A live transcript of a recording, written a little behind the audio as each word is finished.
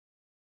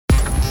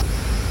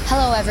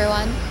Hello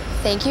everyone,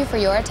 thank you for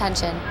your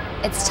attention.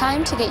 It's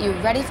time to get you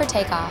ready for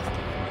takeoff.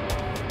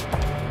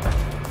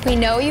 We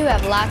know you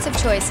have lots of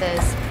choices,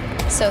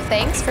 so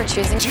thanks for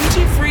choosing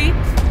Duty Free.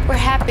 We're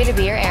happy to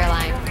be your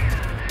airline.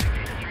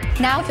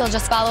 Now if you'll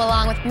just follow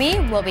along with me,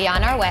 we'll be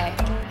on our way.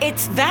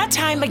 It's that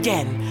time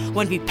again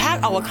when we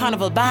pack our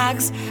carnival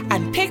bags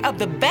and pick up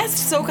the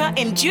best soca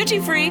in Duty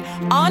Free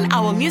on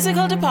our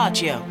musical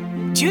departure.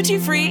 Duty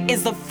Free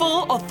is the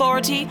full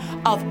authority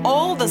of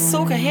all the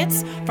soca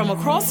hits from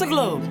across the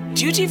globe.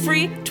 Duty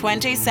Free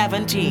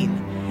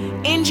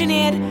 2017.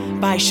 Engineered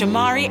by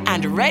Shamari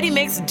and Ready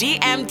Mix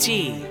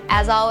DMT.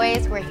 As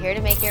always, we're here to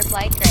make your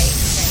flight great.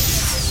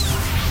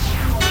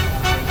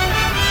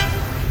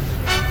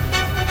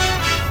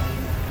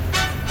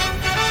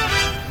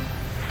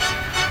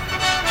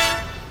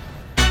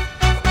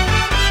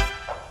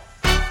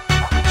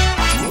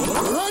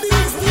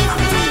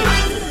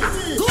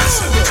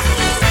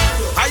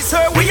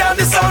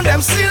 The sound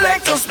them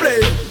selectors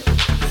play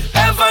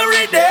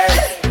every day,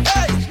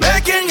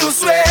 making you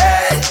sway.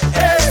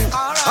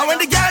 And when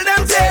the girl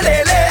them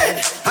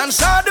telele and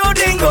shadow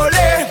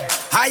dingole,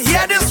 I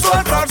hear the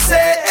soul crowd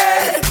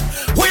say,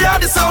 we are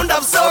the sound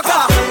of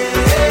soca.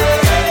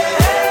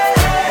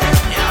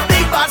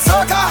 Big bad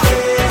soca.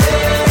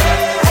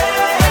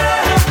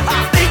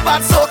 Big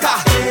bad soca.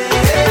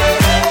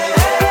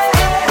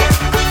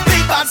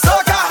 Big bad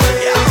soca.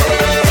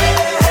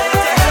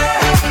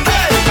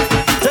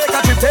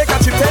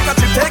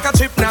 Take a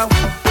trip now.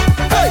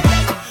 Hey,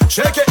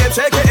 shake your hip,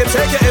 shake your hip,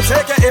 shake your hip,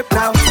 shake your hip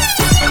now.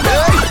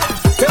 Hey,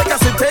 take a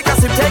sip, take a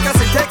sip, take a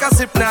sip, take a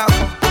sip now.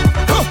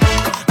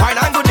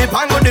 Pango dip,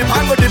 pango dip,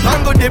 pango dip,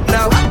 pango dip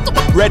now.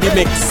 Ready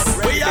Mix.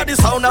 We are the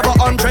sound of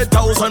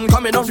 100,000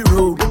 coming off the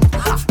road.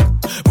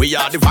 We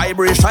are the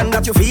vibration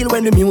that you feel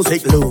when the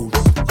music loads.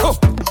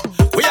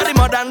 We are the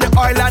mud and the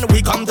oil and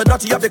we come the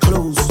dirty of the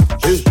clothes.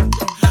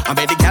 I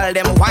made the girl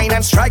them whine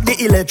and strike the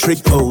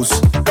electric pose.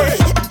 Hey.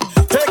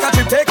 Take a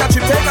trip, take a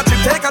trip, take a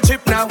trip, take a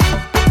trip now.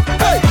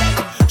 Hey,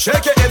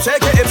 shake your hip,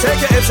 shake your hip, shake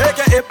your hip, shake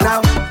your hip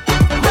now.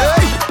 Hey,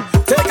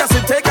 take a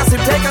sip, take a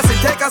sip, take a sip,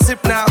 take a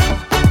sip now.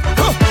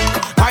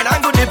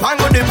 Pango dip,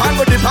 pango dip,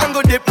 pango dip,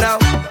 pango dip now.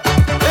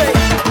 Hey,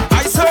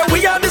 I swear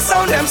we are the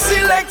sound them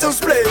selectors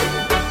play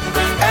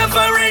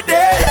every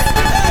day,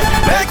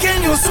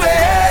 making you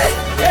sway.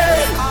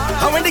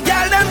 And when the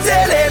girl them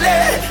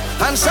telele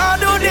and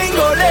shadow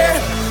dingole,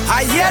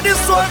 I hear the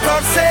soul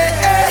crowd say,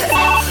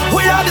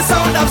 we are the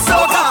sound of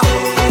soca.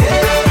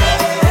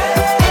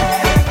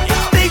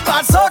 Big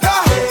bad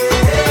soca.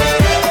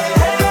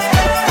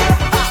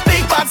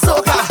 Big bad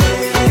soca.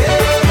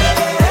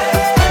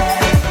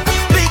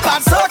 Big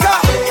bad soca.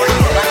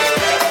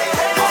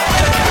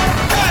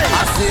 I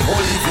say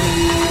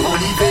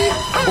Olivier,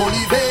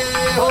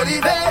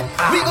 Olivier.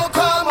 We go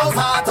come out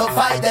hard to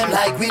fight them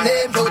like we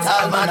name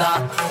Total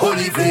Mana.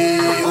 Olivier.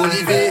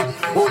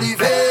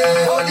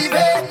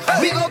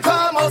 We go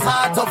come out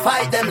hard to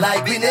fight them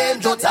like we name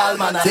Total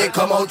Mana. They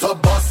come out to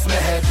bust my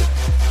head.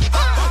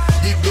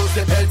 The blows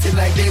they pelting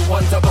like they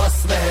want to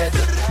bust my head.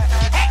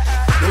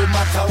 No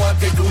matter what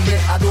they do, me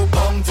I do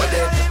come to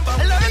them.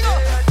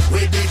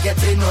 Where they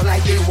get in, no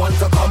like they want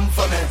to come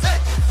for me.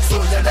 So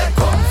let them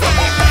come for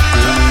me.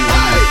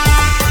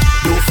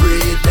 Don't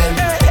free them,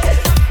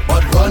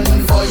 but run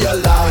for your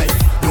life.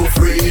 Don't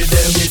free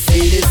them, they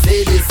say.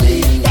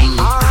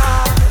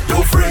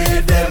 Don't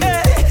free them,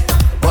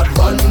 but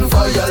run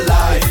for your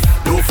life.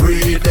 Don't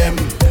free them.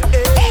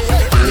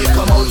 They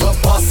come out of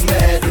bust my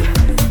head.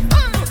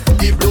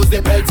 The blows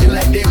they pelting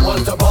like they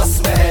want to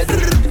bust my head.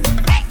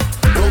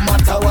 No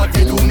matter what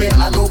they do, me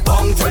I go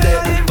bang to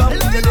them.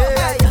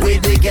 Where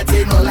they get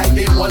in, no like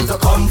they want to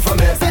come for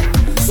me.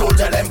 So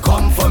tell them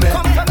come for me.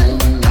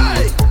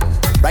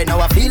 Right now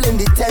I'm feeling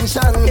the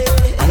tension,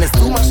 and it's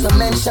too much to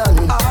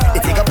mention. They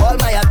take up all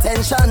my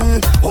attention.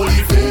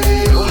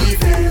 Olivier,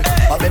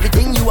 of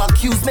everything you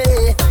accuse me,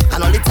 and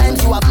all the times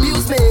you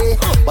abuse me,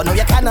 but now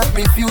you cannot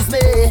refuse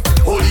me.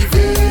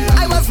 Olivier,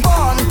 I was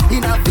born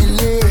in a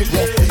village.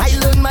 I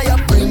learned my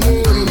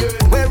upbringing,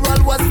 where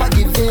all was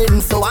forgiven.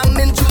 So I'm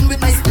in tune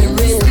with my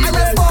spirit. I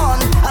was born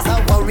as a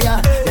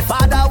warrior. The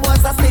father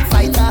was a snake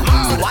fighter.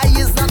 So why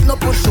is that no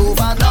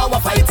pushover? Now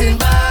we're fighting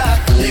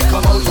back. They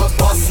come out of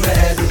boss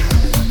head.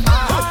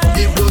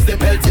 The blows they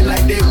pelting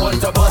like they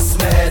want to bust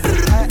my head.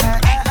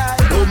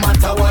 No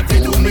matter what they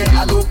do, me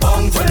I go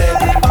bang to them.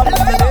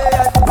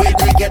 Where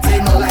they get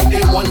in, no like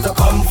they want to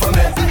come for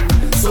me.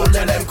 So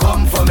let them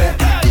come for me.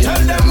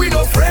 Tell them we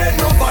don't afraid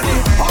nobody.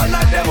 All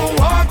of them will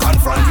walk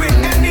confront with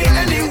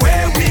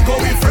anywhere we go.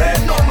 We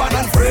afraid no man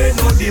and afraid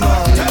no demon.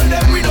 Tell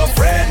them we don't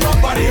afraid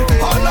nobody.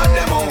 All of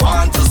them will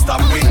want to stop.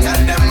 We tell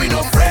them we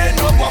don't afraid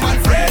no woman,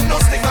 afraid no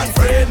stick and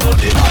afraid no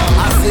demon.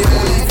 I say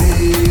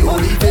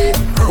Olivier.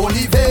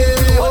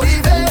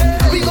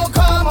 We go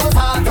come out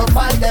hard to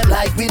fight them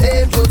like we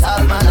name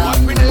Total Mana.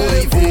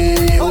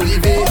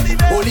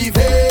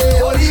 Olivier.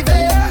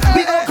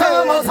 We go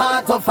come out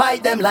hard to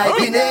fight them like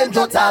we name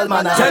Total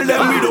Mana. Tell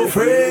them we don't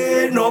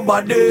afraid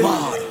nobody.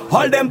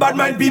 All them bad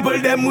mind people,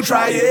 them who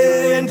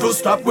trying to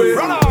stop we.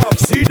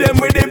 See them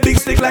with them big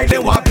stick like they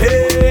want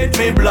pay.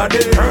 me bloody.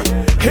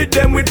 Hit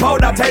them with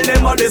powder, tell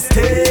them all they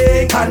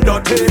stink and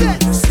dirty.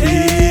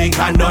 Stink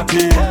and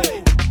dirty.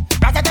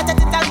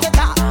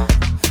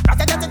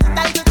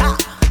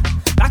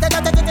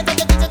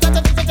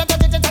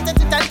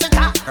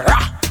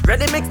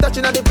 Ready mix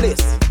touching on the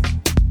place.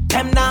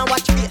 Them now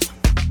watch face.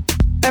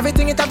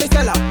 Everything it have be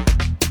seller.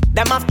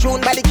 Them have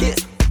tuned by the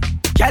case.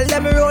 Girl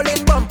them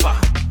rolling bumper.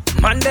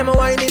 Man them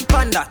whining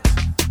panda.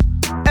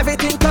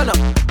 Everything turn up.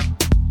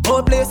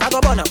 Whole place I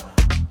go burn up.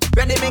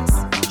 Ready mix,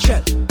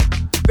 shell.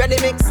 Ready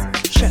mix,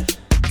 shell.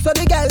 So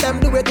the girl them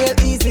do it real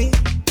easy.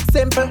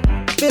 Simple,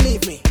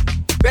 believe me.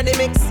 Ready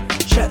mix,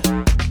 shell.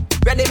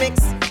 Ready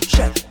mix,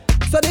 shell.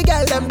 So the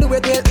girl them do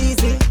it real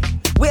easy.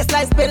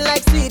 Waistline spin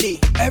like CD.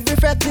 Every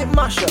fret it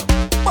mash up.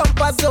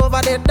 Bumpers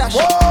over the dash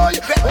up.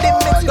 Ready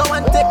mix go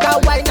and take a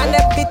wine and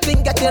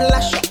everything getting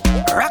lash up.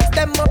 Rocks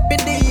them up in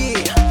the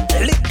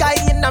air. Liquor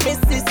in a me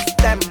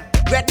system.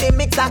 Ready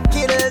mix I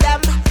kill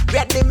them.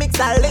 Ready mix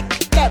I lick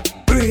them.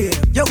 Brave.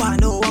 You wanna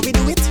know how we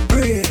do it?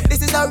 Brave.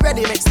 This is how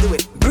ready mix do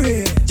it.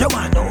 Brave. You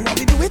wanna know how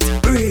we do it?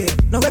 Brave.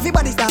 Now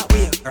everybody start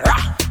wave.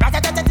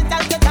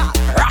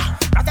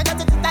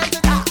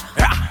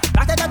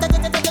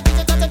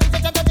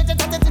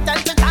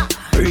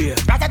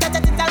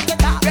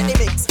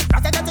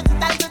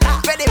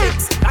 Ready mix. Ready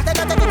mix.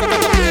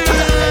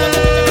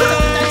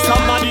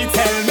 Somebody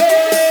tell me,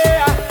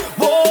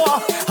 whoa,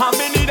 how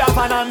me need of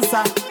an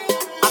answer.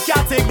 I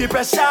can't take the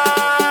pressure.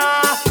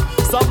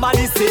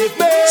 Somebody save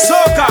me.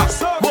 Soca,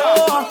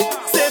 whoa,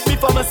 save me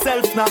for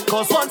myself now.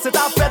 Cause once it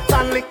have fed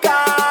and liquor,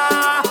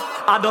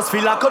 I just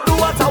feel I could do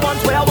what I want,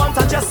 where I want,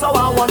 and just how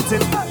I want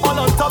it. All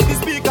on top the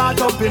speaker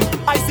jumping.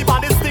 I see by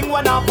this thing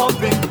when I'm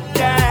pumping.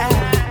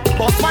 Yeah,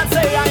 boss man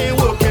say I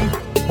ain't working.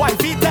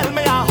 Wifey tell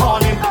me I'm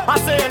horny. I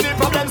say any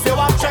problems you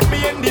want, check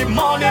me in the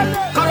morning.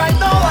 Cause right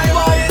now I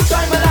want to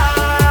enjoy my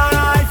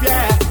life,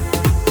 yeah.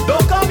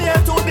 Don't come here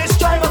to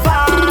destroy my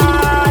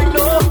vibe,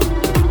 no.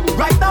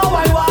 Right now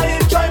I want to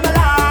enjoy my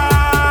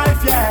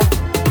life, yeah.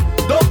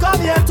 Don't come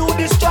here to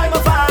destroy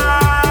my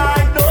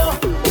vibe, no.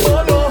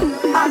 Oh no,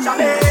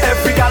 actually.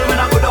 Every girl when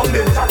I go down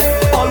there,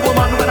 all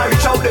woman when I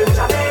reach out there.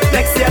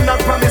 Next year not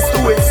promise to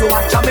it, so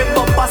I jam in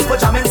bumpers for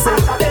jamming say.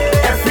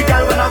 Every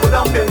girl when I go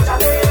down there,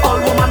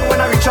 all woman when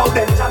I reach out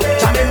there.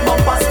 Jamming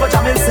bumpers for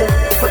jamming say,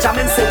 for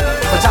jamming say,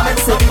 for jamming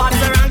say.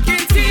 It's a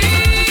ranking team.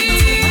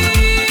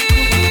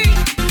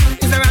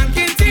 It's a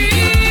ranking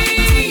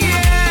team.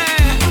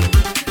 Yeah.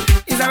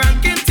 It's a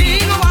ranking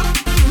team. Go up,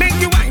 make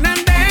you wine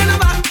and bend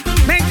over,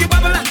 make you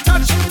bubble and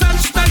touch,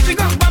 touch, touch. You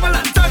go bubble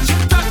and touch,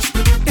 touch.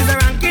 It's a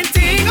ranking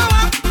team. Go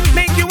up,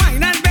 make you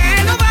wine and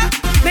bend over,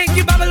 make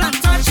you bubble and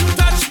touch,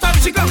 touch,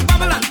 touch. You go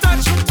bubble and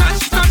touch,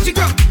 touch, touch. You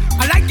go.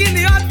 I like in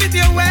the outfit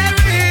you're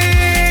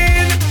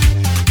wearing.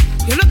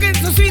 You're looking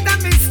so sweet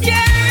and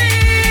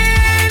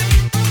miscaring.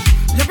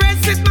 Your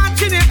breasts is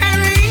matching your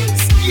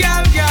earrings.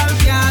 Girl, girl,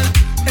 girl.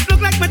 It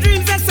look like my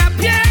dreams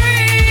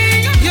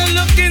disappearing. You're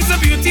looking so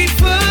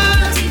beautiful.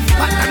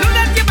 But I know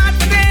that you're bad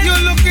today.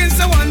 You're looking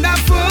so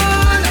wonderful.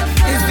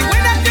 It's the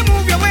way that you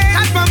move your way.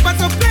 That bumper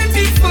so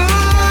plentiful.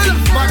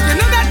 But you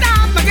know that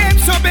I'm my game.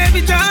 So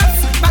baby,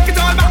 just back it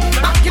all back.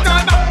 Back it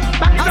all back.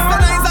 Back it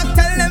all back. I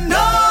tell them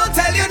no,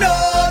 tell you no,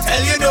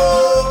 tell you no.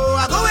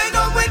 I'm going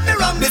home with me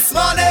rum this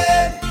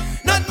morning.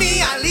 Not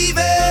me, I'm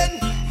leaving.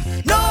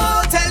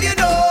 No, tell you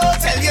no,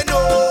 tell you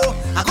no.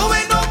 I'm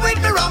going home with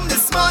me rum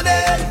this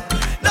morning.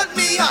 Not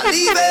me, I'm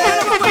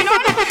leaving.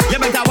 You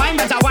better wine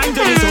to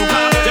the soca.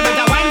 You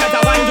better wine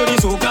to the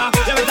soca.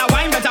 You better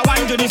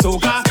wine to the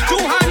soca. Two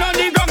hands on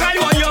the ground and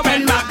want you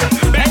bend back.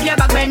 Bend your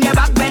back, bend your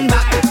back, bend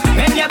back.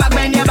 Bend your back,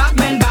 bend your back,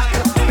 bend back.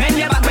 Bend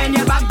your back, bend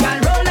your back, girl.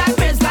 Roll like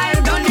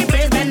baseline, down the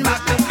place, bend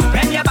back.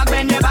 Bend your back,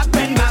 bend your back,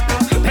 bend back.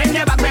 Bend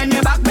your back, bend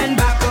your back, bend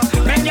back.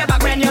 Bend your back,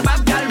 bend your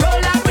back, girl.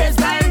 Roll like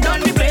baseline, down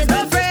the place.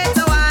 Don't afraid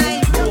to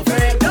wine. Don't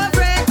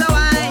afraid to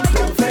wine.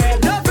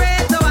 Don't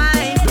afraid to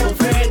wine. Don't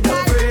afraid,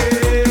 don't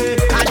afraid.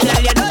 I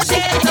tell you, don't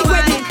shame to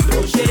wine.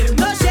 Don't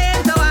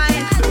shame to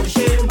wine. Don't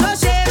shame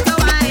to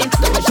wine.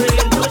 Don't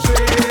shame, don't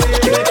shame.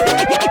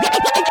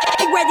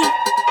 Ready?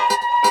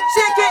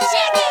 Shake it,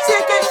 shake it,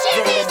 shake it,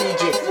 shake it.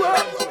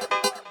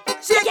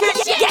 Shake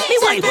it, Get me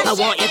wine. I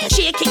want you to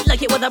shake it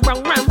like it was a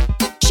brown ram.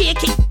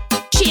 Shake it,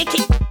 shake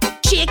it,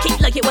 shake it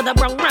like it was a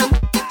brown ram.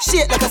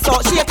 shake like a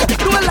salt shaker.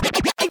 Do it like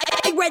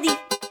Hey, ready?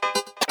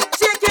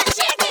 shake it,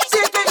 shake it,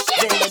 shake it,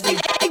 shake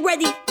it. Hey,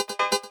 ready?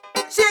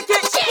 Shake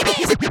it, shake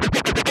it,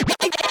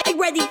 Hey,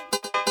 ready?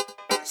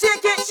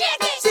 shake it,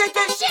 shake it, shake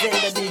it, shake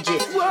it.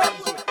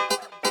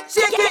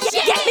 Shake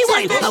it, Get me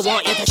wine. I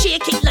want you to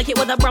shake it like it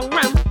was a brown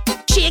ram.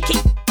 Shake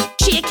it,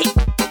 shake it,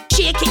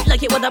 shake it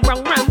like it was a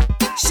brown ram.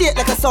 shake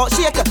like a salt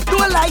shaker.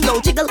 Do it like no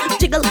Jiggle,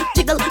 jiggle,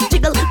 jiggle,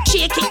 jiggle,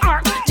 shake it,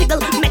 arc, jiggle,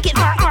 make it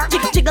arc, arc,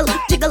 jiggle,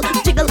 jiggle,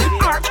 jiggle,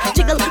 arc,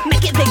 jiggle,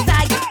 make it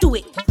zigzag. Do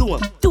it, do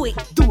 'em, do it,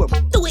 do 'em,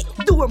 do it,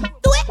 do 'em,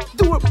 do it,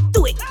 do 'em,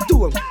 do it,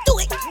 do 'em, do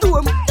it, do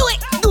 'em, do it,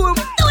 do 'em,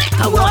 do it.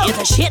 I want you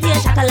to shake your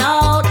shack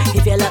loud.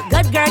 If you look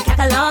good, girl, cack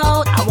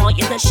loud. I want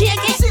you to shake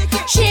it,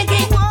 shake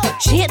it,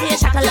 shake your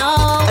shack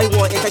loud. I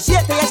want you to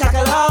shake till you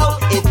shackle out.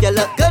 If you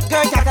look good,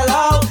 girl, shackle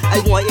out. I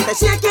want you to wanna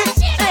shake it,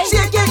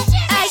 shake it,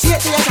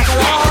 shake it,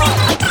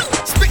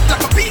 spit like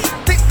a bee,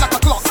 tick like a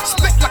clock.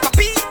 Spit like a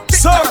bee,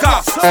 tick like a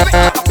clock. Spit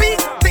like a bee,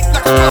 tick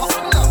like a clock.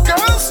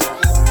 Girls,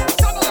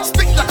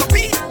 spit like a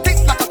bee, tick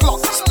like a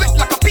clock. Spit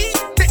like a bee,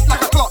 tick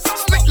like a clock.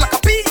 Spit like a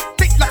bee,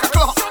 tick like a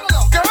clock.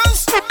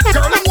 Girls,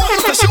 girl, I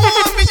want to show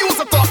me use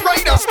a top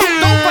rider.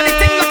 Nobody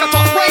think like a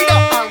top rider.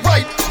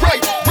 Right.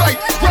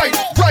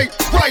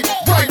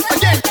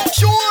 Again,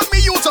 show me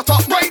use a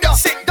top rider.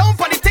 Sit down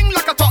for the thing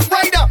like a top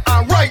rider.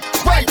 Right.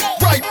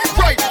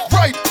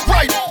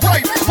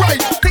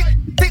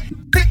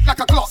 Tick like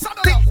a clock.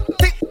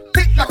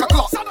 Tick like a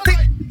clock.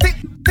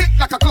 Tick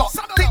like a clock.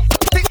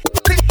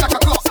 Tick like a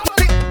clock.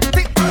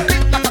 Tick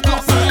like a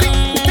clock.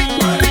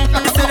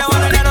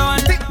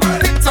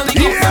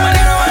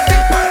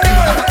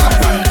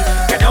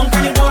 Get down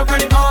for the ball, for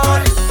the ball.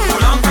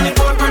 Hold on for the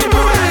ball, for the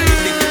ball.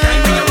 Take the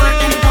time when you're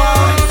working the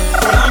ball.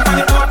 Hold on for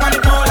the ball, for the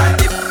ball.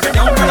 Get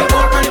down for the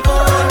ball, for the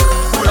ball.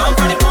 Hold on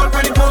for the ball,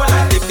 for the ball.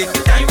 Take the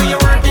time when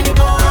you're working the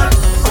ball.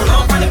 Hold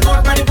on for the ball,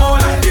 for the ball.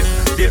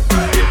 Dip.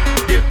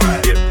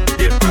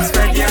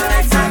 Spread your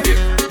legs and dip.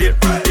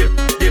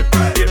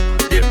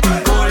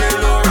 Go a little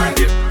lower and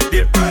dip.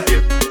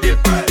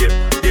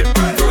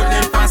 Go a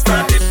little faster.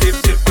 Dip.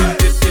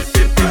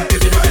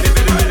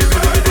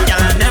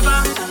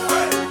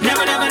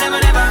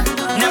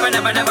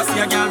 Girl, I never see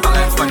a girl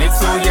balance when it's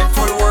so yet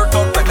full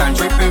workout. I can't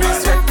drip in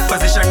respect.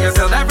 Position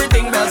yourself,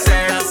 everything well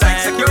said.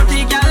 Like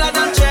security, girl, I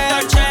don't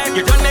check.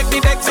 You don't make me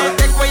vex, so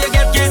take where you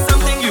get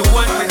something you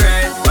won't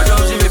regret. Watch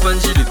how she whip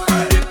and she dip.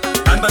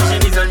 And back she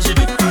knees and she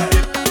dip.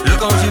 Look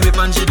how she whip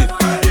and she dip.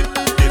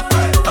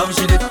 How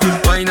she dip,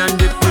 wine and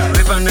dip,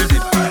 whip and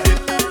dip.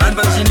 And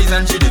back she knees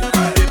and she dip.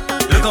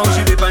 Look how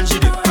she whip and she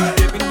dip.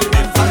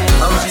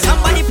 How she dip.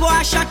 Somebody pour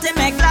a shot in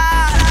my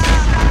glass.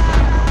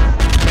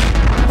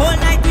 Whole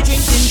night we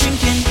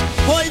drinking.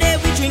 Whole day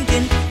we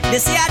drinking. They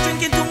say I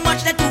drinking too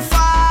much, they too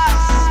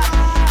fast.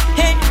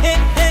 Hey.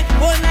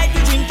 Whole night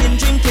we drinking.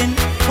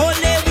 Whole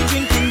day we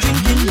drinking.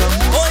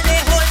 Whole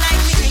night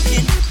we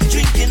drinking.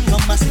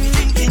 Rum, must be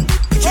drinking.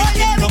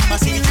 Rum,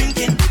 must be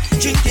drinking.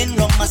 Drinking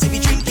rum, must be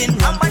drinking.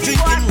 Rum,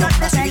 drinking rum,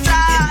 must be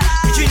drinking.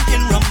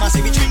 Drinking rum, must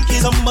be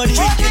drinking. Somebody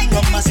drinking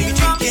rum, must be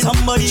drinking.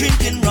 Somebody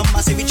drinking rum,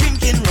 must be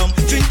drinking rum.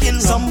 Drinking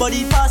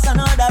somebody pass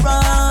another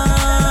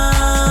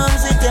rum.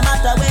 It don't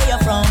matter where you're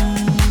from.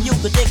 You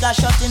could take a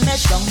shot in that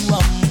strong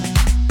rum.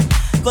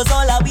 Cause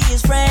all our we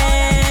is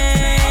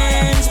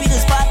friends. We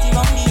just party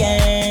from the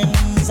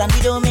ends. And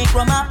we don't make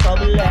rum a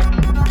problem.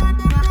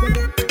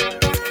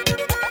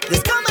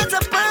 This come at a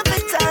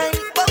perfect time.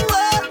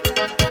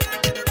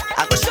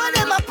 I go show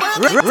them a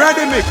perfect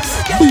Ready mix.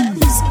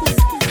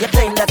 You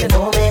claim that you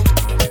know me,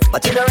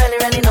 but you don't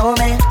really know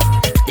me.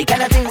 The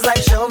kind of things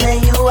like show me,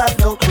 you have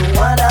no clue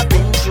what I've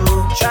been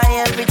through.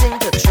 Try everything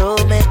to throw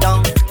me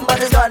down,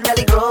 but it's God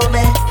really grow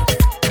me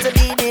to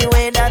be the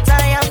way that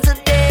I am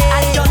today.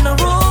 I don't the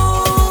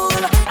rule,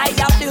 I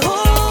have the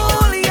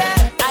whole,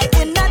 yeah. I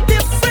in a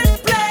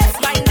different place,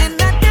 mind in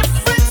a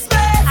different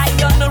space. I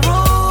don't the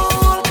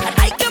rule, and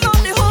I come on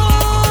the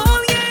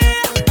whole,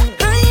 yeah.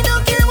 I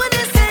don't care what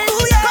they say,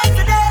 ooh, yeah. Cause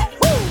today,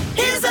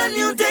 here's a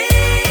new day.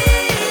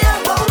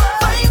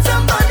 Find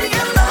somebody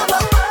and love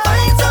up,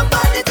 find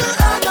somebody to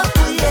hug up,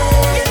 ooh,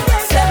 yeah.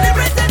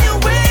 Celebrate a new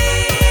way,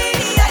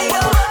 yeah.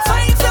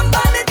 Find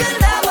somebody to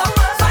love up,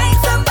 find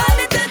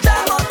somebody to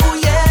jam up, ooh,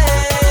 yeah.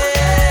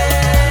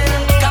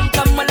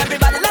 Come, well,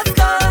 everybody, let's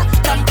go.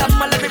 Come,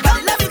 well,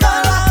 everybody, let's go.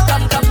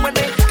 Come, with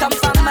me, come,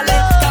 family.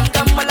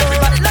 Come, well,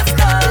 everybody, let's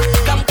go.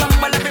 Come,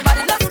 well,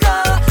 everybody, let's go.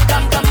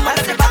 Come, well,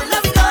 everybody,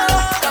 let's go.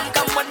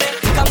 Come, with me,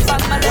 come,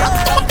 family.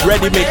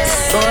 Ready mix.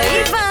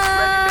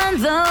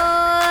 Even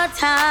though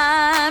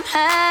time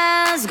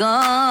has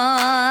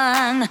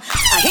gone,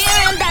 I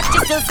hear that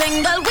you're still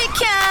single. We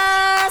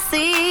can't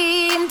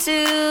seem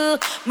to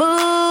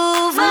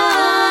move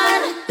on.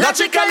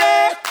 Logically,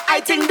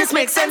 I think this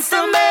makes sense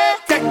to me.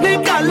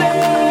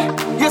 Technically,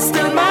 you're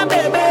still my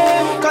baby.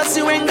 Cause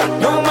you ain't got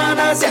no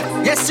manners yet.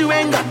 Yes, you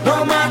ain't got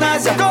no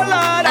manners yet. Go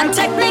Lord. And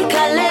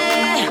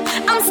technically,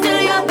 I'm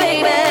still your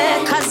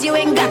baby. Cause you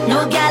ain't got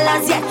no gal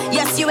as yet.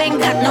 Yes, you ain't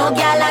got no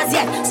gal as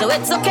yet. So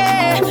it's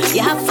okay.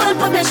 You have full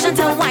permission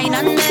to whine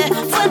on me,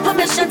 full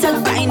permission to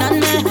grind on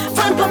me,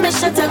 full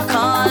permission to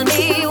call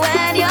me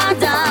when you're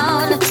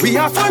down. We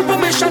have full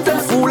permission to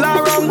fool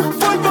around,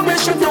 full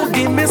permission to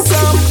give me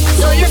some.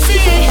 So you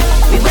see,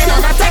 we win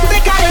on a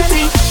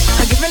technicality.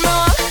 I'm giving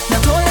more,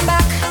 not holding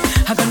back.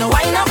 I'm gonna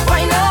wind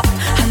up.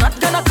 I'm not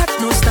gonna cut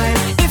no style.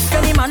 If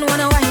any man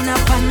wanna wind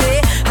up on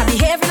me, I'm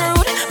behaving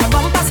rude, my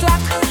bumper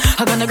slack.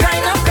 I'm gonna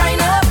grind up.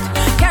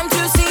 Can't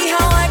you see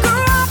how I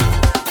grew up?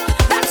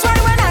 That's why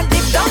when I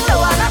dip down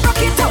low and I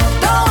rock it up,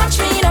 don't watch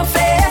me in the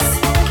face.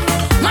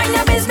 Mind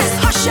your business,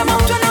 hush your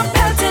mouth when I'm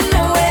pelting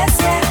the waist,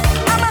 yeah.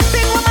 I'm a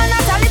big woman,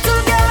 not a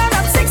little girl, and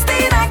I'm 16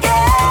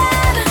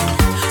 again.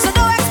 So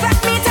don't expect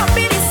me to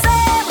be the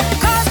same,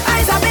 cause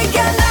I's a big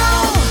girl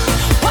now.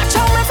 Watch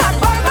how my fat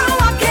bumper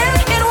walking,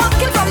 it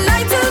walking from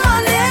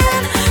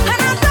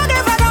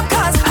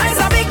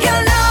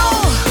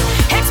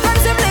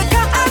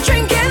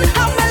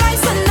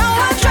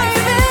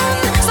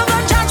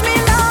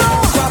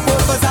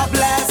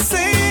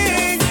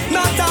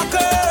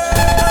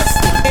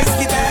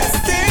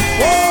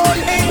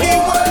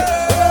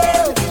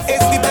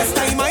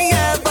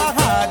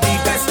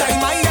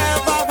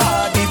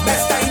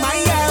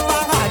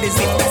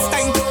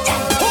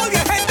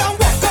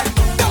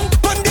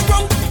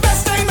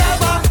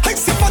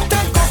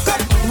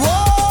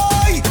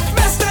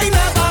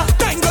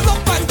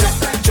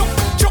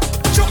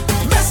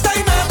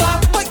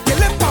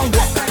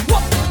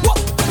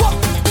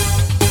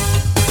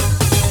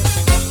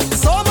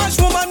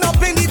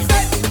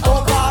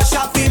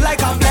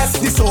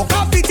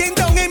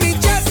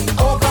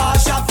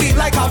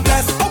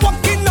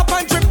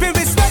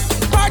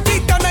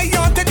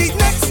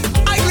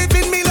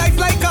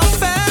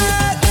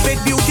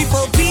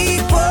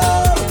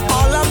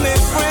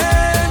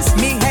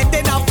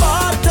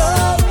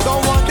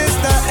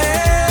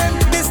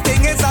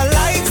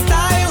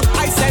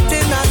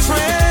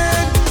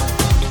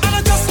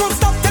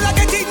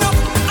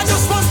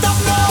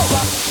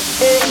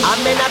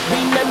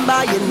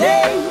remember your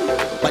name,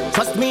 but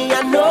trust me,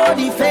 I know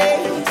the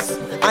face.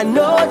 I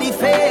know the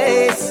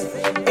face.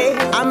 Hey,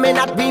 I may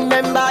not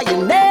remember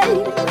your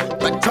name,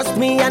 but trust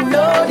me, I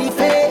know the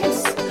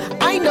face.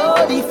 I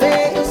know the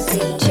face.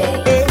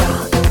 DJ hey,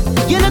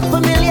 you look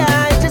familiar,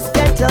 I just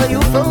can't tell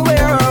you from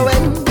where or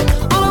when.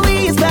 All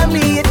we is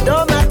family, it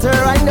don't matter.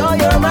 I know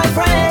you're my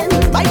friend.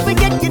 Might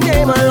forget your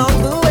name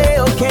along the way,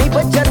 okay,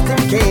 but just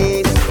in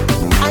case,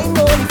 I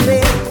know the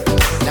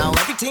face. Now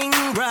everything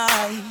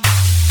right.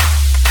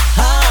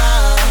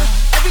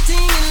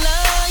 Everything in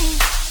line.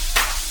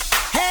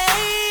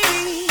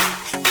 Hey,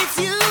 it's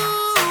you.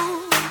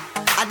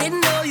 I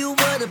didn't know you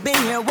would have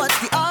been here. What's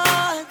the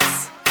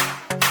odds?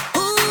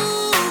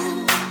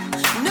 Ooh,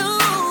 no.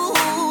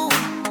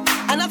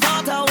 And I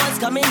thought I was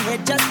coming here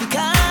just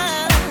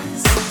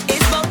because.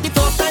 It's about the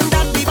fourth time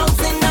that we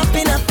bouncing up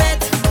in a bed.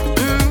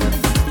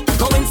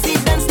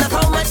 Coincidence, not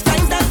how much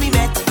times that we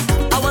met.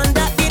 I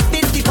wonder if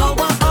it's the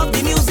power of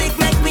the music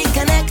make we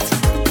connect.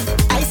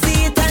 I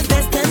see it as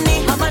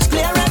destiny. How much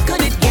clearer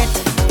could it get?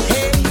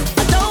 Hey,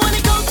 I don't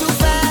wanna go too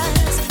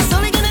fast, so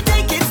we're gonna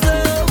take it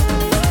slow.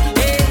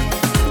 Hey,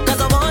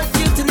 'cause I want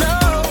you to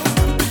know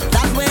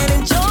that when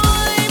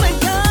enjoyment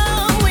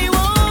comes, we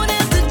won't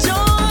have to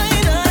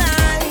join the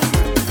line.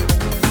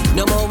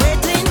 No more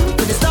waiting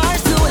for the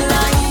stars to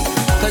align,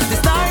 'cause the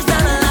stars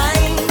don't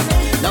align.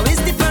 Now is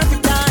the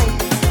perfect time.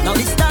 Now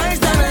the stars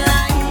don't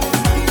align.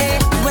 Hey,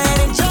 when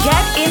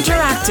Get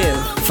interactive.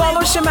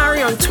 Follow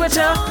Shamari on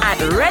Twitter at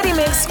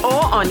ReadyMix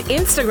or on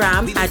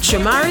Instagram at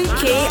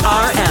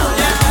ShamariKRL.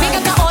 Big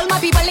up to all my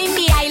people in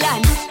the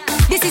island.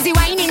 This is the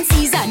whining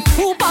season.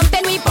 Who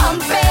pumping, we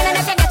pumping. And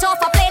if you get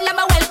off a plane, let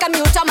me welcome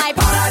you to my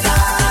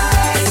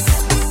paradise.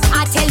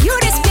 I tell you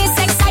this place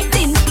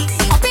exciting.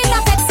 Up in the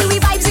Pepsi, we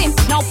vibes in.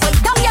 Now put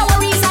down your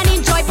worries and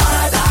enjoy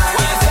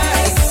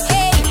paradise.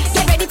 Hey,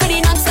 get ready for the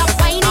non-stop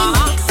whining.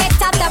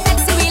 Set up the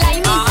Pepsi, we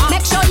lining.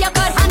 Make sure you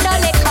could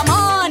handle it. Come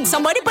on,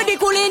 somebody put the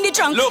coolie in the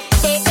trunk.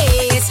 Hey,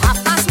 hey, it's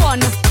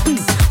 1:30.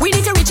 We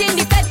need to reach in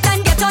the fed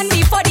and get on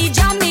before the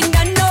jamming.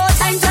 And no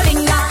time to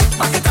linger.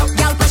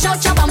 Y'all push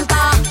out your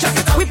bumper.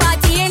 We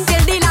partying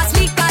till the last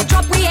liquor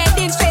drop. We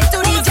heading straight to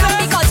the jam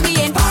because we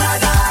in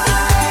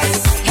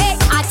paradise. Hey,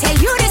 I tell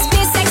you this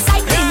place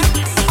exciting.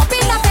 Up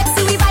in the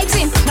Pepsi, we vibes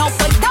in. Now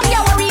put down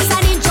your worries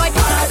and enjoy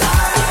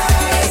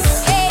paradise.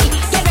 Hey,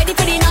 get ready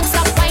for the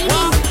non-stop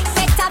whining.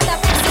 Set up the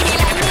Pepsi, we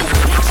lining.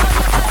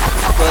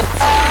 But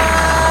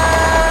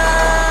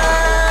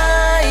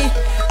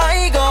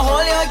I go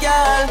hold your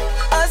girl,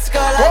 as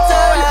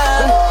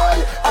collateral.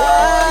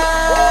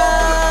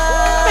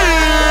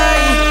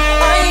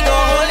 I go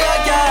hold your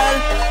girl,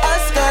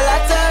 as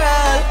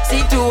collateral.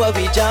 See two of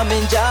we jamming.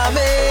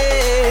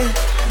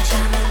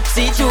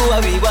 See two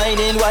of we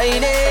whining.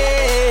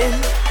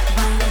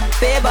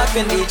 Pay back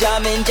when we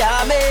jamming.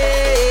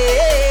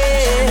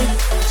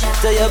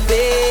 So you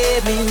pay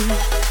me,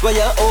 well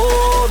you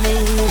owe me,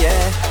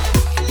 yeah.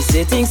 You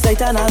say things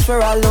tight and ask for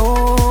a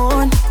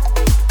loan.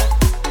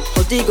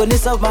 But the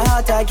goodness of my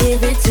heart, I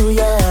gave it to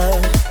you.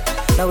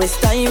 Now it's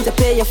time to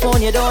pay your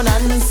phone, you don't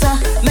answer.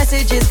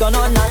 Messages gone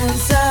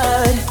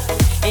unanswered.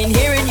 Ain't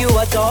hearing you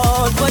at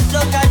all, but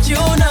look at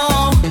you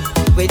now.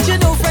 With your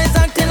new friends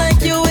acting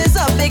like you is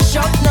a big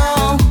shock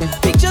now.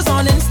 Pictures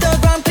on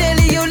Instagram,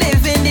 clearly you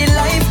living the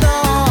life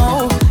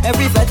now.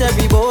 Every flat,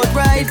 every boat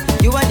ride,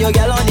 you and your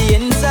girl on the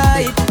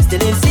inside. Still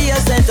didn't see a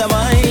cent of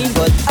mine,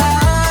 but I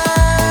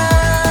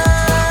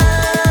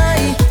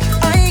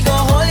go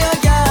hold your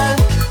girl,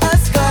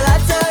 as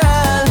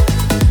collateral.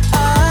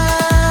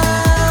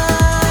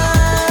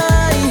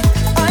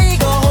 I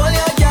go hold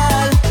your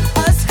girl,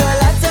 as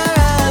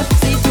collateral.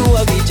 See two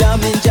of we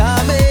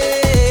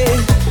jamming.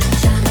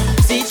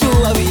 See two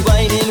of we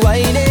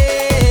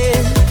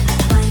whining.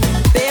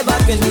 Pay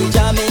back when we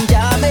jamming.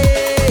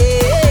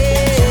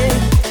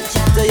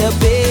 So you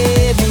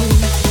pay me,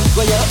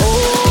 well you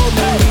owe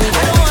me.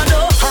 I don't want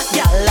no hot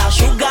gal or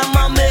sugar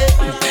mommy.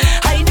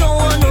 I don't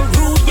want no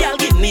rude gal,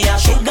 give me a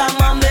sugar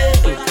mommy.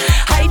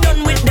 I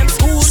done with them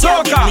school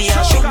gal, give me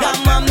a sugar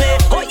mommy.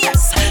 Oh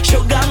yes,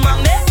 sugar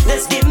mommy,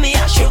 let's give me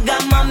a sugar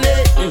mommy.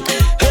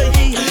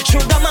 Hey,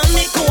 sugar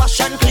mommy, go wash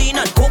and clean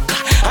and cook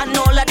and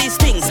all of these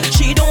things.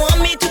 She don't want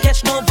me to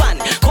catch no van,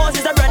 cause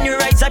it's a brand new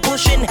rides I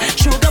pushing.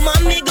 Sugar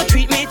mommy go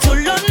treat me to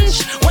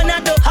lunch when I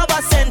don't have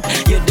a cent.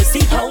 You do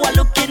see how I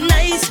looking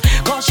nice,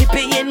 cause she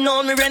paying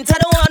all me rent. I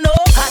don't want no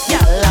hot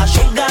gal or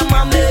sugar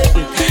mommy.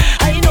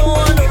 I don't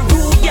want no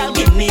rude gal,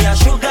 give me a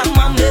sugar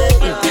mommy.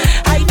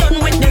 I done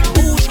with the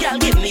booze gal,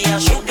 give me a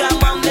sugar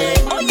mommy.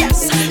 Oh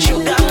yes,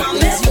 sugar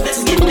mommy,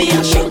 let's give me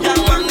a sugar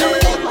mommy.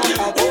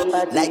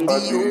 Like the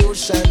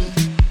ocean,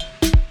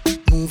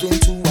 moving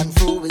to and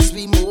fro is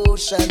we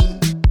motion.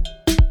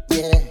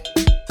 Yeah,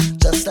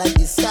 just like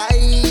the sky.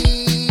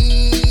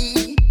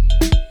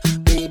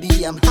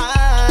 Baby, I'm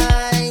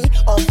high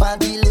off all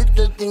the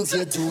little things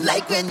you do.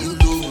 Like when you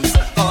lose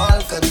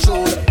all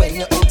control, when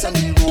you're out on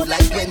the road.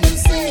 Like when you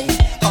say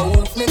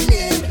out my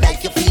name,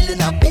 like you're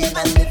feeling a pain.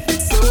 And if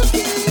it's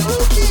okay,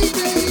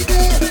 baby,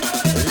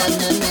 let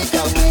me make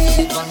a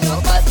wave on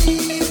your body.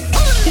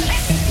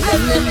 Let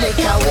me make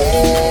a wave.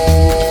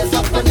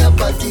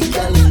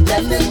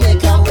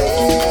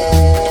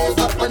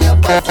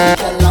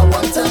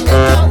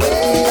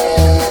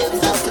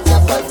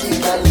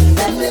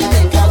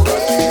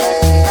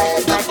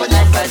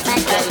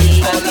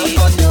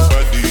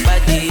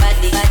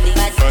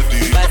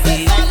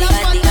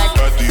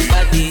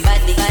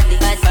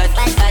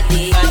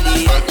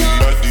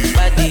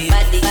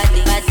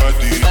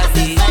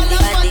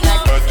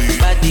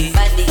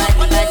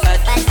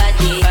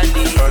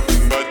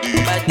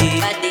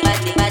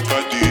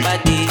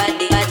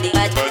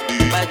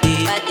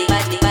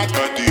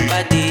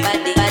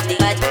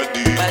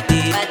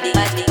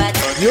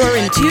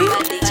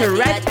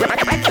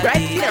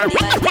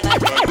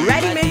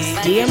 Ready mix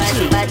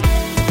DMT.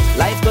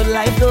 Life good,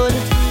 life good.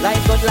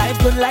 Life good, life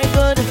good, life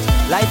good.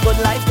 Life good,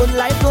 life good,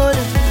 life good.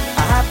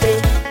 A happy,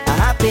 a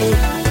happy.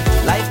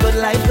 Life good,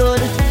 life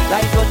good.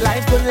 Life good,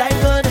 life good,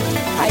 life good.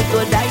 I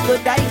good, I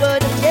good, I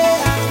good. Yeah.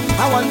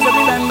 I want to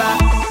remember,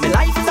 my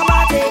life is a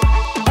party.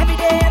 Every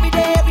day, every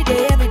day, every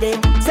day, every day.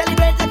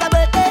 Celebrate like a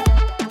birthday.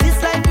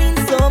 This life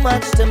means so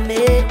much to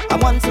me. I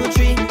 1, 2,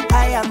 3.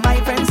 I have my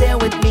friends here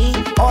with me.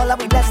 All of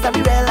we blessed and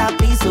we real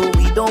happy, so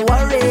we don't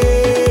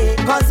worry.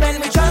 Cause when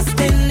we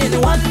trusting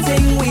in one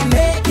thing, we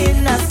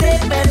making a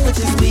statement, which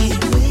is we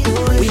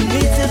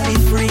need to be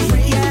free.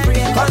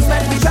 Cause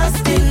when we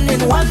trusting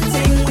in one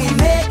thing, we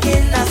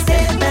making a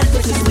statement,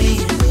 which is we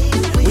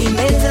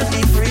made to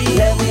be free.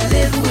 Let we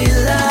live with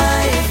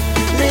life,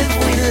 live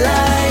with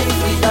life.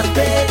 We don't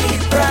pay the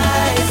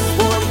price.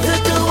 Want to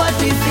do what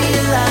we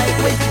feel like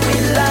with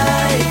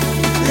life,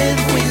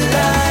 live with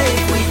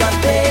life. We don't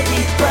pay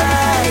the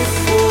price.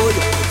 Good.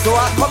 So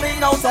I'm coming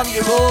out on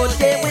the road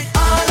there with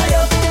all of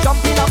you,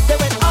 jumping up there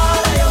with all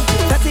of you,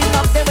 setting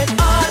up there with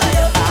all of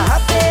you.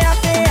 Happy,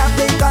 happy,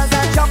 happy, cause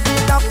I'm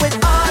jumping up with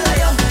all of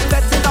you,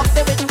 setting up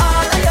there with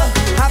all of you,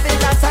 having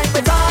a time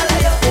with all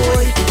of you,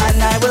 boy. And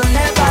I will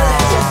never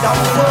let you down.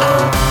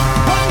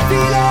 One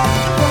feeling,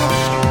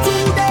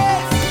 2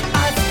 days,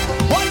 as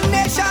one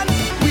nation,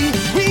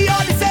 we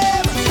are the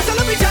same. So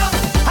let me jump,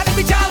 and let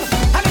me jump,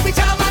 and let me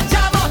jump and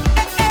jump.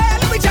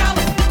 Let me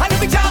jump, and let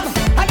me jump,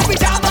 and let me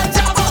jump and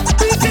jump.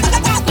 Reaching the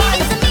top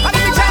line, and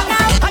let me jump,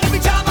 and let me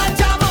jump and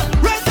jump.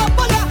 Raise up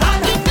on your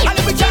hand, and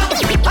let me jump, and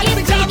let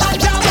me jump and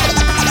jump.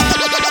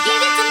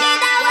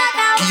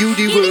 Give you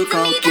the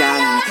workout,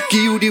 gal.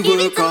 Give you the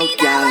workout,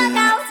 gal.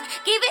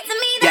 Give it to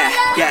me, Yeah,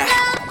 yeah.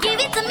 give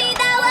it to me,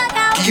 that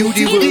workout. Give you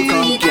the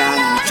workout,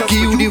 gal.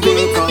 Give you the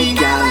workout,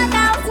 gal.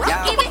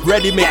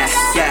 Ready mix.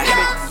 Yeah,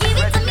 yeah. Give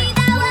it to me,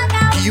 that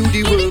workout. Give you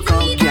the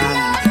workout,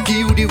 gal. Give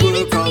you the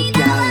workout,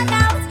 gal.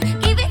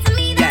 Give it to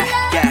me, that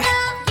Yeah, yeah.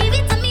 workout. Give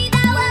it to me,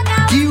 that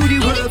workout. Give you the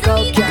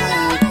workout,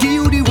 gal. Give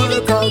you the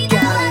workout,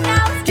 gal.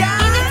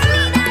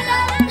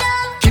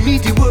 Give me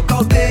the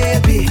workout,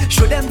 baby.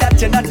 Show them that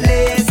you're not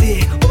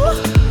lazy.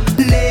 Ooh,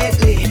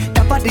 lately,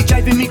 that body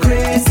driving me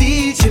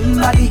crazy. Gym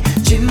body.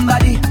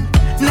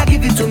 Now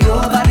give it to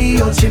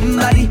nobody. Oh, gym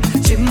body.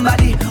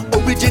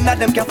 Original,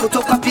 them can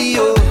photocopy,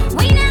 oh.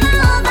 We never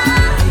over.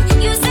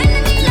 You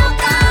sending me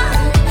loca.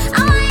 I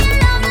want your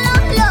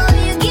love.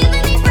 You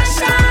giving me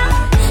pressure.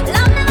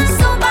 Love never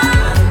sober.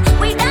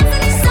 We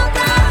dancing in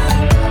soca.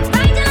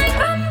 Riding like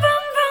vroom,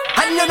 vroom, vroom.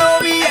 And you know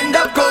we end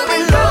up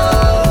going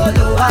low,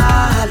 lower,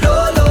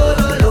 low, low,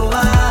 low,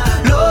 lower,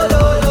 low,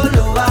 low, low,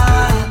 lower,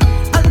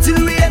 until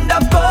we end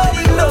up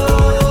going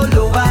low,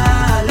 lower,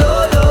 low,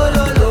 low,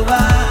 low,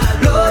 lower,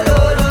 low,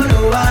 low, low,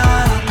 lower,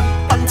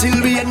 until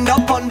we end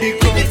up on the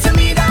ground. Give it to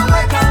me, that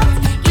workout.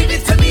 Give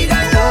it to me,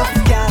 that love,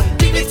 girl.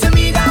 Give it to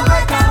me, that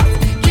workout.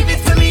 Give it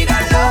to me,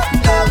 that love,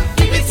 love.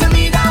 Give it to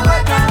me, that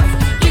workout.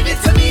 Give it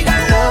to me,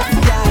 that love,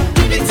 girl.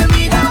 Give it to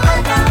me, that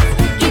workout.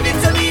 Give it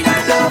to me,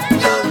 that love,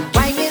 love.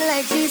 Whining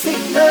like she's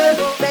single,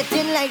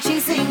 betting like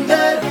she's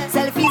single,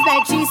 selfies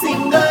like she's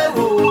single,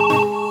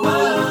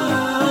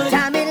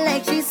 jamming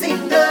like she's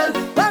single,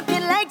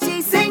 walking like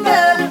she's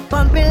single,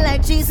 pumping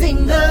like she's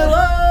single.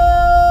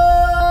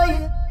 Oh,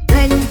 yeah.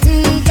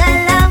 Plenty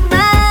gal of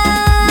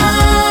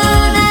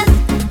man,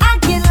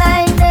 acting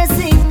like they're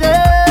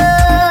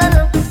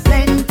single.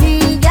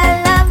 Plenty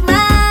gal of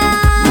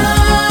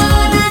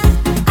man,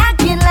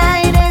 acting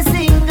like they're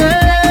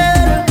single.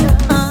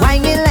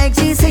 Whining like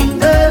she's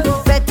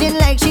single, betting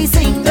like she's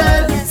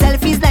single,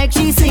 selfies like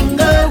she's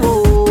single,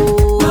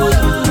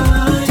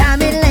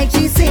 jamming like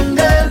she's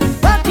single,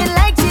 walking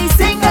like she's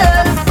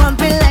single,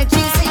 pumping like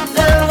she's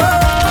single.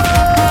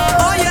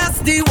 Oh yes,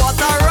 the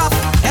water rough.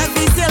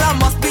 Every sailor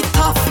must be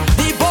tough.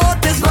 The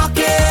boat is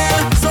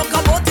rocking, Soca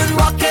boat is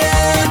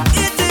rocking.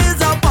 It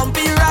is a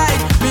bumpy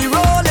ride. We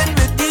rolling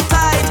with the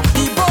tide.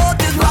 The boat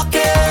is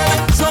rocking,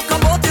 Soca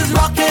boat is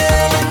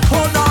rocking.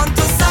 Hold on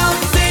to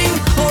something,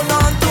 hold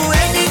on to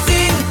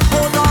anything,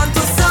 hold on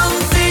to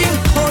something,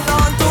 hold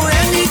on to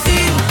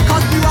anything.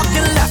 'Cause we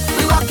rocking left,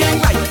 we rocking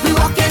right, we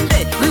rocking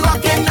day, we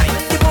rocking night.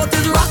 The boat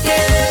is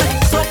rocking,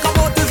 Soca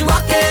boat is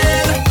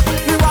rocking.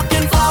 We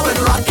rocking forward,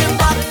 rocking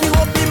back. We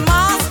hope the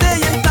mast stay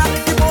intact.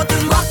 The boat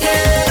is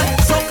rocking,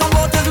 Soca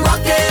boat is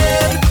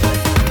rocking.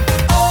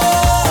 Oh,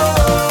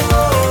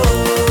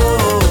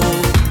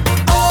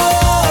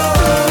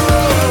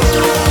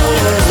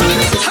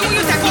 How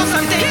you take off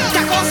something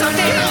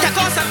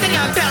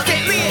and belt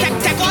it.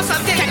 Take off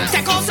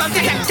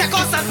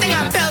something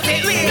and belt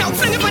it. Now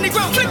fling it on the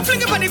ground,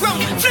 fling it on the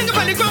ground, fling it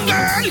on the ground,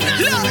 girl.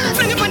 Look,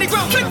 fling it on the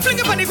ground, fling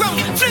it on the ground,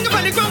 fling it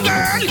on the ground,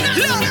 girl.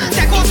 Look,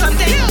 take off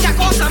something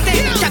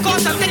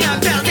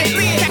and belt it.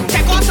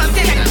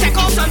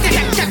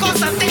 Take off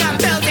something and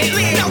belt it.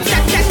 Now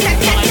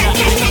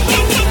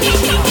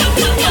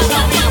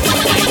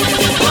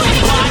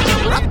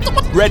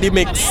Ready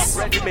mix.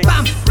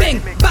 bam,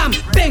 bing, bam,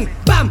 bing,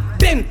 bam,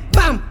 bing,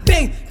 bam,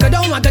 bing. Go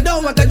down,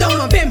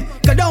 bim.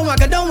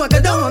 Go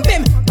down,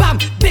 bim. Bam,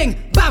 bing,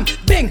 bam,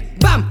 bing,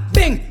 bam,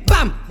 bing,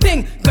 bam,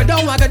 bing. Go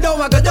down, I go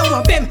down, I go down,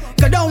 and bim.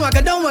 Go down, I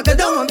go down, I go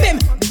down, and bim. I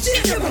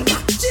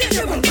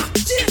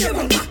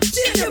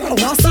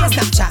want to see a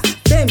Snapchat,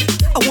 bim.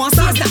 I want to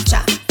see a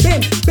Snapchat,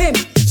 bim, bim.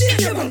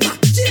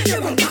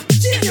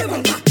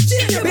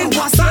 Bim,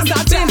 want to see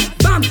that, bim,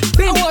 bam,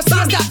 bim. I want to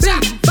see that, bim,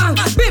 bam,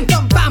 bim,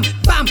 bam,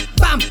 bam,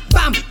 bam,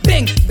 bam,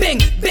 bing,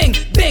 bing, bing,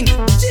 bing.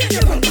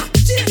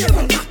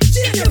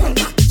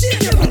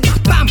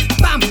 Bam,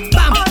 bam,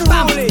 bam,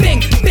 bam, bing,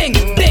 bing,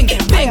 bing,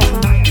 bing.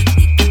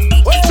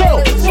 So,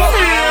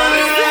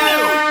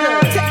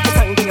 take your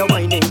time when you're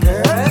whining,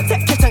 girl.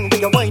 Take your time when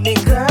you're whining,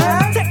 girl.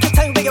 Take your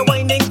time when you're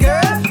whining,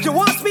 girl. You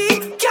want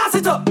speed? Gas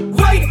it up.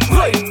 Right.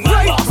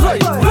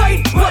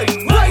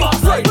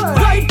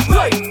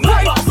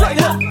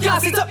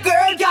 Gas it up,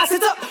 girl. Gas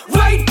it up.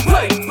 Right.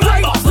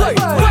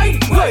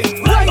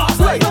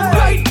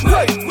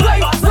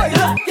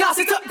 Gas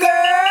it up,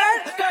 girl.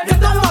 Get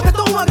down, what? Get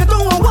down,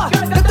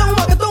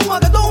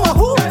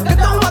 who? Get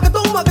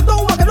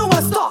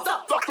down, stop.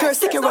 Girl,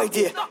 stick it right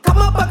there. Come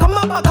up, what? Come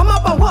up,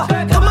 who?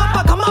 Come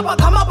up, what?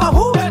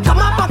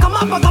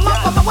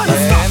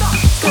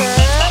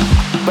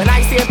 Stop. When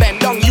I say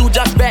bend down, you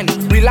just bend.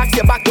 Relax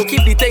your back to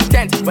keep the thing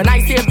tense. When I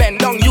say bend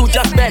down, you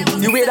just bend.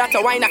 The way that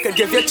a wine I can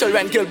give your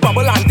children, girl,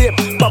 bubble and dip,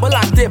 bubble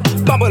and dip,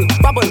 bubble,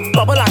 bubble,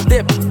 bubble and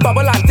dip,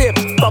 bubble and dip,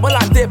 bubble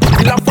and dip.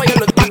 We love for you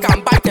look back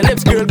and bite your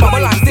lips, girl,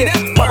 bubble and dip,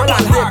 bubble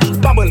and dip,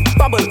 bubble,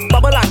 bubble,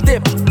 bubble and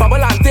dip, bubble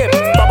and dip,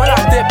 bubble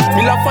and dip.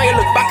 We love for you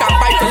look back and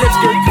bite your lips,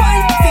 girl.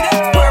 See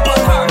that purple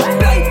heart,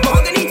 light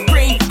mahogany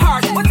green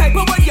heart. What type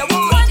of wood you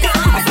want?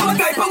 I saw what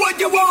type of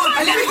wood you want.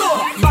 And let me go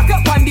back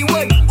up on the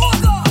wood,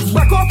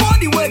 back off on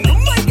the wood.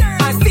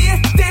 I say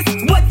this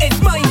wood is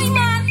mine.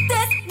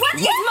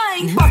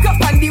 Back up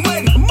on the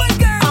wood,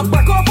 and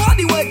back off on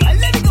the wood.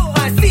 Let me go.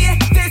 I say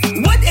this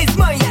wood is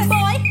mine.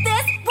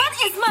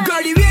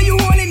 Girl, the way you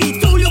holding the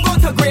tool, you go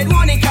to grade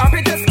 1 in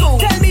carpenter school.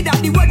 Tell me that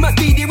the wood must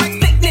be the right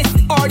thickness,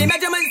 or the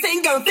measurements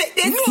ain't gonna fit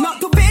this.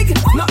 Not too big,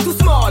 not too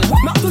small,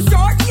 not too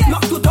short,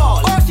 not too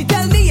tall. All she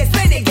tell me is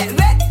when it get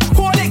wet,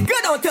 hold it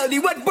good until the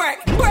wood break.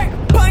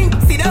 Pine,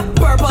 see the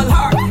purple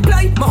heart,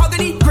 light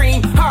mahogany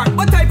green heart.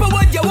 What type of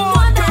wood you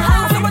want?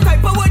 Girl, so what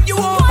type of wood you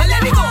want? And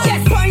let me go.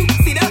 Yes, pine,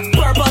 see the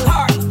purple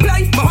heart,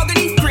 light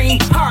mahogany green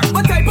heart.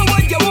 What type of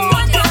wood you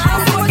want?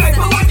 Girl, so what type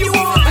of wood you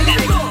want? And let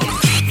me go.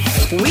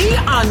 We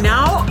are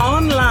now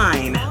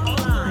online.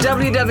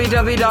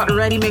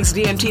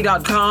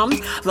 www.readymixdmt.com,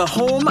 the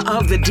home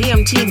of the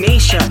DMT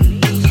Nation.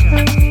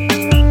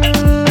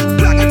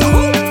 Black it to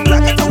who?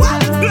 Black it to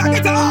what? Black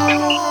it to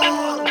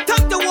all.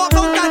 Time to walk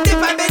out that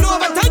dip and bend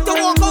over. Time to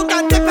walk out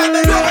that dip and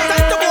bend over.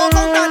 Time to walk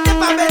out that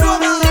dip and bend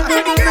over.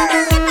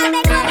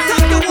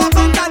 Time to walk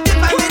out that dip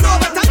and bend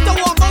over. Time to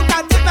walk out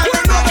that dip and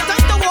bend over.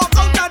 Time to walk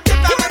out that dip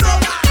and bend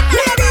over.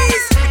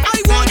 Ladies, I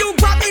want you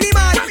grab me the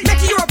man.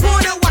 Make your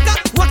opponent waka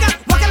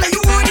like you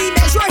want him.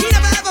 Make sure he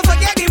never ever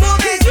forget the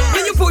moment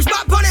when you push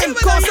back on him.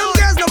 Cause some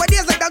girls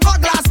nowadays like they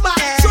got glass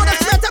back. Show them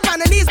straight up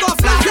and the knees go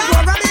flat. You go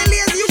around and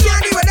lazy, you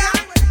can't deal with that.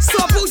 So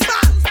push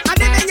back and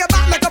then bend your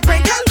back like a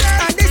Pringle,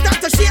 and they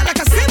start to shake like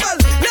a cymbal.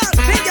 Look,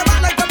 bend your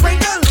back like a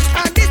Pringle,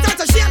 and they start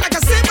to shake like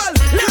a cymbal.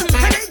 Look,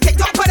 and then get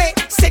up on it,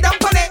 sit down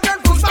on it, girl,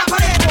 push back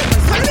on it.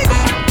 Follow me,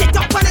 get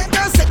up on it,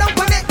 girl, sit down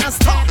on it, and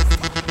stop.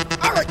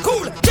 Alright,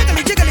 cool. Jiggly,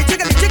 jiggly,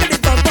 jiggly, jiggly,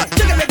 bump,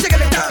 jiggly,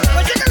 jiggly, girl.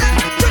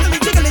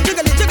 Jiggly, jiggly,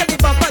 jiggly, jiggly,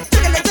 bump,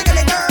 jiggly,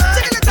 jiggly, girl.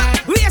 Jiggly, top.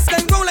 Waist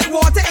can roll like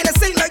water and it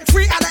sing like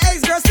 3 out of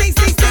 8, girl. Sing,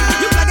 sing, sing.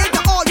 You plug into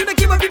all, you don't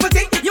give what people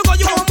think. You go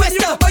west,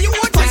 but you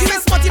want to. You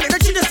ain't smart, you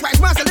make she just scratch,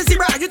 master, let's see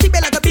right. You think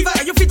like a beaver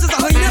and your features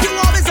are hyena. You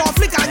always on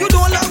flick and you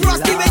don't love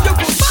rusty, make you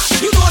push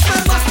back. You don't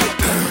smell musty.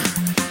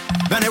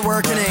 When it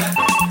working it,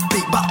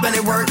 big bop when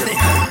it working it.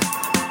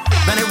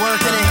 When it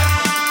working it,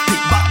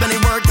 big bop when it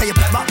work. Tell you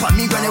bop on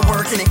me when it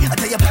working it. I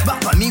tell you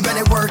bop on me when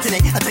it working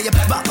it. I tell you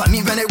bop on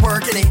me when it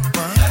working it.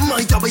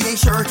 My job ain't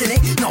shirking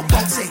it. No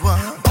bounce it,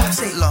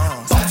 bounce it,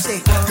 bounce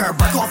it. Girl,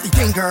 break off the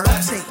thing, girl.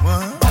 Bounce it,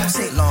 bounce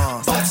it,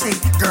 bounce it.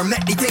 Girl,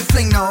 make the thing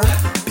fling now.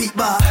 Beat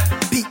bop,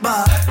 beat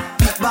bop,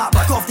 beat bop.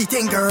 Break off the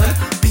thing, girl.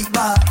 Beat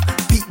bop,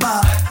 beat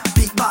bop.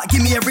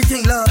 Give me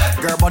everything, love.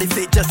 Girl, body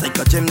fit just like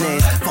a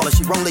gymnast. Follow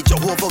she wrong like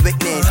Jehovah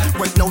Witness.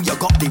 Right now you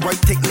got the right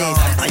thickness,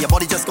 and your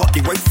body just got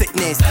the right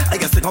fitness. I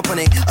can stick up on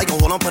it, I can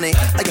hold on on it.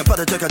 I can put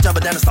a jerk, a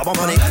jump, down and stop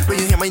on it. When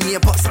you hear my knee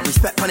and put some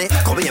respect on it.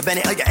 Call me a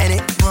Bennett, I get in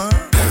it.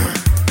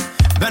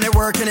 When it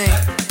working it,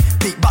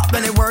 beat bop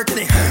when it working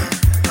it.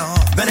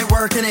 When it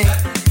working it,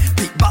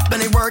 beat bop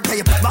when it work. Tell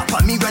you bop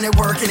on me when it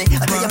working it.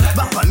 I tell you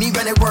bop on me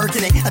when it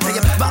working it. I tell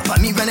you bop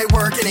on me when it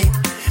working it.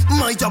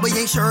 My job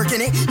ain't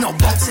shirking it. No,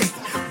 bounce it,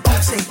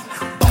 bounce it,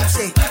 bounce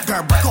it.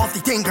 Girl, break off the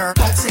thing, girl.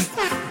 Bounce it,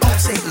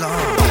 bounce it,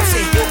 bounce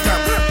it, girl.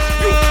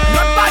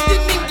 Not bad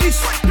in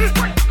English,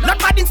 not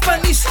bad in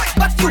Spanish,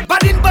 but you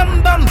bad in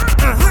bum bum.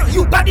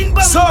 You bad in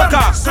bum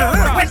Soca.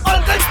 When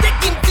all girls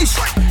take English,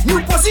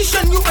 new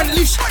position you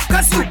unleash.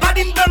 Cause you bad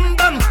in bum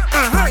bum.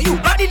 You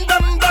bad in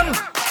bum bum.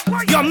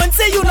 Your man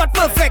say you not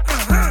perfect.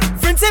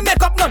 Friends say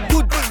makeup not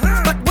good.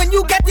 But when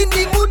you get in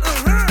the mood,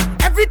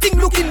 everything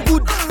looking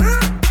good.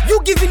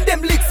 You giving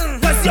them licks,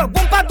 cause your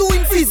bumper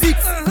doing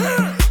physics.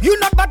 You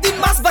not bad in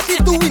mass, but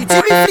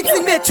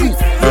fixing the tune.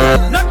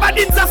 Not bad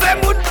in the same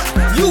mood.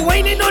 You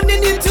whining on the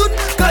new tune.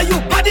 Cause you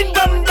bad in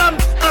bum bum.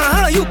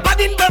 You bad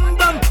in bum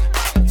bum.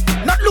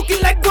 Not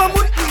looking like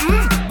Guamun.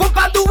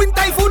 Bumper doing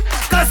typhoon.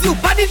 Cause you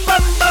bad in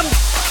bum bum.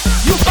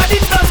 You bad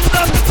in bum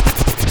bum.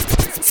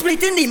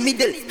 Split in the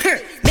middle.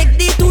 Make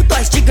the two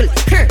toys jiggle.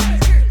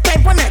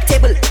 Climb on a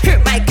table.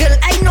 My girl,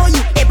 I know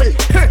you able.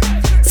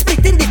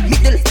 Split in the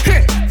middle.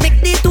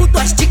 Make the two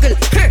toys jiggle.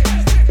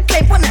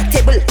 Climb on a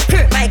table.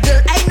 My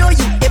girl, I know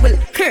you able.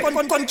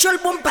 Control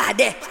bumper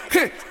there.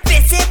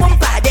 Face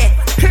bumper there.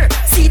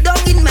 Sit down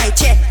in my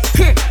chair.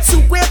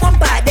 Sukwe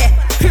bumper there.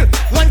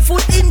 One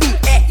foot in the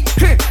air.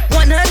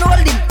 One hand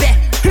holding back.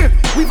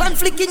 With one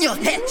flick in your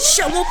head.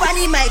 Show up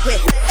on my way.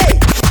 Hey,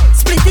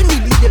 split in the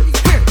middle.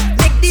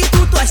 Make the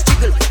two toys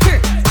jiggle.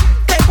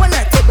 Climb on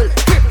a table.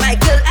 My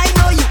girl, I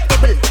know you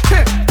able.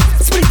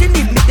 Split in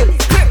the middle.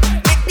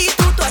 Make the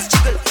two toys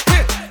jiggle.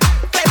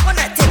 Climb on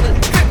a table.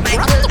 My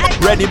girl, I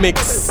know Ready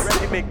mix. The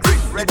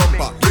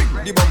bumper,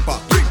 the bumper,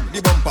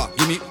 the bumper.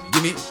 Gimme,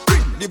 gimme,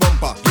 the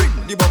bumper,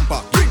 the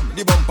bumper,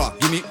 the bumper.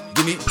 Gimme,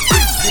 gimme,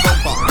 the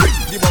bumper,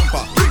 the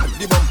bumper,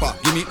 the bumper.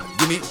 Gimme,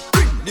 gimme,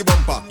 the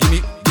bumper. Gimme,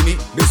 gimme.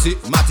 Bessie,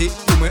 Matty,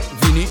 Tume,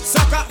 Vini,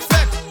 Soca,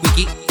 Fek,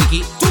 Wiki,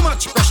 Wiki. Too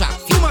much pressure,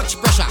 too much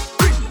pressure.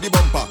 The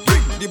bumper,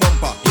 the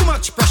bumper. Too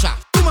much pressure,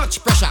 too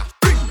much pressure.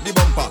 The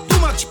bumper, too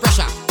much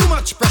pressure, too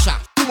much pressure,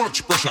 too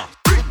much pressure.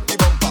 The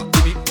bumper,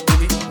 gimme,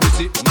 gimme.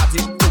 Bessie, Matty,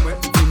 Tume,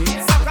 Vini,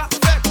 Soca,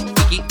 Fek,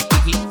 Wiki,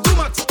 Wiki. Too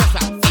much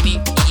pressure, gimme,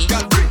 gimme.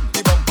 Girl,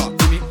 the bumper,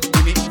 gimme,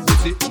 gimme.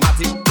 Bessie,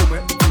 Matty, Tume,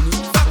 Vini,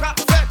 Soca,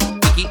 Fek,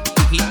 Wiki,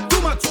 Wiki.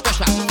 Too much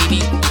pressure, gimme.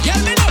 Yeah,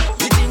 me know.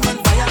 The thing on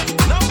fire,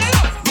 no me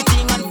know. The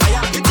thing on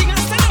fire, the thing on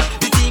fire,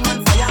 the thing on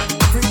fire.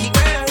 Freaky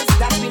girls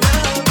that we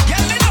love.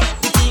 Yeah, me know.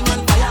 The thing on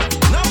fire,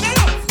 no me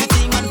know. The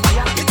thing on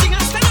fire, the thing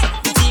on fire,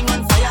 the thing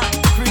on fire.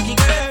 Freaky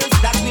girls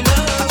that we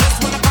love. I just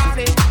wanna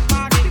party,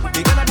 party.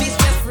 We gonna be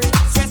stress free,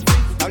 stress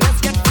free. Now let's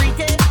get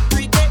freaky,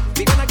 freaky.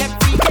 We gonna get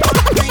freaky,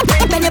 freaky.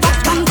 Bend your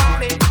back and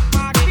Party,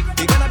 party.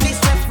 We gonna be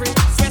stress free,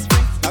 stress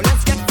free. Now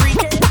let's get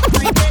freaky,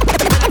 freaky.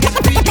 We gonna get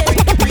freaky,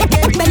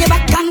 freaky. bend your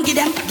back and give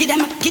them,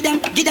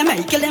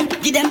 hey, kill them,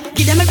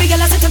 give them a big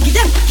girl, I said to give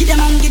them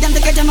and give them the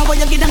get them a boy,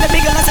 give them a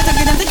big girl, I said to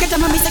give them the get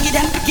them a miss, give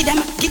them,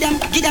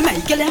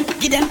 hey, kill them,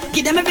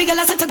 give them a big girl,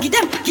 I said to give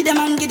them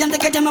and give them the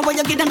get them a boy,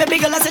 give them a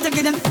big girl, I said to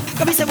give them.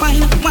 Come and say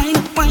wine, wine,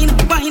 wine,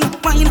 wine,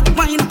 wine,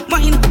 wine,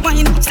 wine,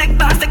 wine, stick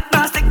bar, stick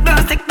bar, stick bar,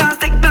 stick bar,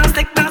 stick bar,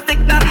 stick bar, stick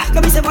bar.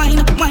 Come and say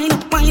wine, wine,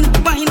 wine,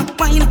 wine,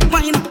 wine,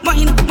 wine,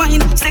 wine,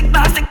 wine, stick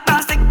bar, stick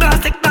bar, stick bar,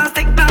 stick bar,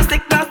 stick bar,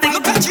 stick bar, stick bar.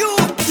 Look at you,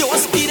 you a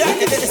speeder,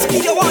 the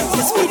speed you want,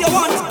 the speed you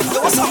want. You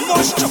want some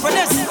more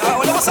stubbornness,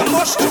 you want some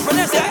more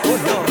stubbornness, yeah.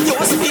 You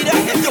a speeder,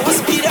 you a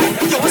speeder,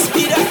 you a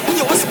speeder,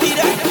 you a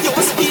speeder, you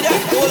a speeder.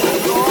 Oh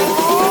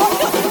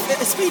Lord,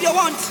 the speed you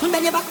want.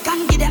 Bend your back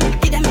and give them,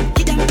 kill them,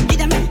 give them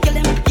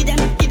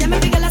a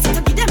big girl, I said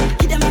to give them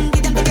and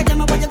give them the get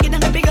them a boy, give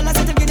them a big girl, I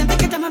said to give them the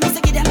get them a miss,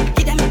 give them,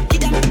 kill them,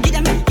 give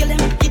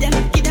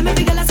them a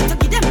big girl, I said to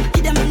give them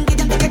and give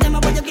them the get them a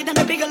boy, give them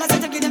a big girl, I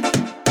said to give them.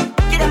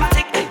 Give them a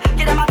tick,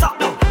 give them a talk,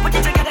 no. Put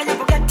it together, you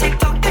go get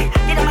TikTok, hey.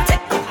 Give them a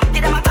tick,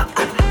 give them a talk,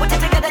 put it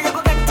together, you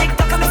go get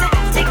TikTok. Come and say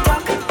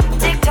TikTok,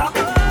 TikTok,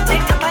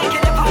 TikTok, I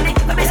kill it on it.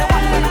 I say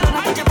one minute, I'm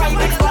not your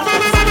private phone.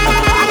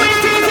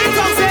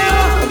 TikTok say,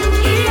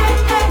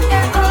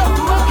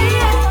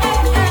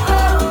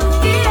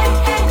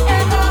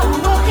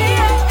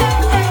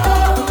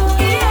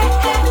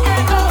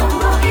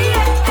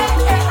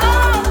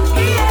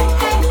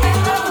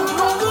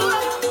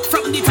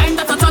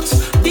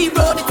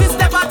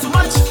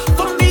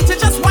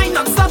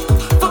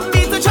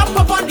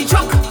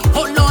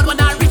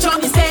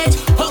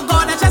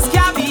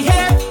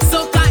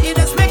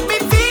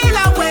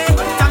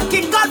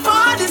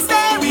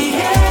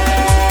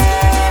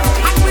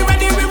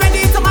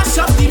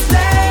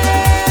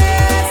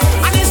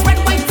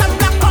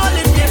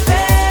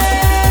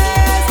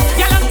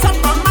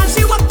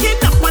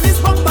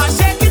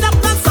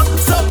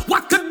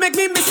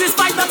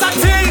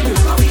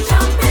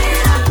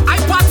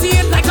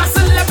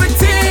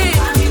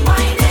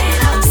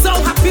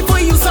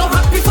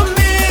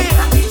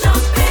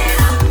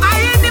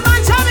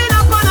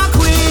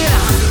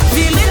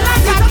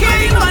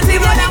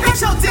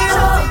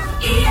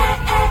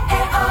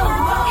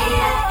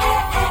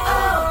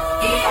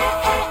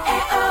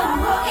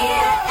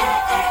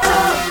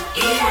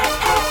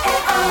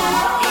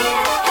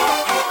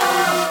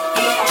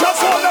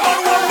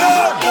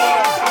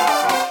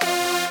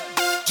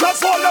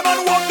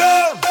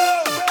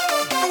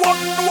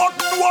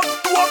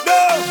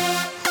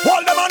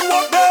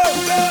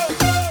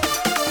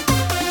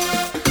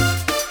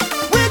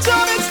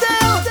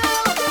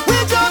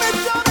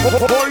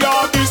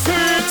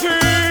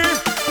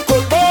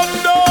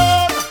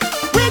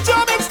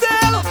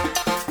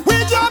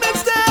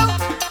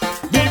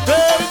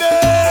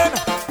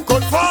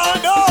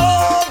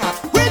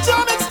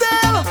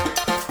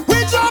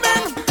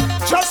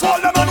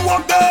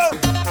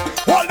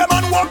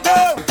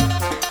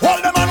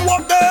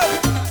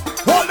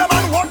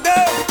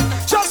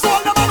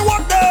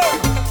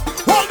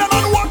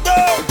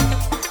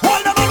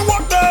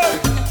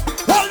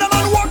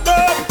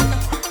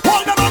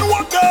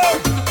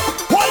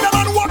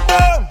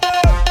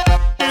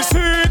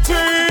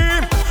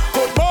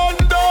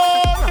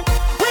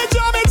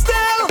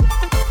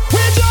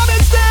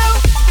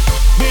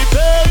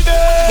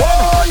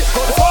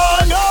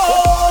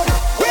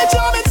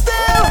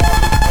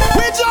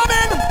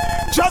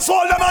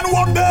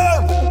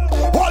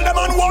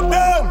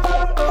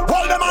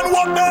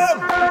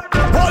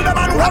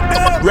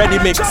 Ready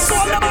mix. Just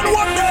hold them and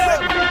walk them.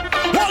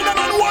 Hold them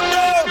and walk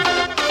them.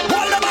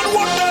 Hold them and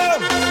walk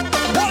them.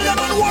 Hold them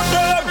and walk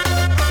them.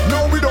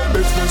 No, we don't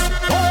business.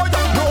 Oh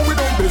yeah, no, we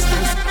don't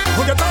business.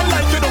 We get on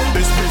like you don't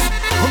business.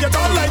 We get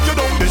on like you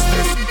don't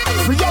business.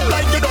 Free up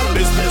like you don't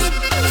business.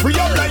 Free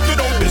up like you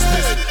don't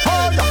business.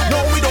 Oh yeah,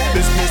 no, we don't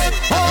business.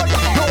 Oh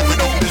yeah, no, we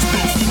don't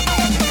business.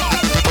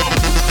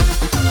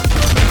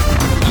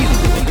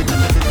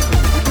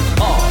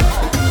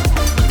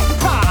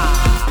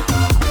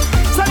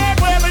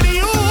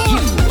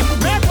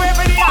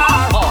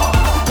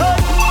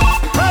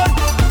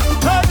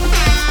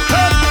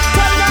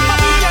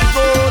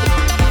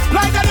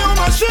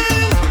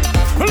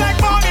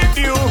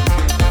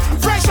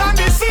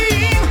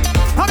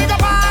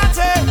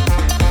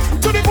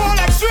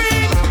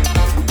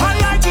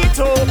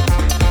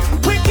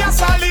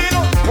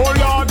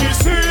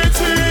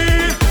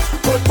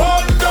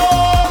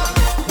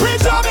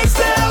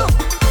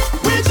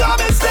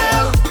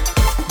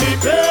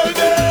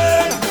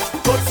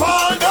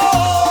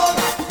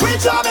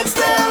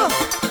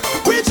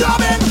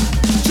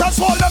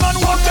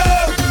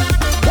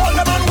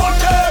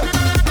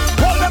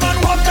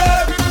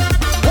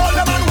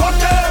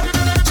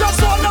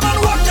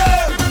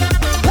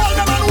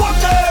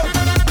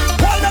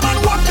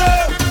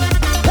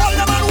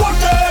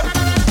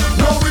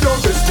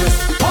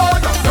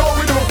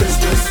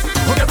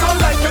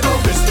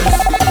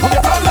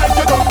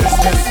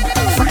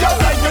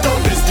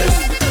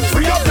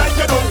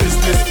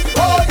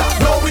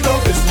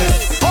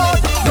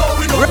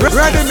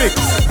 Ready mix.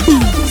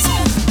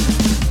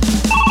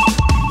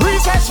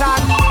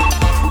 Recession.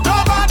 No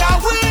matter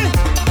we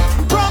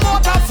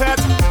promote a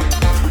set,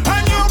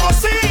 and you must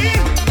see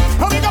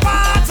how we go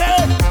party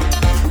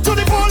to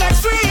the full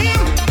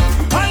extreme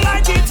and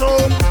light it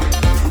up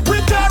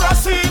with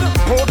kerosene.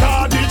 Oh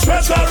God, the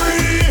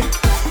treasury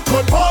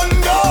could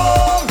ponder.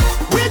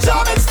 We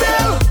jam it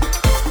still.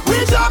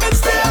 We jam it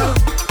still.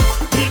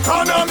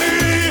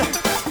 Economy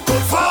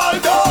could fall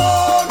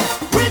down.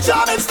 We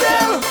jam it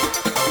still.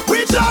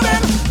 We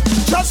jamming.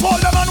 Just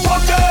hold them and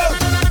walk them.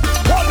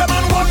 Hold them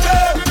and walk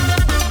them.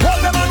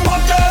 Hold them and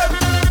walk them.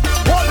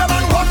 Hold them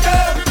and walk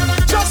them.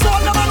 Just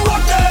hold them and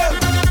walk them.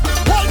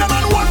 Hold them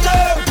and walk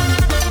them.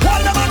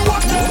 Hold them and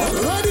walk them.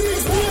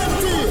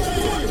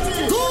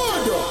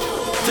 Good.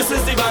 This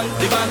is the band,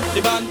 the band,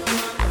 the band.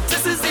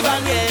 This is the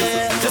band,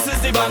 yeah. This is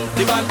the band,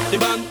 the band, the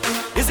band.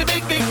 It's a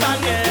big, big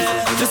band,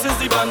 yeah. This is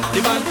the band,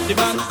 the band, the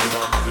band.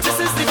 This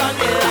is the band,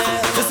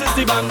 yeah. This is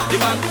the band, the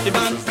band, the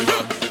band.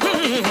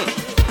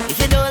 If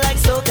you don't like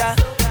soca,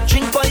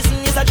 drink poison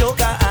is a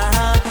joker.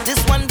 This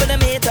one for the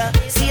meter,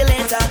 see you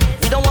later.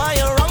 We don't want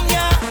you wrong,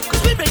 yeah.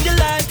 Cause we bring the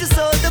life to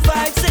soul the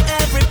vibes to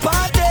every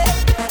party.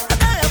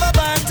 And I have a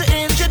band to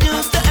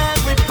introduce to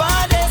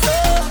everybody. So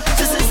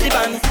this is the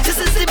band, this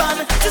is the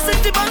band, this is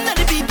the band that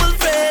the people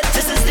afraid.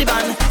 This is the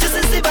band, this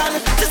is the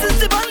band, this is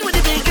the band with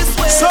the biggest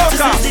weight. Soca.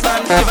 This is the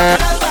band, the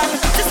band,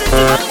 this is the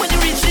band when you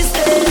reach the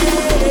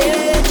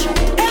stage.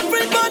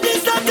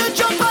 Everybody start to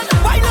jump and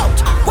wild out,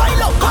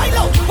 wild out, wild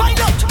out, wild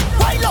out.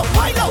 Wild out,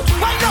 wild out,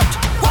 wild out,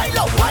 wild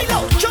out, wild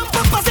out. Jump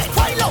up and say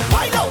wild out,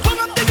 wild out. Turn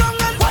up the gong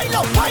and wild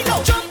out, wild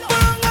out. Jump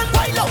on and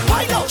wild out,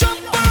 wild out. Jump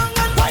on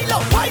and wild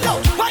out, wild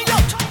out, wild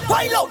out,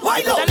 wild out,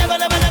 wild out. Never,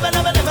 never, never,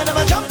 never, never,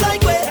 never jump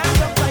like we.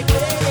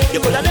 You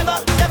coulda never,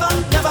 never,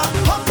 never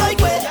hop like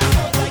we.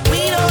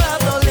 We don't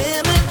have no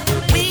limit.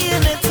 We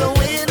in it to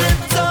win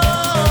it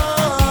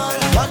all.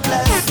 God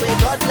bless we,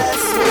 God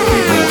bless we.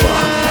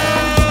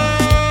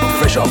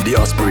 Fresh off the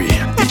Osprey,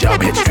 the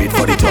job head straight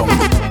for the tongue.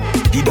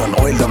 He done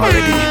oil them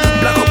already,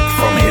 black up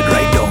from head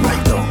right down.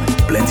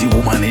 Plenty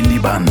woman in the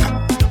band,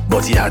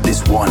 but he had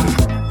this one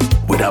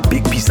with a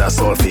big piece of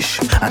saltfish,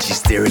 and she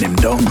staring him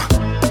down.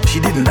 She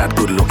didn't that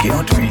good looking,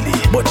 not really,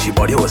 but she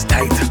body was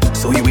tight.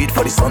 So he wait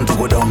for the sun to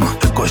go down,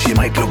 cause she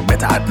might look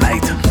better at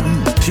night.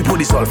 She put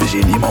the saltfish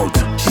in him mouth.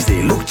 She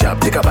say, look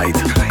chap, take a bite.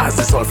 As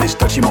the saltfish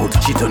touch him out,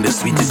 she turned the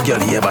sweetest girl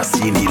he ever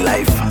seen in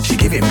life. She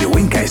gave him the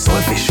wink eye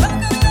saltfish.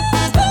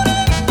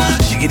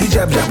 She give the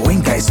jab jab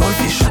wink eye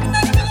saltfish.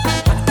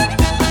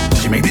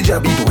 She make the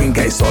jab eat wink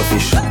eye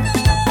saltfish.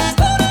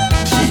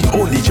 She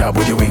hold the jab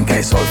with the wink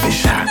eye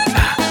saltfish.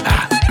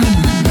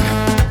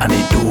 And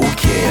he don't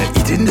care,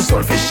 eating the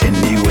saltfish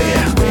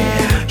anywhere.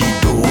 He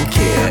don't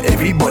care,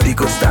 everybody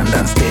could stand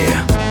and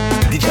stare.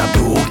 The jab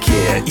don't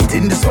care,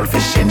 eating the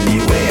saltfish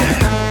anywhere.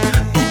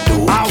 He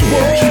don't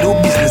care, he do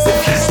business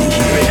if he see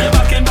here.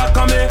 Back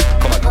on me,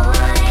 come on.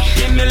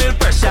 Give me a little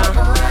pressure.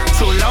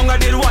 So long I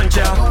did want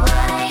ya.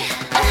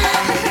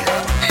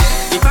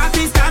 The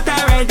party start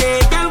already.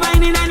 Girl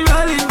whining and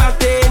rolling back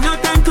there. No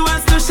time to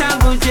ask to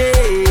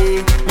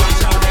shambuje.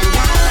 Watch out them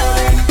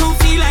girls who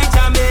feel like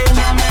jamming,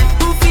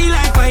 who feel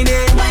like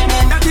whining.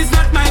 That is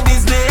not my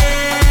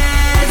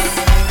business.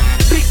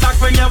 Click back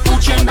when you're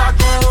pushing back.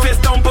 Face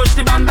down, push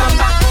the band back.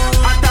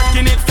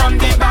 Attacking it from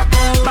the back.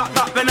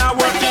 Back when I'm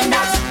working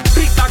that.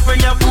 Click back when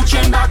you're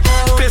pushing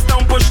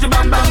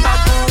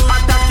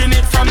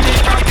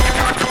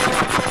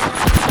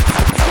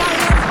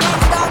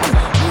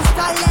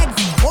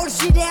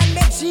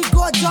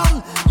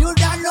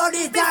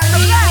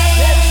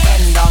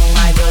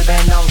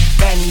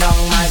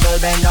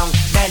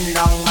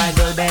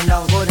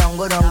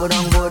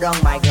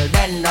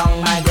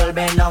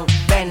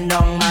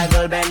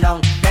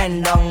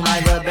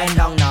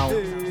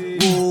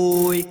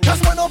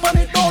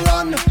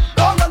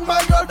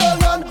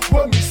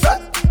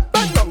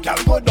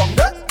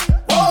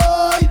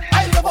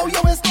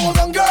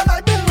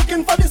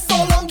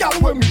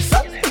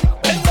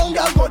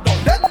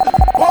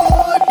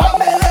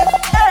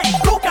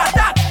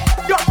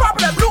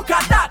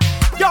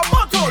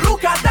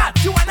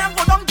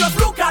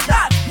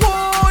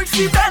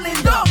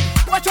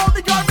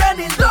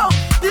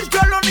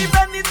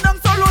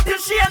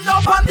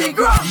the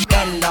ground.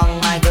 Bend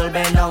down, my girl,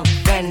 bend down.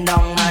 Bend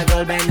down, my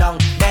girl, bend down.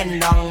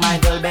 Bend down, my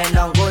girl, bend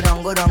down. Go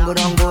down, go down, go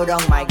down, go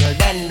down, my girl.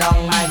 Bend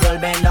down, my girl,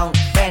 bend down.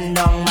 Bend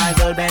down, my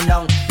girl, bend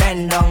down.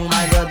 Bend down,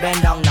 my girl,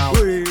 bend down now.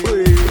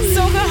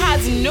 Soca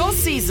has no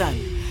season.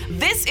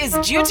 This is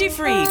duty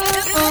free,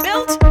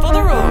 built for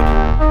the road.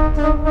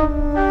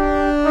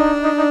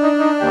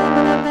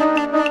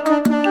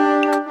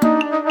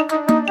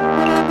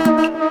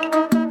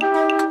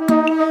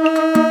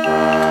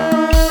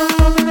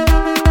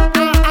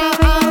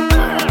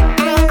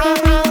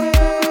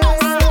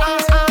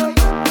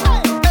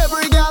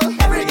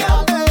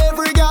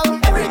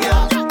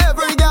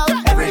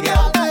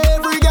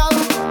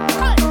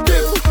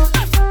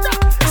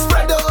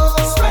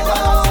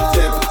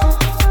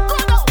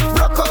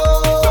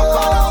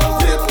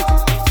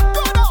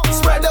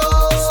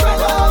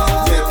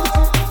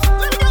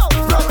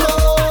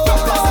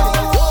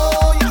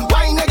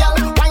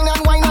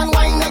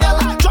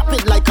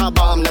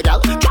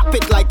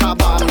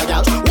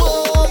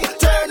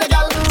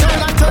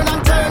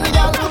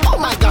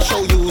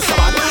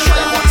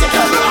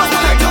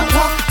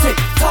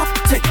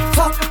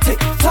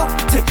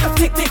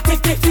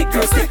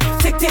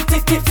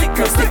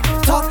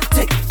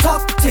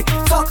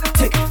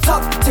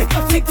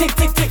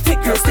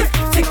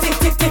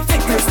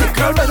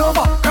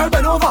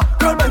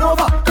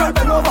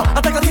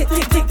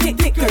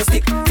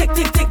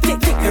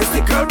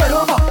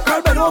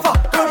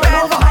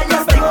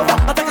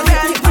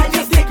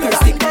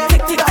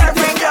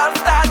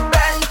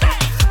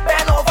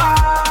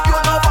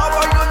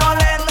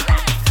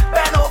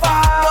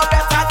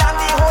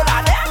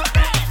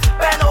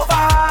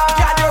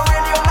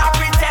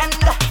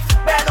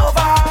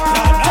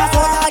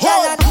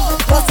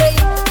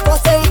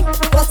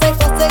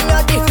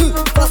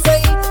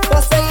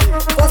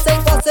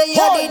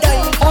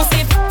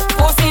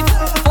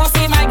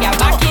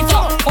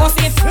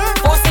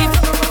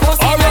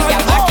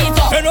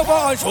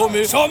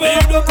 Show me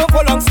the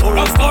couple long story.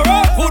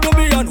 Who do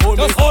me and hold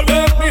me? Just hold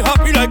make me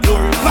happy like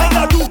glory.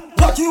 Mind do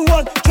what you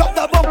want. Drop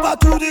the bumper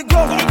to the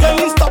ground. Then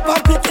you stop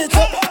and pick it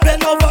up.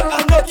 Bend over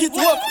and make it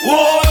work.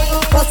 Whoa.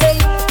 Posse,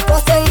 you're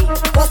the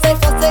Posse,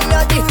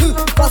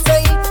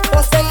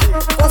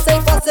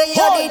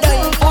 you're the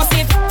die.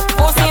 Posse,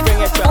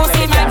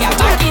 my girl,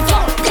 back it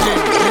up.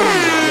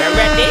 You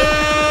ready?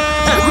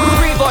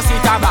 Reverse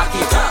it and back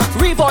it up.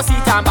 Reverse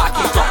it and back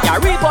it up. Yeah,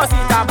 reverse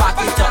it and back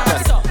it up.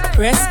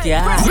 Press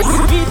gas.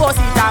 Reverse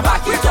it and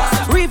back it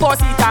up.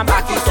 Reverse it and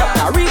back it up.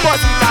 Now reverse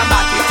it and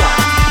back it up.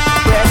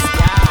 Press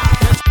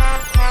gas.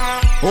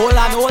 Hold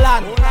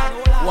on.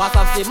 What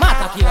of the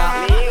matter, killer?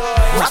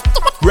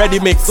 Ready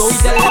mix. So we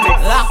tell them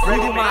laugh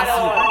with the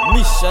massive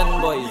mission,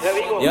 boys.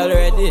 Y'all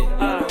ready?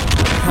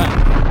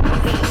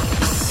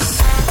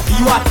 Be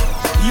what?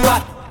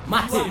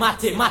 Mate.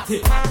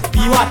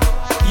 Be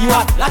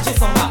what? Latch it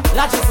somewhere.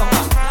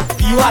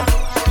 Be what?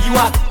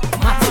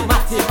 Mate.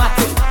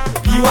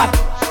 Be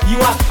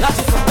what? Latch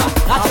it somewhere.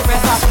 Latch it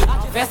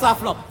fessa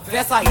flop,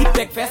 fessa hip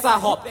deck, fessa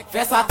hop,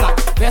 fessa tap,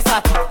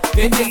 fessa tip.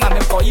 Pete sa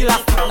même quand il a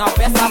flip now,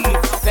 fessa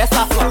flip,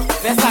 fessa flop,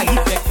 fessa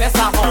hip deck,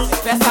 fessa hop,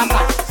 fessa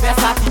tap,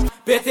 fessa tip.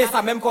 Pete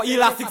sa même quand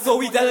il a flip, so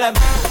we tell them.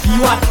 Be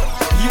what?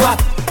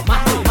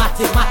 Mate.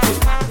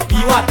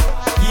 Be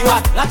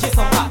what? Latch it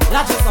somewhere.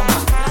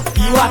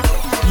 Be what?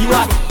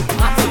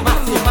 Mate.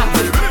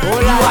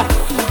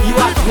 Be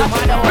what? No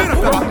matter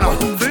what.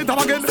 Turn it up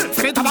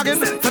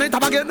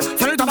again.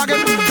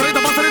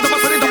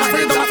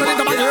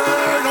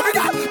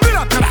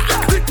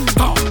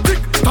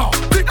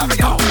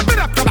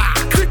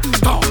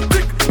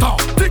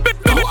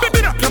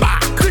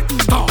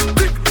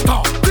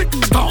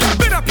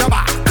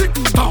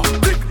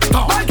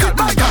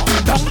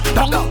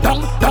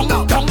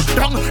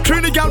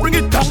 Trini girl, bring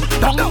it down.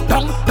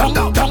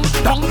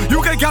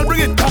 You can girl, bring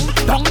it down.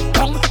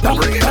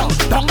 Bring it down.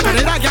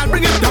 Canada girl,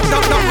 bring it down.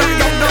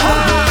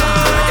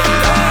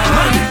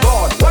 My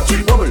God, watch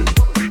it bubble.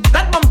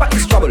 That bumper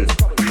is trouble.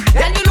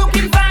 Then you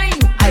looking fine.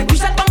 I wish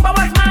that bumper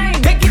was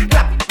mine. Make it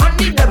clap on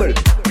the double.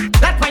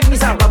 That wine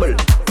is a rubble.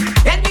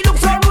 Then you look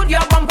so rude.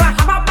 Your bumper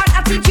have a bad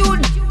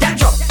attitude. Then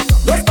drop,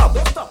 don't stop.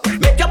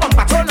 Make your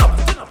bumper turn up.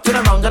 Turn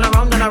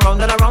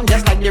around,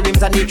 just like the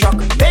rims on the truck.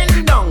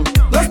 Bend down,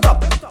 don't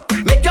stop.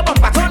 Make your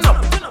bumper turn up.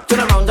 Turn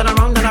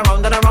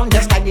around,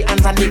 just like the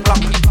hands on the clock.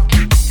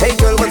 Hey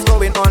girl, what's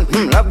going on?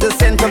 Love the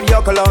scent of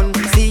your cologne.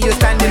 See you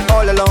standing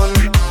all alone.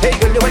 Hey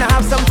girl, you wanna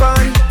have some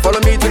fun? Follow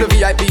me to the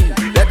VIP.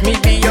 Let me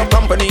be your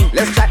company.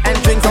 Let's chat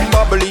and drink some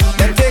bubbly.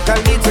 Then take a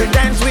little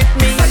dance with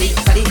me.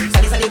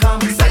 Sally,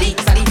 come. Sally,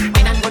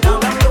 wine and go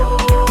down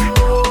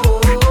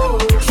low.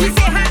 She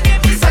say her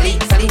name is Sally,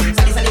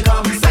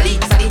 come. Sally,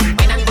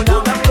 wine and go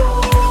down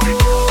low.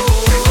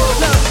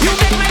 You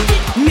make my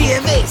dick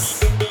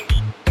Mavis,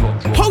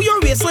 how your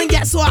waistline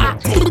get so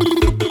active?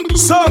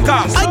 Soca.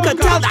 I could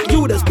tell that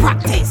you just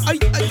practice. I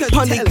could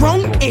on the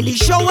ground, in the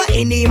shower,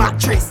 in the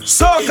mattress.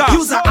 Soca.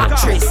 You's an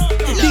actress.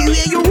 The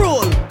way you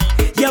roll,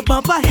 your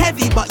bumper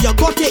heavy, but you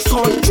got it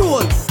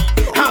control.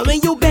 And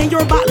when you bend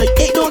your back like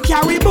it don't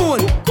carry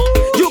bone,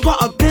 you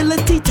got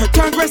ability to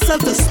turn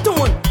yourself to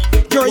stone.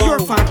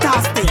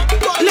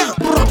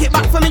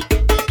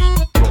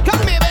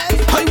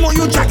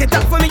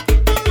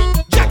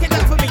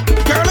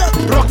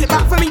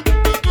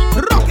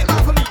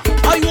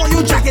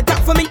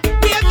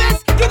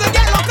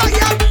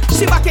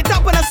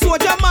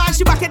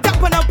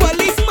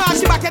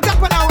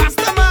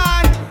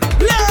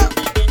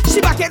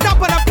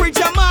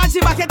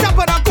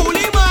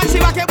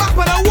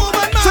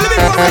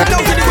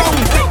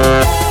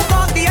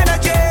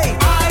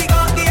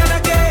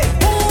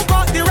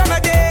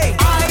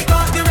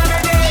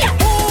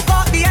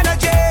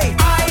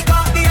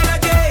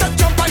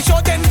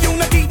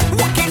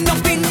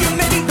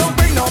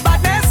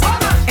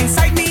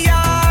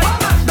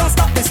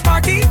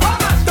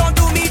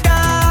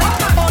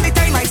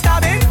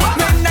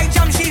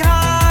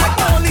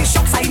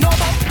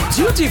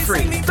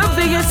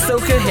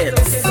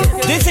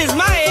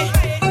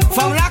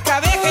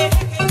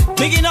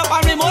 Bigging up on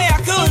Rimoya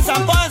Coons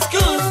and Buzz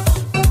Coons.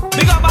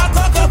 Big up our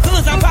Coco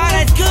Coons and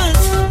Paradise Coons.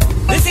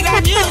 This is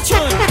that new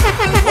tune.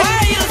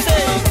 What you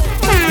say?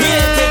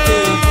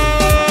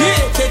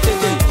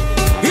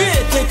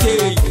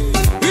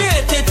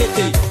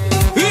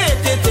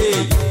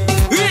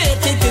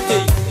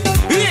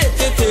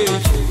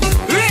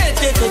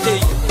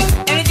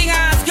 Anything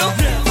I ask you,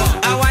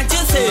 I want you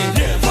to say.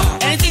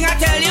 Anything I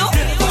tell you,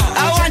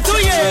 I want to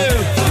hear.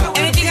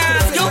 Anything I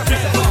ask you,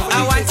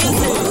 I want you to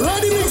say.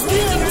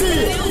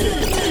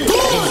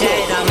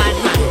 Instead of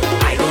madman,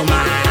 I don't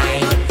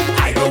mind,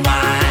 I don't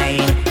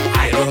mind,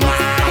 I don't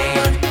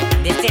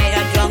mind. Instead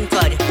of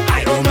drunkard,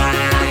 I don't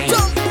mind,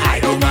 I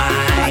don't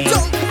mind,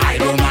 I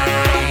don't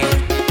mind.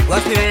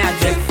 What's me when I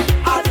drift?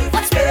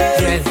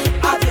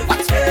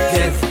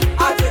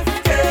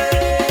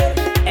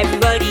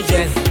 Everybody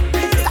drift.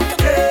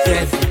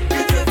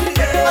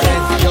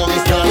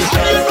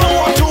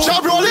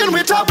 Job rolling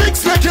with a big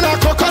snake in a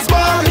cocker's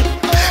ball.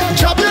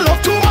 Job you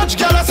love too much,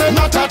 girl, I say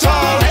not at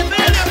all.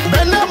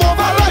 Bend them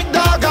over like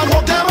dog and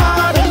walk them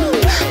hard.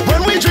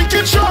 When we drink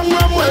it strong,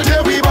 rum, well,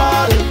 there we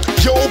ball.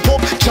 Yo,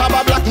 pop, Job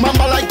a black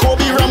mamba like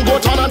Kobe. Ram go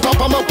turn on top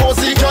of my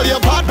posy. Girl, your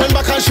part, bend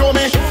back and show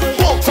me.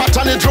 Walk fat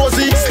and it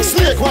rosy.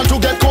 Snake want to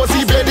get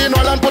cozy. Bathing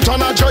all and put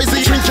on a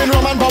jersey. Drinking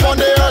rum and bob on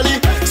the early.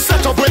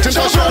 Set up waiting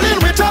for rolling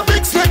with a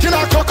big snake in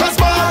a cocker's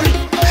ball.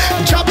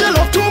 Job you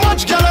love too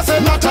much, girl, I say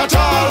not at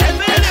all.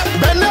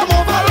 Bend them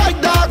over like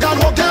dog and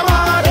walk them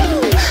hard.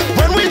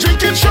 When we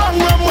drink it strong,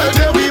 rum, well,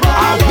 there we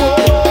ball.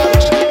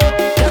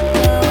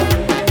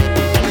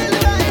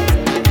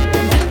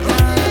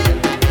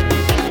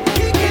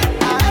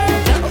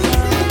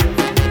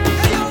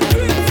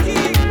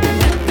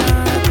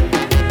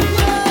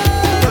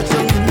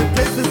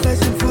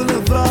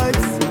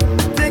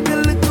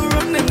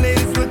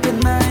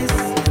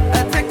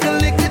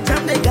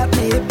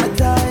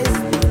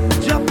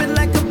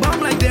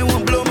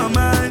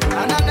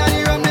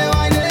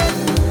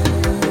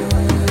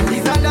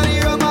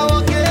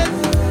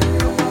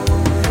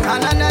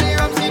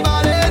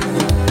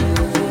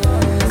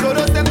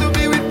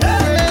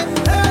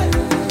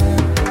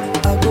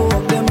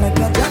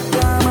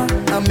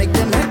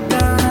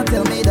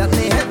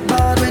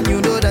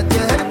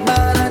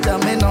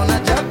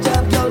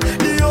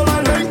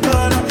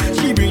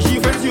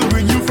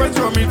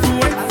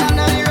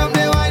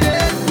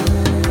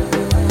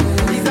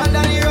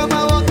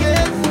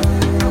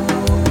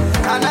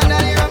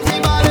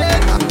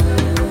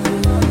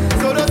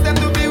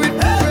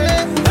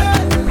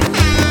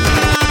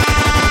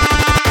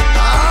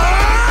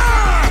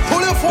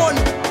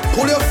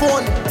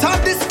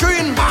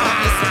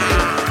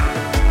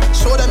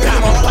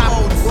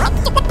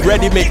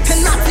 Ready mix.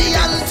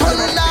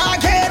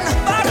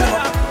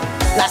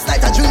 Last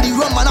night I drink the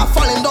rum and I'm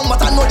falling down,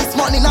 but I know this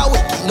morning I'm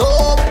waking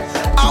up.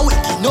 I'm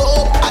waking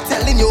up. I'm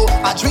telling you,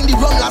 I drink the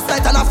rum last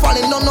night and I'm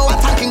falling down. Now I'm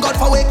thanking God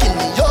for waking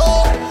me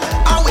up.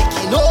 I'm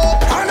waking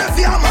up. And if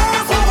you're my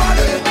over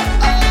there,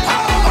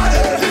 over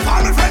there. If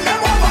I'm a friend, them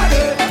over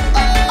there,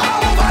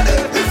 over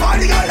there. If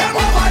I'm the girl,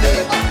 them over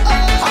there,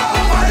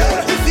 over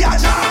there. If you're a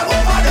job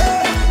over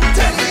there,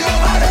 tell me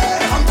over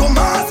there. I'm to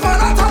mass man,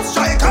 I top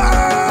striker.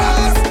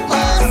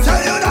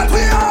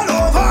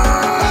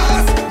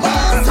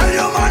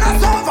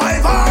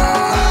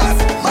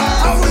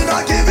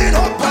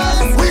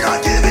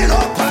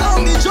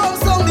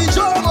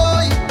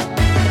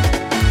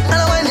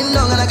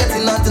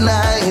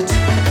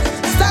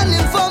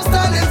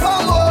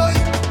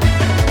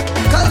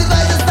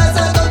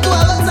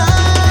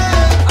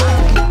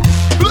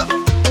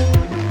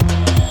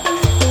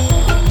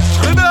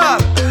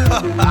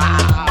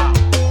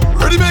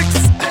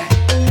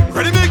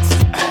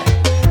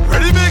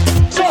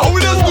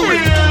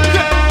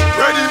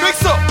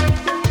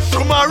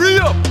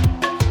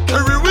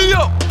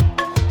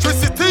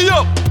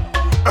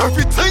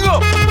 Everything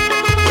up,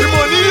 we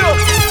money up.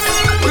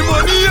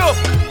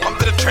 Come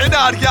to the train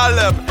out, y'all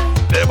them.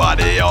 They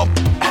body up,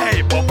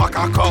 hey, bumper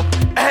cock up,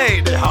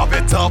 hey, they have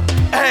it up,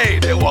 hey,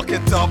 they walk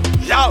it up,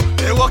 yo,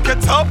 they walk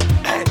it up,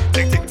 hey,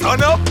 tick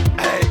turn up,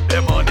 hey,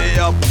 they money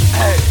up,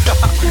 hey.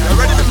 You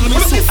ready to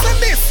listen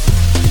this?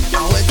 I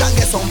went and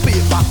get some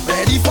paper,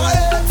 ready for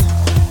it.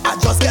 I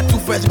just get 2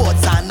 fresh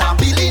buds and I'm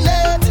feeling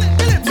it.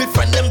 My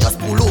friend them just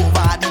pull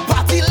over the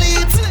party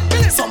lit.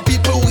 Some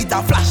people with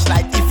a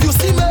flashlight, if you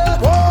see me.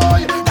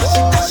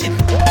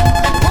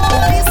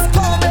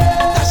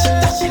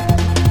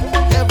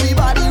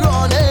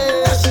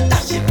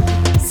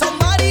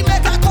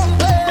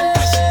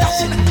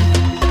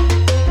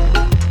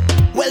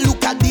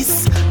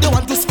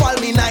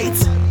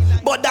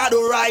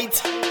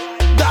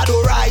 That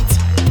alright,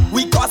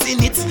 we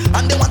causing it,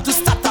 and they want to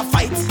start a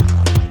fight.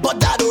 But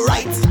that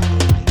alright,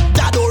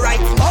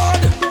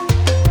 man.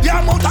 The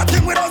amount of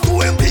thing we don't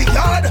doing big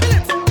yard,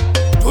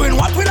 doing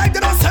what we like, they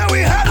don't say we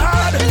head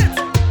hard.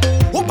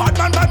 Oh bad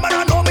man,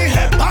 I know me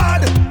head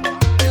bad.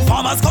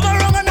 Informers come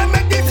around and they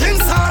make the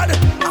things hard.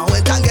 I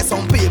went and get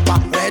some paper,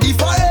 ready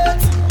for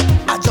it.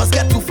 I just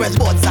get 2 fresh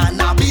buds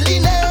and I'm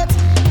feeling it.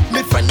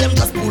 My friend them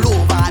just pull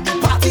over the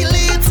party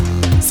lit.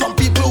 Some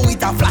people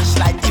with a flashlight.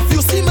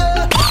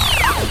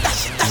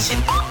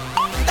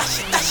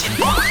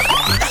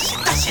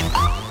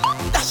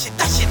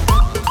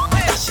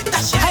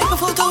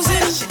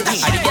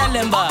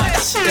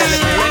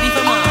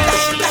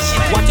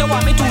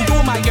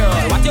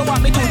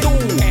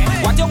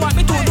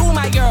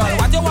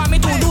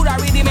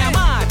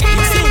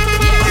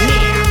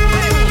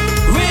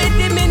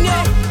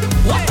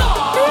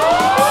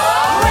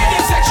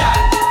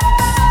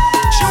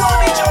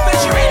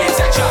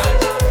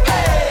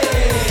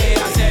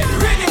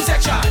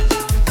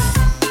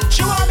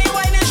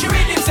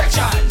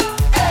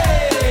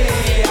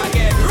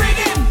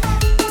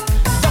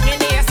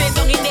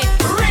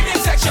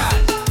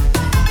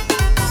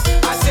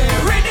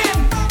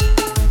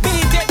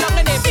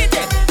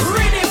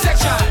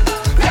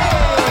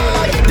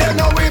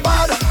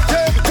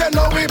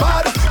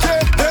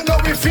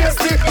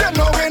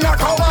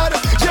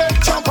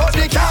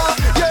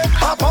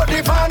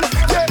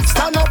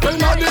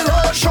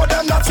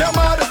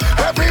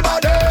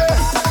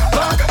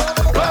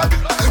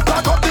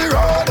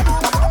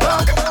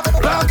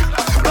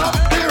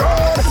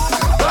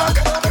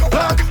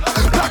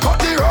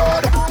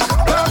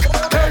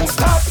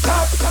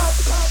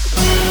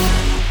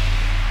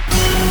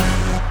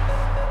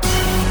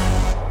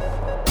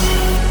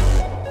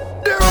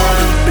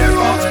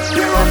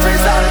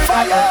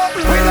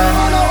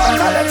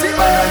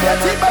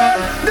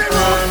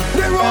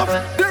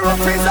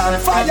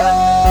 fire.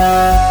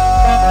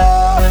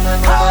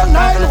 Call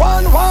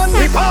 911,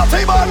 the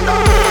party band.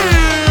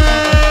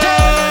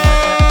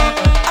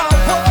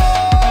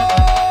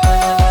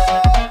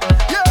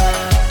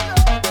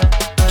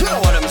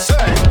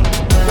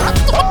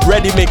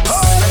 Ready mix.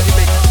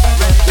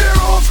 The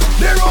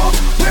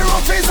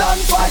roof is on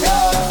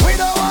fire. We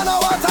don't wanna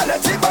water,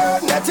 let it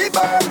burn, let it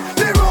burn.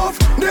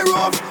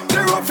 The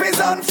roof is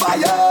on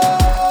fire.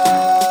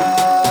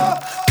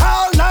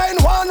 Call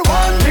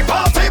 911, the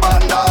party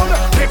burn down,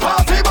 the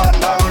party burn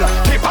down,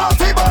 the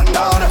party burn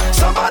down.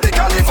 Somebody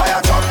call the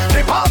fire truck,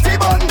 the party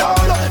burn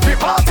down, the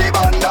party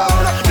burn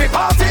down, the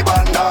party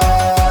burn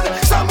down.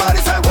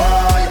 Somebody say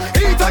why,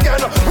 eat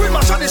again, we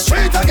mash on the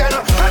street again.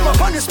 I'm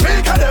up on the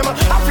speaker them,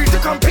 I'm free to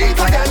compete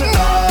again.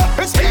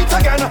 No, it's heat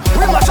again,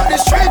 we mash on the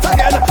street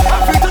again.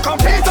 I'm free to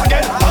compete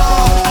again.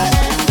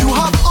 You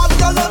have all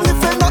your love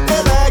lifting up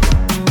their leg,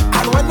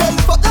 and when they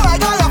lift up their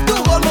leg, I have to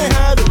hold my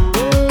head.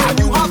 And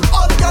you have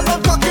all your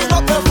love cocking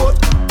up their foot,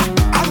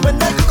 and when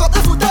they cook up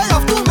their foot, they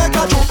have to make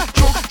a joke.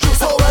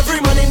 So every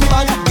man in the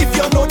man, if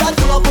you know that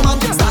you love woman,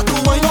 start to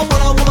wind up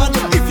on a woman.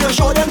 If you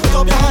show them, put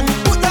up your hand,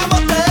 put them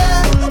up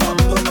there.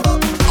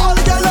 All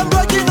the girls are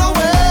breaking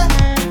away.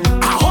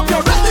 I hope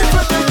you're ready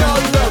for the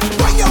girl.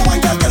 When you wine,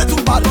 girl, get it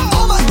too bad.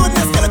 Oh my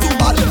goodness, get it too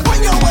bad. When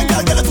you wine,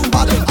 girl, get it too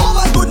bad. Oh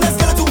my goodness,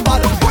 get it too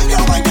bad. When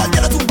you wine, girl,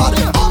 get it too bad.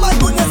 Oh my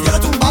goodness, get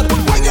it too bad.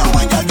 When you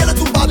wine, girl, get it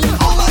too bad.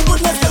 Oh my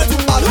goodness, get it too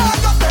bad.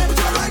 Lag up there,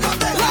 lag up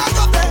there, lag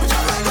up there,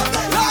 lag up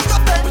there, lag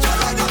up there,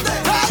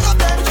 lag up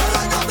there,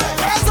 lag up there.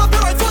 Raise up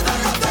your right foot,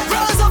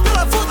 raise up your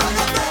left foot,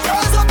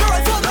 raise up your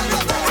right foot,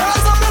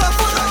 raise up your left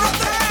foot.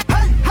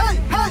 Hey, hey,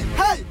 hey,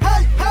 hey,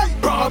 hey, hey.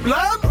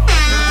 Problem?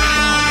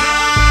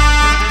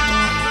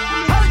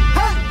 Hey,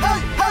 hey, hey,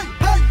 hey,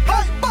 hey,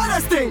 hey.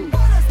 Baddest thing.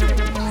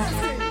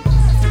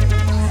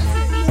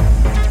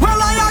 Where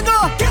I go?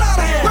 Get out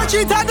of here. Where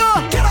Cheetah go?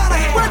 Get out of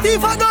here. Where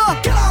Thief I go?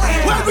 Get out of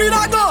here. Where Green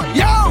I go?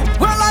 Yo,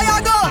 where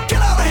I go?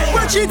 Get out of here.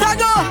 Where Cheetah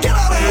go? Get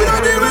out of here. We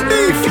don't deal with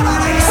beef. Get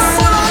out of here. Where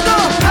Bull I go?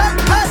 Hey,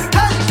 hey,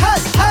 hey, hey,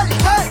 hey,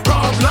 hey.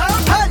 Problem?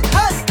 Hey,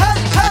 hey, hey,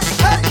 hey,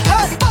 hey,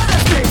 hey.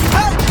 Baddest thing.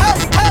 Hey, hey,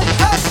 hey,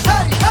 hey,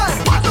 hey, hey.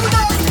 What do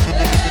they?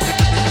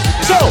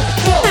 So,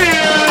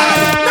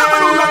 never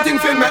do nothing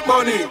for make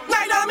money.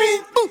 Neither me.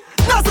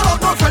 Not so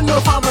no friend, no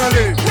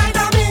family.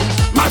 Neither me.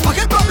 My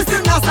pocket promise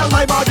still not sell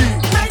my body.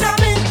 Neither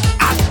me.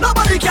 And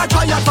nobody can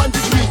try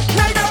advantage me.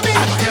 Neither me.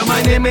 I hear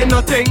my name ain't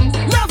nothing.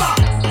 Never,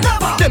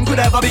 never. Them could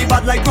ever be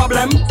bad like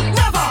Problem.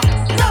 Never,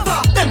 never.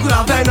 Them could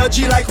have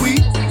energy like we.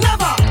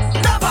 Never,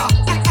 never.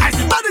 I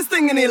see baddest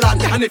thing in the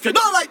land. And if you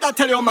don't like that,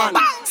 tell your man.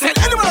 Send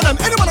any one of them,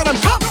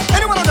 come.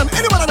 Any one of them,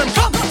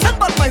 come. Send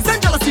bad minds,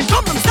 send jealousy,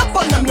 come. Let me step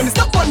on them, let me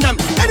step on them.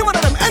 Any one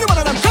of them,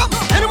 come.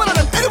 Any one of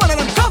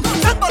them, come.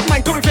 Send bad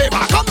mind to me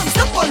favor, come. Let me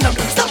step on them,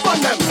 let me step on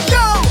them.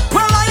 Yo,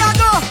 where I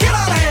go? Get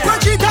out of here. Where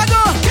Cheetah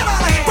go? Get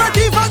out of here. Where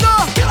Thief I go?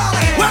 Get out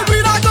of here. Where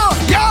Green I go?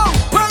 Yo,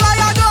 where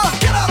I go?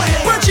 Get out of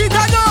here. Where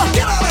Cheetah go?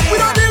 Get out of here. We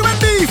don't deal with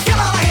beef. Get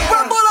out of here.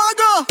 Where Bull I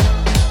go?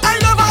 I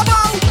never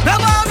bow,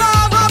 never,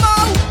 never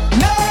bow,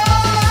 never,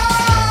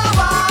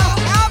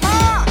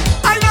 ever.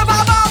 I never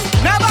bow,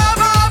 never,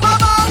 never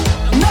bow,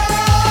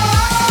 never.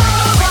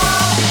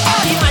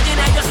 Imagine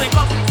I just wake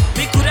up,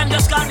 we couldn't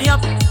just call me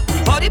up.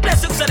 How the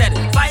place looks so dead.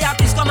 Fire,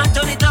 please come and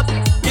turn it up.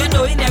 You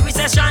know in every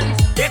session,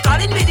 they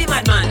calling me the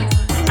madman.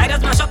 I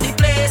just mash up the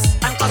place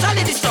and cause all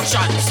the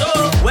destruction. So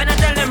when I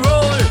tell them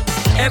roll,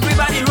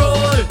 everybody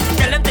roll.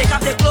 Tell them take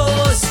off their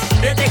clothes,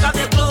 they take off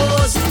their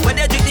clothes. When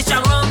they drink the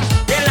changong,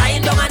 they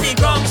lying down on the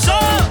ground. So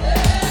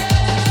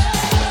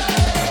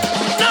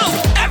now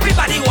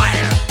everybody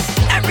wild,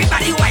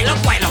 everybody wild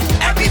up,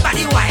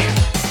 everybody wild,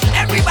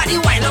 everybody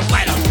wild up,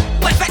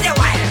 When for the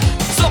wild,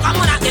 so come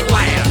on and get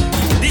wild.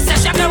 This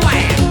session the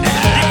wild,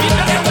 the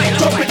people get wild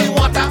up. Jump in the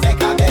water,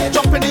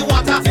 jump in the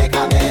water,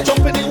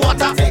 jump in the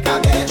water,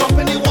 jump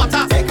in the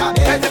water.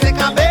 Better take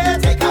a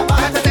bait,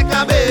 better take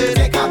a bait,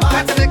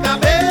 better take a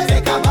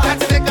bait,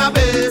 better take a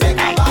bait.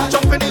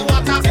 Jump in the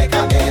water,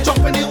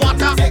 jump in the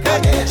water,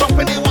 jump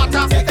in the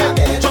water,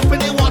 jump in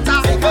the water.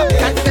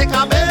 Better take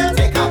a bait,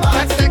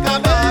 better take a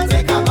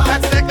bait,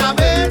 better take a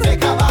bait,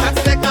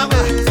 better take a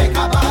bait.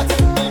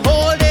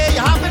 All day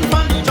you having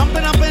fun,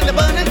 jumping up in the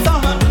burning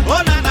sun.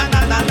 Oh na na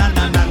na na na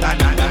na na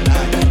na na na.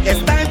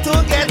 It's time to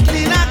get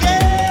clean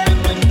again.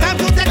 Time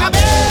to take a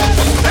bait,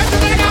 time to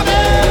take a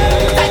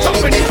bait.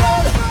 Jump in the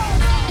road.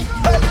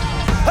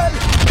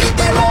 Beat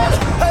the road,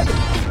 hey.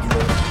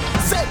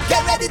 Say,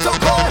 get ready to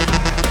go,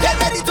 get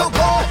ready to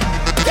go,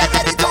 get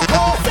ready to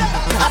go.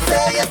 I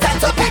say it's time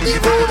to beat the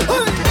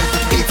road.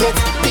 Beat it,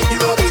 beat the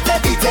road, beat it,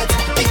 beat it,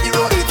 beat the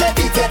road, beat it,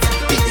 beat it,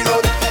 beat the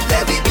road.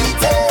 Let me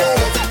beat it.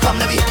 Come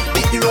let me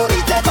beat the road,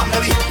 beat it. Come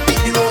let me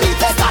beat the road,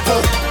 beat it. Start to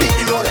beat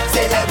the road.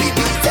 Say let me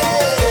beat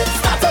it.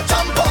 Start to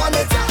jump on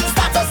it,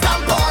 start to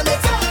stamp on it.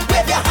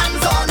 Wave your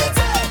hands on it.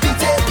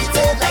 Beat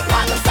it like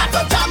one. Start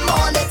to jump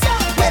on it.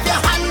 Wave your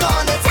hand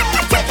on it.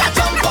 Take a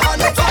jump on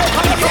it.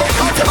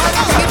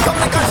 Beat up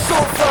like a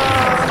sofa.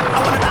 I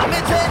wanna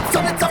damage it,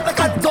 turn it up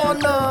like a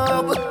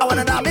doorknob. I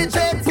wanna damage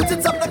it, put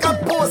it up like a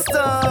poster.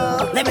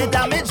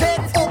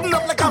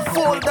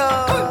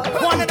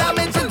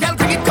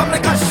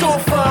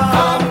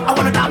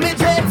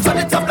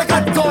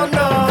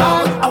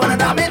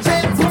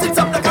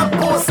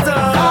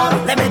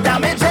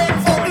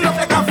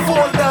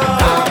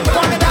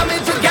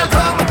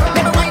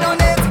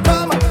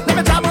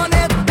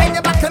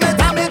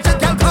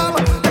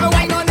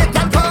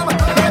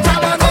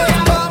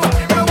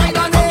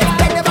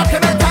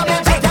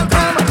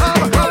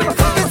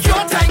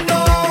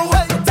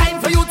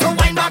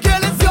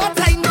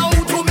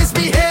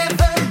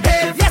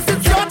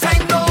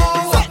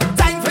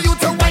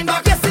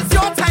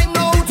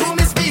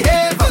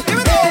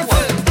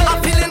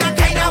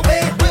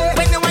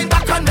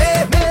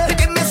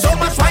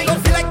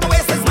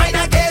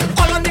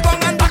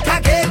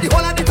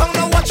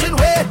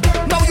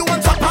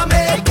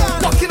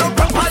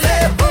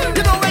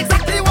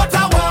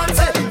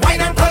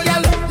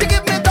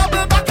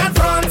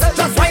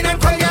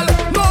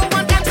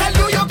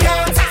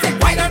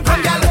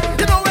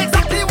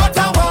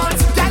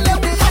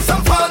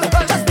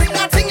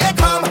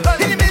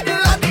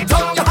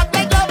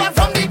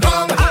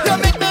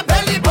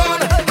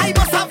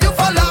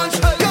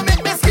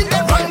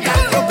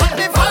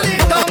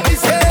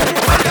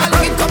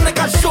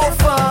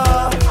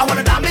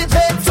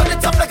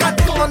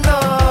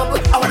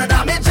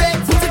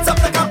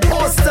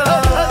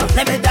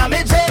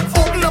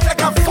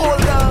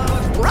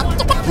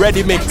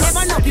 Ready mix. I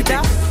never knock it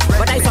up,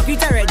 but I suck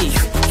it already.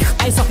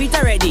 I suck it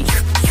already.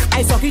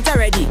 I suck it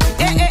already.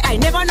 I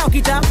never knock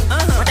it up,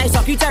 but I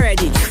suck it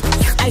already.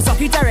 I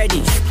suck it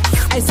already.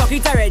 I suck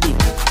it already.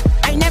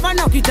 I never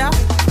knock it up,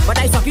 but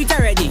I suck it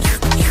already.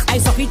 I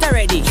suck it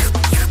already.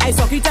 I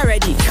suck it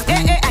already.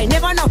 I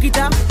never knock it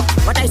up,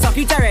 but I suck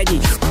it already.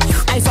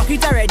 I suck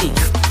it already.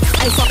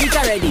 I suck it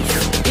already.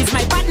 It's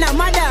my partner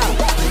mother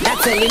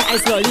that's selling I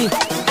slowly.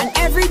 And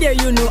every day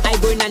you know I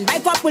go in and buy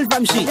couple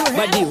from she.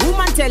 But the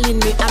woman telling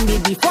me I'm the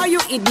before you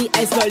eat the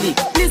ice slowly.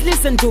 Please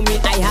listen to me,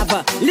 I have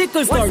a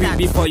little story.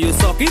 Before you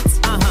suck it,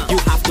 you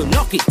have to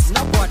knock it.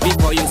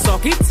 Before you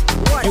suck it,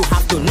 you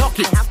have to knock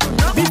it.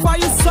 Before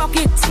you suck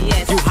it,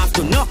 you have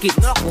to knock it.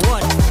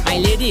 My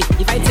lady,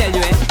 if I tell you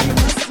you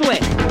must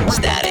swear.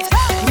 Static.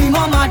 We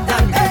more mad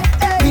than them,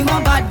 we more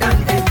bad than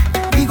them,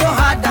 we go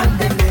hard than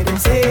them. Let them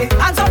say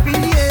hands up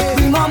in the air.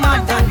 We more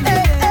mad than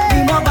them, we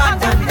more bad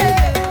than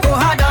them, go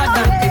harder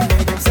than them.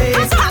 Let them say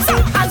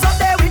hands up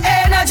there with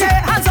energy,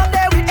 hands up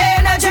there with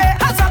energy,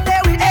 hands up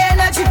there with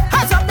energy,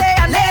 hands up there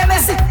and let me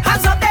see.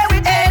 Hands up there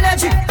with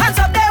energy, hands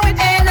up there with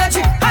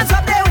energy, hands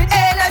up there with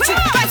energy.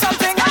 Find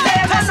something and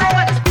let me know.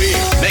 We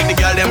make the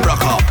girl them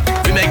rock out.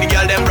 We make the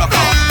girl them rock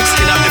out.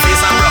 Skin up the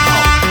face and rock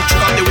out.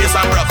 Chuck up the waist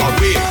and rock out.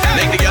 We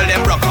make the girl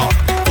them rock out.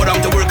 Go down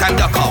to work and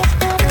duck out.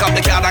 Pick up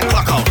the card and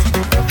clock out.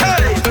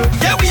 Hey,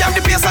 yeah, we have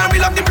the bass and we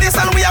love the place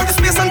and we have the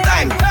space and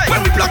time.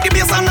 When we block the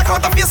bass and knock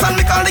out the face and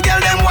we call the girl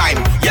them wine.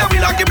 Yeah, we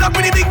lock the block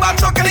with the big bad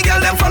truck and the girl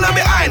them follow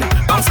behind.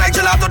 Bounce like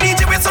gelato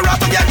DJ with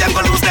Serato, girl them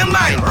go lose them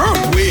mind.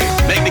 We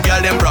make the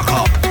girl them rock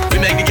out. We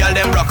make the girl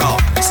them rock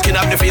out. Skin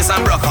up the face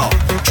and rock out.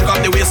 Chuck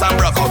up the waist and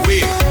rock out.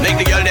 We make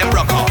the girl them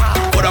rock out.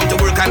 Go down to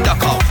work and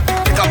duck out.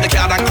 Pick up the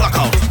card and clock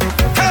out.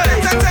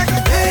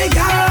 Hey,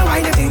 girl,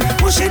 wine the thing,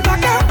 push it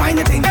back up, wine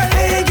the thing.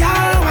 Hey,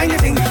 girl, wine the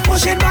thing,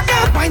 push it back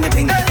up, wine the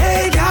thing.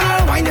 Hey,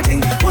 girl, wine the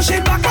thing, push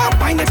it back up,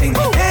 wine the thing.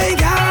 Hey,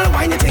 girl,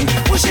 wine the thing,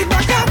 push it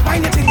back up,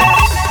 wine the thing.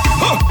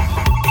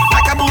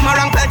 Like a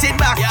boomerang, pelt it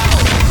back.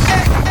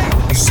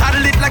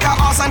 Saddle it like a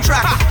horse and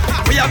track.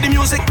 We have the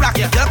music black.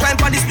 Girl climb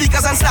on the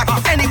speakers and slack.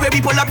 Anyway,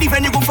 we pull up the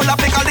venue, go full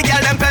up, make all the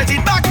girl them pelt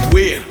it back.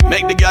 We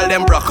make the girl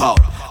them rock out.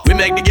 We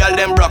make the girl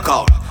them rock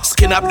out.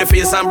 Skin up the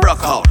face and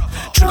rock out.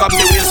 Trick up the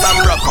waist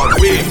and rock out.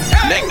 We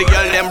make the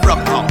girl them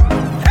rock out.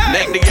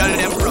 Make the girl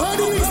them rock out.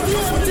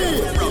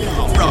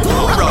 Rock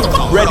out, rock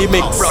out. Ready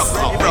mix. Rock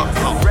out, rock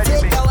out.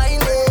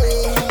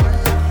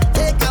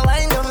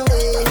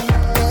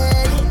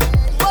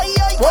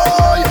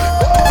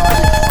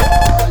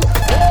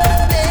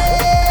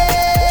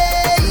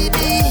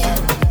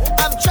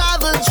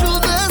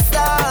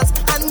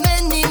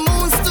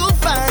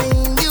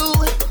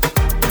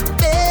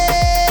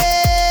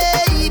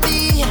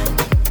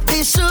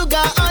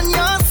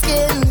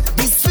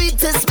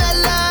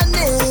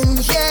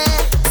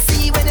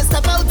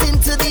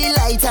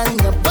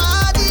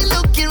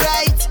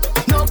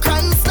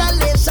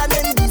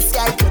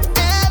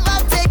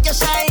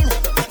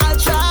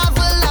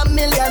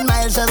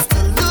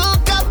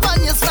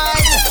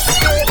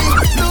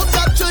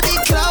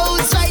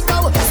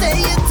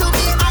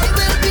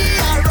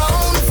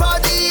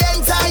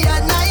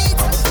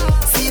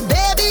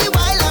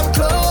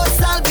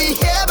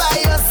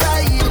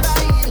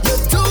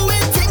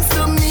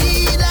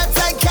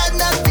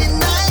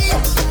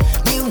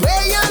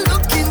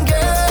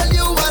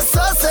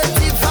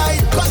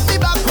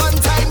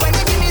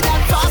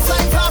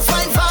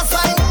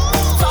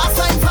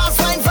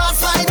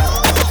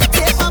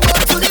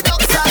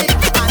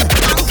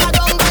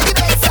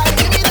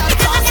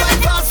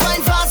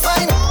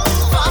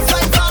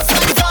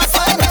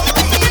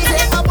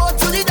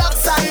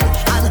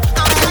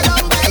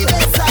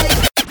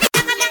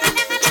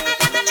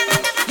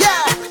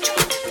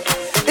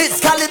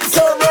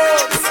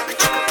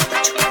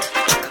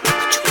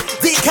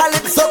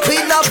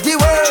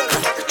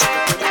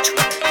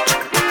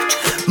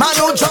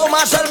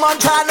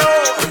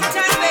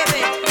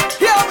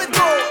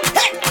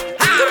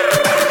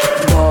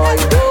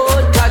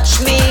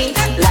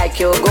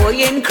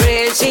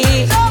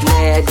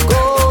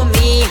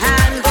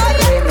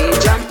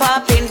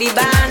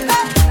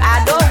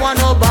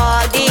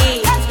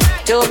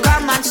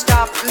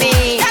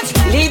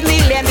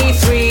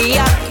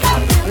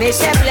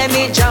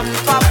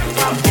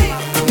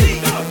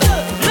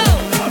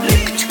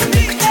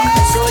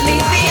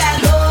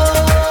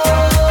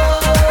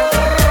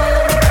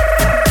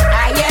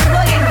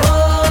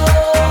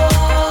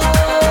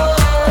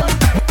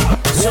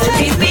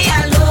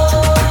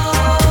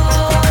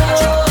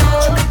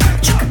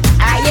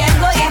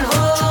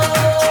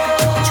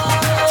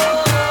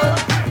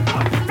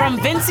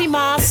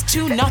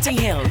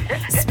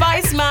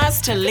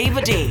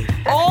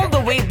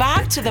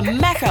 To the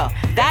Mecca,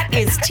 that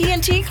is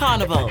TNT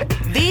Carnival.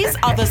 These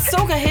are the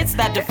soca hits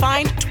that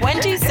defined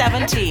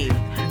 2017.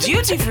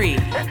 Duty Free,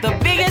 the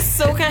biggest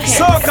soca hits.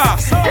 Soca!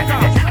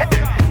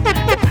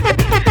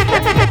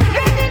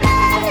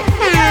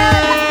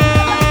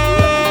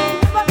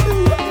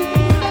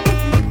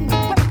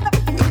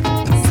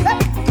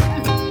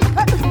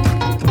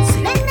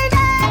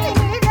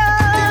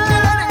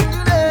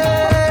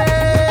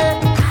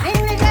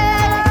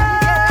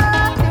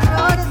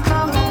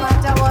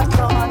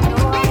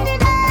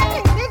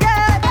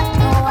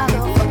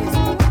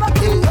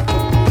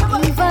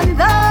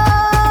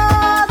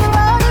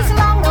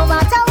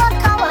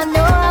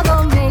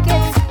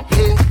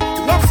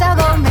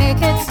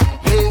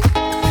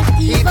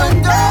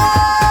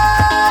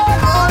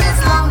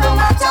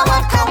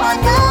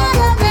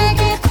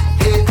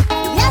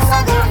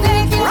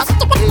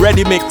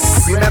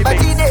 mix. Remember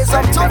the days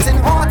of tossing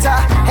water,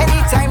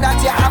 anytime that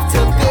you have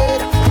to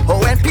bid. Oh,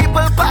 when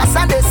people pass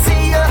and they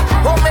see you,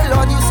 oh my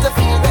Lord, used to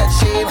feel that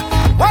shame.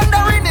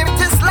 Wondering if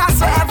this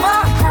lasts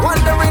forever,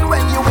 wondering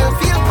when you will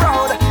feel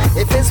proud.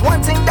 If it's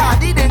one thing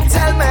Daddy didn't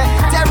tell me,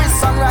 there is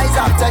sunrise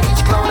after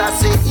each cloud. I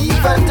say,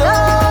 even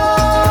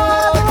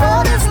though the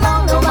road is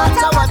long, no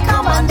matter what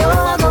come, I know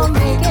I'm gonna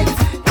make it.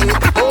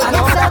 Oh, I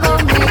know I'm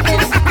gonna make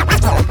it.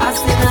 I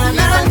say,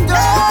 even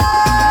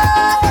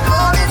though the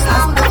road is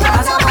long, no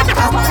matter what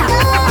come, I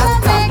know I'm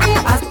gonna make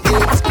it.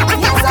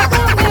 Yes, I'm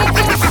gonna make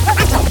it.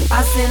 I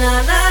say, na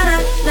na na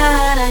na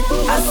na.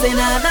 I say,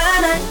 na na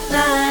na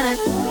na na.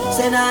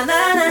 Say, na na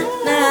na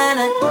na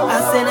na. I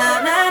say, na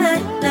na na na.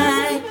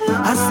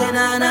 I say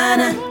na na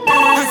na,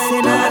 I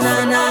say na na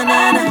na na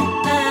na,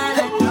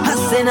 I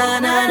say na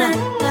na na,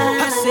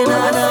 I say na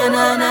na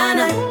na na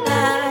na.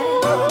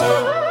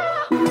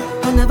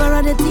 I never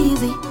had it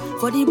easy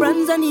for the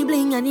brands and the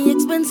bling and the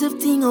expensive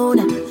thing, oh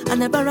nah. I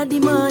never had the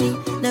money,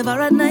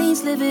 never had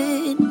nice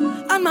living.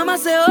 And mama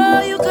say,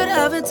 oh, you could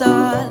have it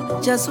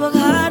all, just work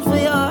hard for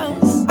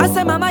yours. I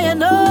say, mama, you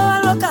know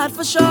I'll work hard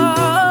for sure.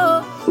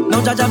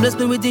 Now Jaja bless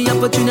me with the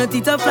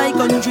opportunity to fly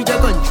country to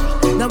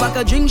country. Now I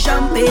could drink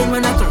champagne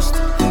when I thirst.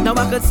 Now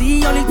I could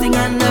see only thing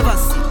I never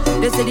see.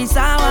 They say this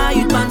hour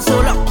you'd man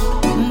so long,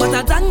 but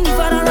I thank you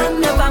for the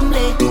run the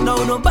family.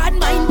 No, no bad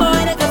mind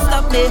boy, they can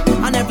stop me.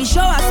 And every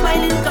show I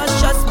smiling cause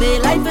trust me,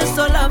 life is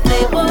so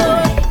lovely,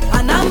 oh.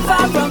 And I'm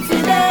far from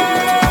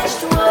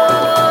finished,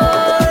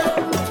 oh.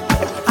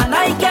 And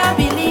I can't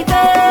believe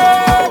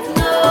it,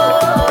 no.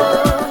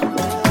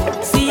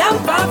 See, I'm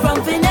far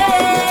from finished.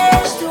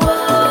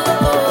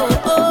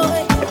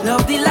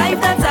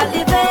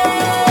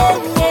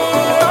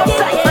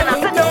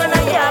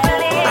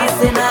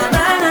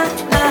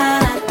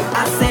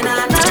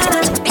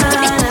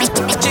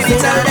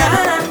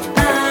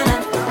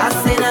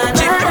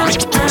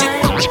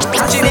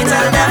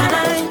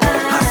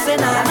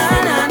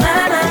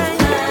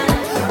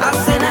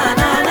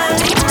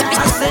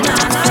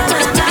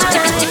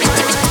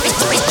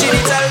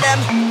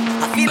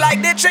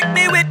 Trick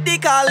me with the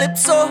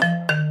calypso,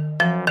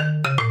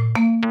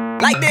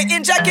 like they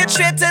inject it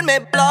straight in my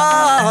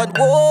blood.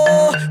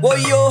 Whoa, whoa,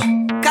 yo.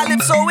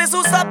 Calypso is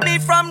who stop me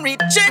from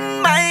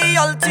reaching my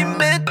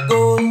ultimate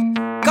goal.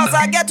 Cause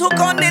I get hooked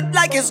on it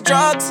like it's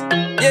drugs.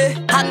 Yeah,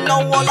 and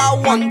now all I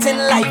want in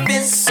life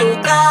is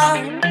soca.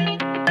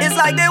 It's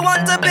like they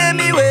want to pay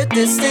me with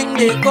this thing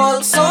they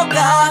call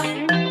soca.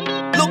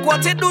 Look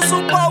what it do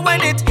super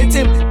when it hit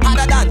him.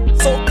 Harder than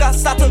soca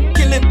start to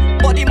kill him.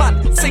 Body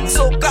man, sing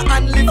soca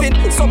and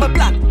living. So my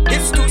plan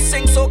is to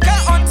sing soca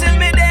until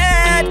me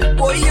dead.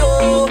 Oh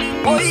yo,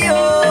 oh yo,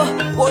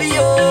 oh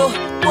yo,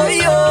 oh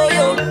yo,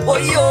 yo, oh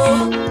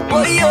yo,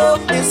 oh yo.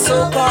 It's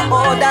soca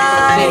or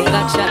die. Big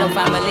Black Shadow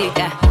family,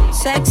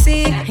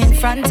 sexy in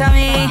front of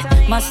me.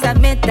 Must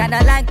admit that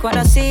I like what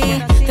I see.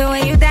 The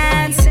way you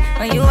dance,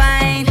 when you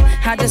whine,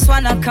 I just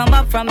wanna come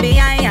up from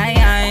behind.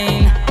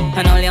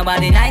 And hold your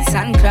body nice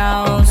and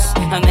close,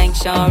 and make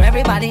sure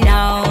everybody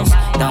knows.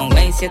 Don't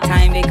waste your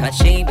time because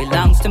she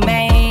belongs to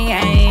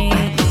me.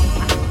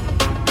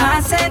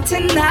 I said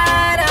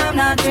tonight I'm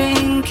not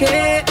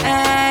drinking,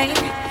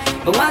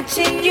 but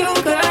watching you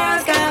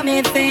girls got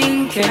me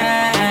thinking.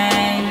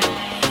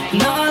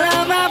 And all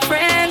of my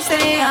friends,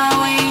 they are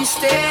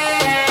wasted.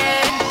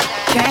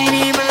 Can't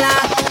even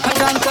lie, I'm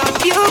drunk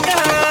off you,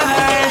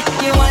 girl.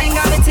 You ain't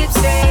got me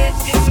tipsy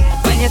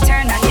when you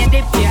turn and you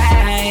dip your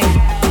eye.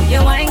 You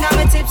ain't got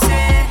me tipsy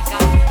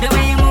the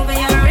way you move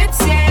your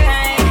hips,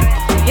 yeah.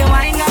 You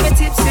ain't got me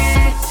tipsy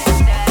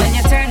when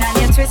you turn and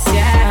you twist,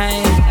 yeah.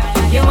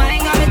 You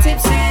ain't got me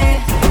tipsy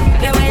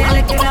the way you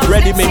lick it up.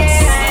 Ready mix.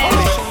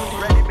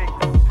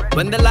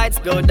 When the lights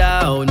go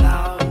down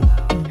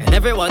and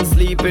everyone's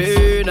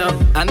sleeping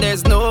and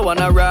there's no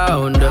one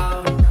around,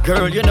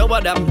 girl, you know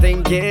what I'm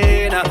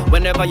thinking.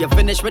 Whenever you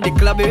finish with the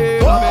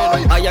clubbing,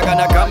 are you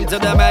gonna come to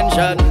the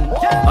mansion?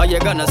 Are you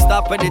gonna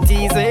stop with the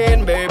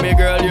teasing? Baby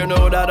girl, you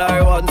know that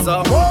I want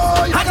some.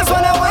 I just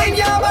wanna wind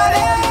your body,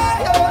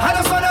 I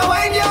just wanna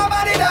wind your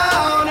body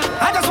down.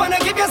 I just wanna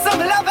give you some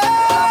love,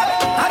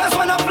 I just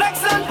wanna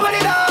flex and put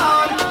it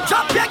on.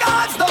 Drop your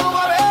guards, don't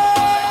worry.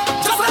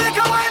 Just so you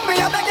can wind me,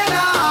 I beg you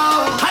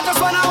now. I just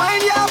wanna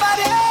wind your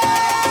body.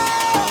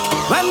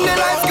 When the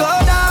lights go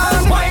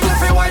down, wind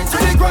if you wind to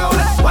the ground.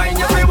 Wind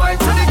your free wind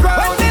to the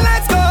ground. When the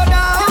lights go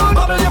down,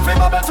 bubble your free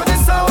bubble to the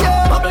sound.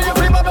 Bubble your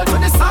free bubble to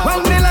the sound.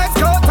 When the lights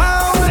go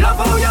down, love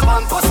how your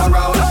bump us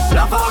around.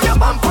 Love how your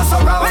bump us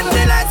around. When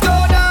the lights go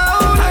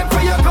down, time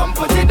for you come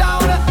put it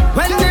down.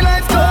 When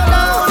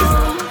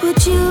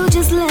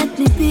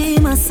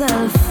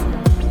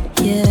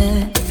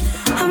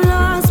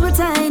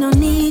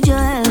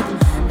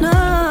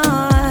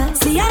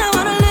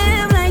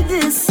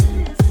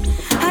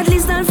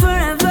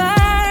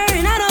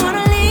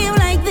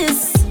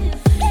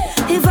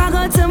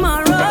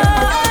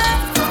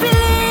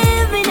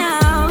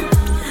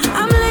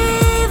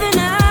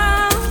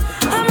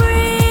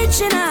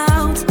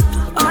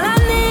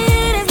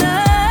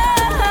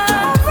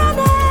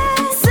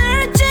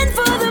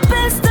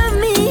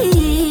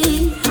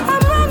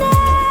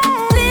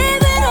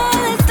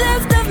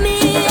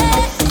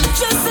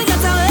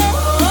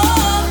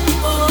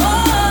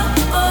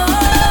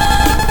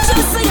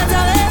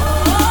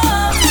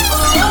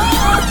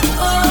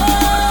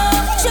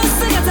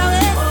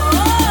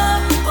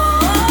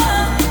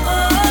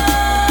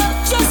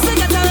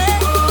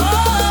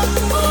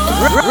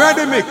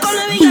Ready mix.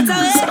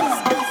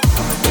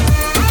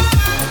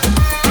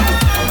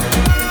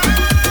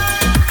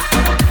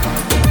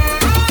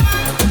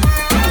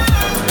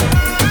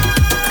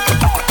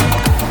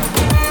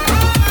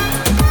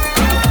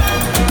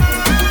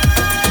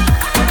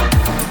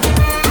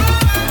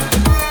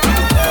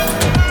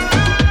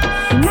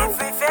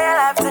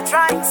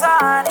 Trying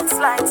hard, it's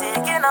like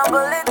taking a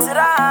bullet to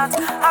the heart.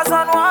 As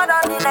one word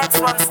on the next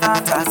one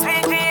start, as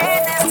we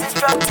create this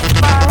destructive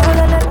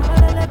power.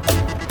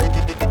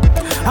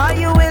 Are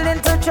you willing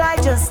to try?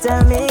 Just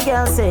tell me,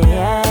 girl, say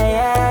yeah,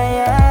 yeah,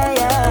 yeah,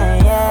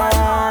 yeah,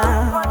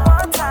 yeah. One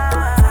more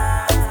time.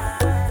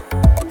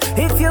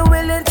 If you're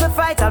willing to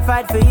fight, I'll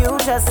fight for you.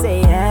 Just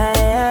say yeah,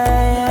 yeah,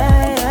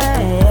 yeah,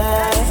 yeah,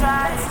 yeah. Let's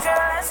try,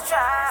 let's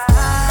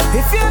try.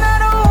 If you're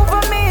not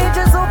over me,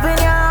 just open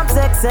your arms,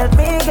 accept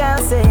me, girl,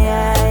 say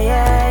yeah,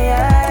 yeah,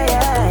 yeah,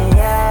 yeah,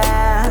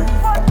 yeah.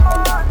 One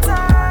more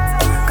time.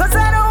 'Cause I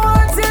don't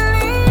want to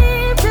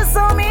leave, just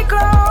hold me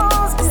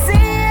close. Say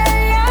yeah,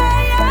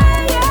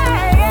 yeah,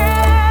 yeah,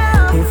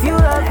 yeah. If you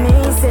love me,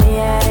 say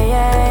yeah,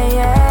 yeah,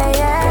 yeah,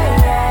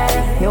 yeah,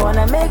 yeah. You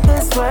wanna make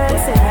this work,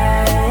 say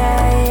yeah,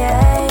 yeah,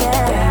 yeah,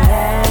 yeah,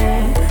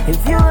 yeah. If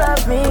you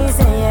love me,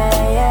 say yeah,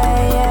 yeah,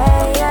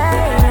 yeah, yeah,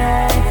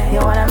 yeah. You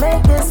wanna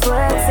make this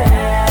work, say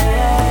yeah,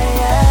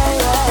 yeah,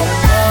 yeah,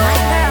 yeah,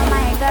 yeah.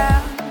 My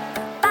girl,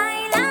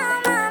 baila,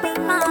 mami,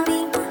 mami,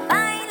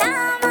 baila,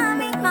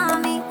 mami,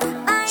 mami,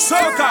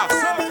 Soca.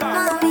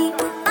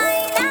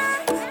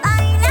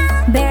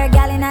 Bear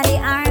gal in the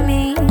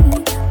army.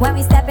 When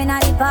we step in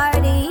at the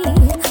party,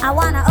 I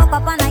wanna hook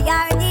up on a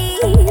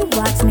yardie.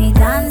 Watch me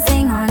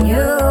dancing on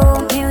you.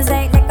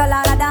 Music like a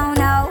lot of down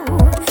now.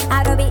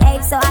 I don't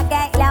behave so I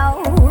get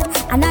low.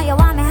 I know you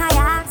want me how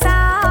you act so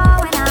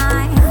when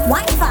I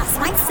wine fast,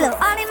 wine slow.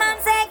 All the man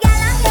say,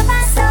 girl, I'm your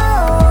fast slow.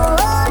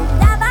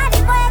 La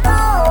body fuego,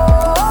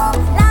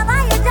 la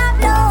body drop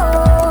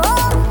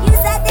low. You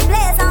set the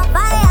place on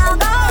fire,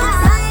 go.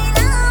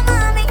 Baila,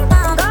 mami,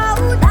 mami, go.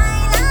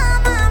 Baila,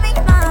 mami,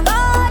 mami, go.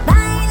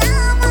 Baila,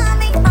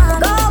 mami,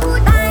 mami, go.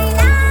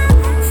 Baila.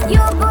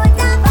 You put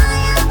the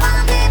fire on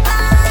me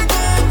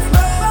body.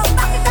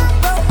 Back it up,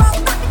 back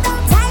it up.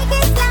 Take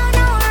it slow,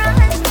 no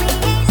rush. We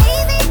ain't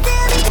leaving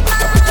till the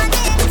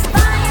morning.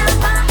 Fire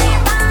on me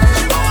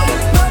body. Back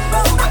it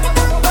up, back it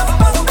up.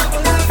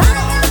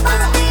 Fire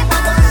on me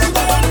body.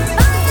 Fire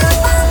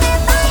on me,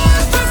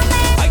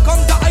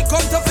 I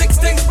come to fix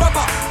things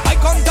proper. I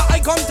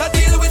come to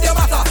deal with your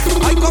matter.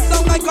 I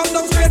come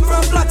down straight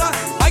from platter.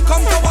 I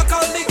come to walk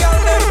all the girl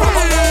them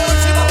properly.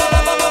 She bubbling,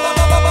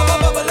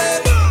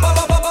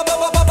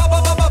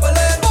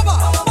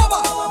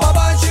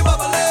 bubbling, she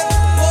bubbling.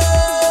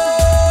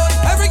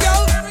 Whoa, every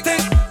girl,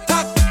 tick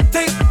tock,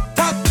 tick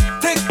tock,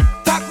 tick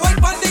tock. One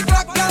on the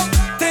clock, girl,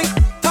 tick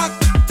tock,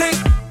 tick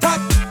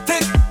tock,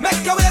 tick.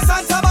 Make your waist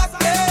and back,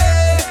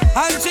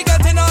 yeah. And she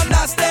getting on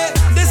nasty.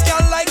 This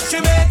girl like she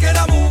making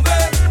a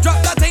movie. Drop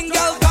that thing,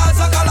 girl, cause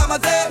a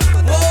calamity.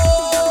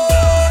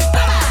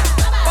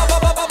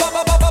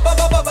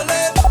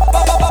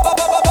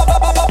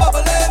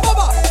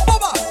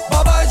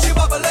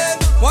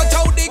 Watch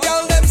out the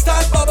girl them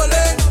start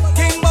bubbling.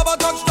 King Baba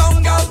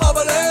touchdown, girl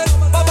bubbling.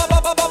 Baba,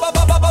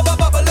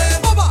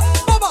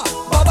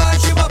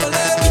 she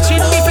bubbling.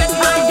 She's different,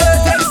 my girl,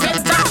 them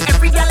set top.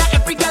 Every gal a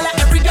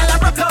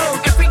rock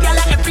out. Every gal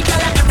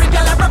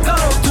a rock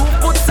out. 2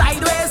 foot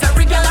sideways,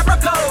 every gal a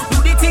rock out. Do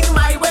the thing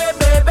my way,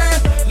 baby.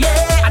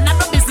 Yeah, and not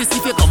no business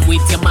if you come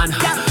with your man.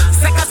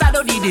 Seconds I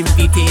don't need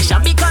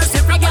invitation because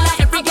every gal a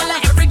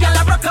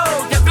rock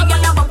out. Every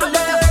gal a bubble.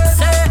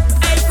 Say,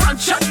 hey, front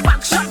shot,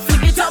 back shot,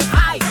 flip it up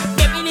high.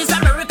 Baby, it's a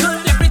miracle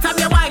every time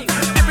you whine.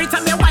 Every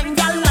time you whine,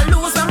 gal, I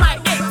lose my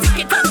mind. Hey, tick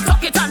it and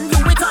tuck it and do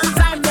it on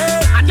time.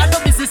 Yeah, and not no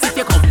business if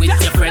you come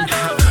with your friend.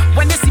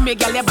 When you see me,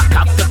 gal, you back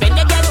up the bend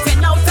again.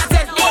 10 out of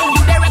 10. Hey,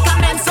 you they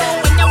recommend so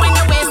when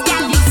you waist,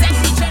 gal, you set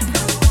the trend.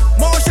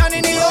 Motion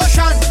in the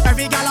ocean.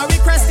 Every gal a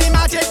request the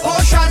magic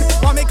potion.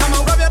 Want me come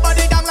and rub your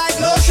body down like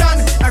lotion.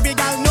 Every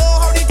gal know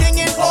how the thing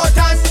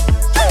important.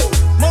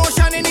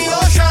 Motion in the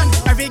ocean.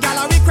 Every gal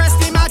a request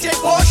the magic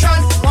potion.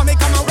 Want me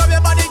come and rub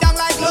your body down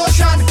like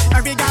lotion.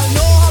 Every gal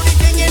know how the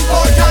thing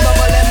important.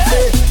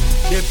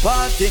 The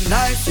party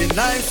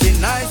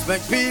nice,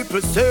 make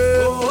people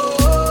say, oh,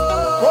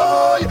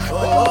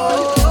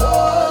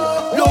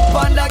 look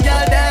on the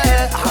girl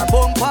there, her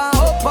bumper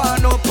up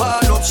and up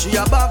and up. She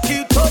a back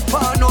it up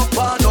and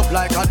up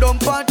like a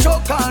dumper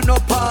choke and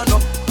up.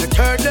 The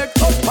third leg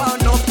up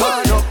and up.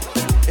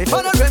 If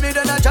I don't ready,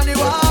 then I Johnny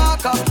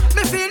Walker.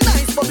 Me feel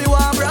nice, but me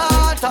warm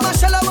rata.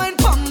 Marshall I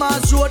went from my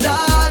shoulder.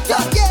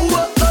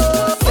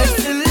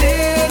 Sexy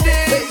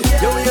lady,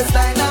 your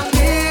waistline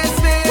amaze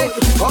me.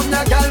 Come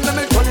now, girl,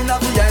 me turning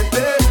up the VIP.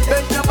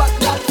 Bend your back,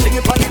 girl, sing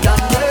it for the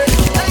dance.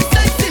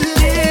 Sexy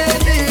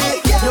lady,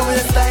 your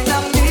waistline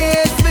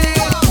amaze me.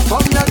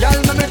 Come now, girl,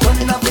 me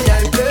turning up the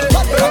VIP. Bend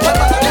your back,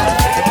 girl,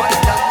 sing it for the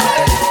dance.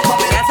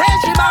 Yes, hey,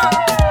 she bad.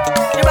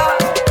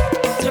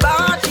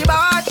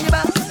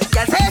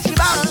 Yes, hey, she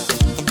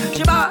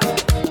bad.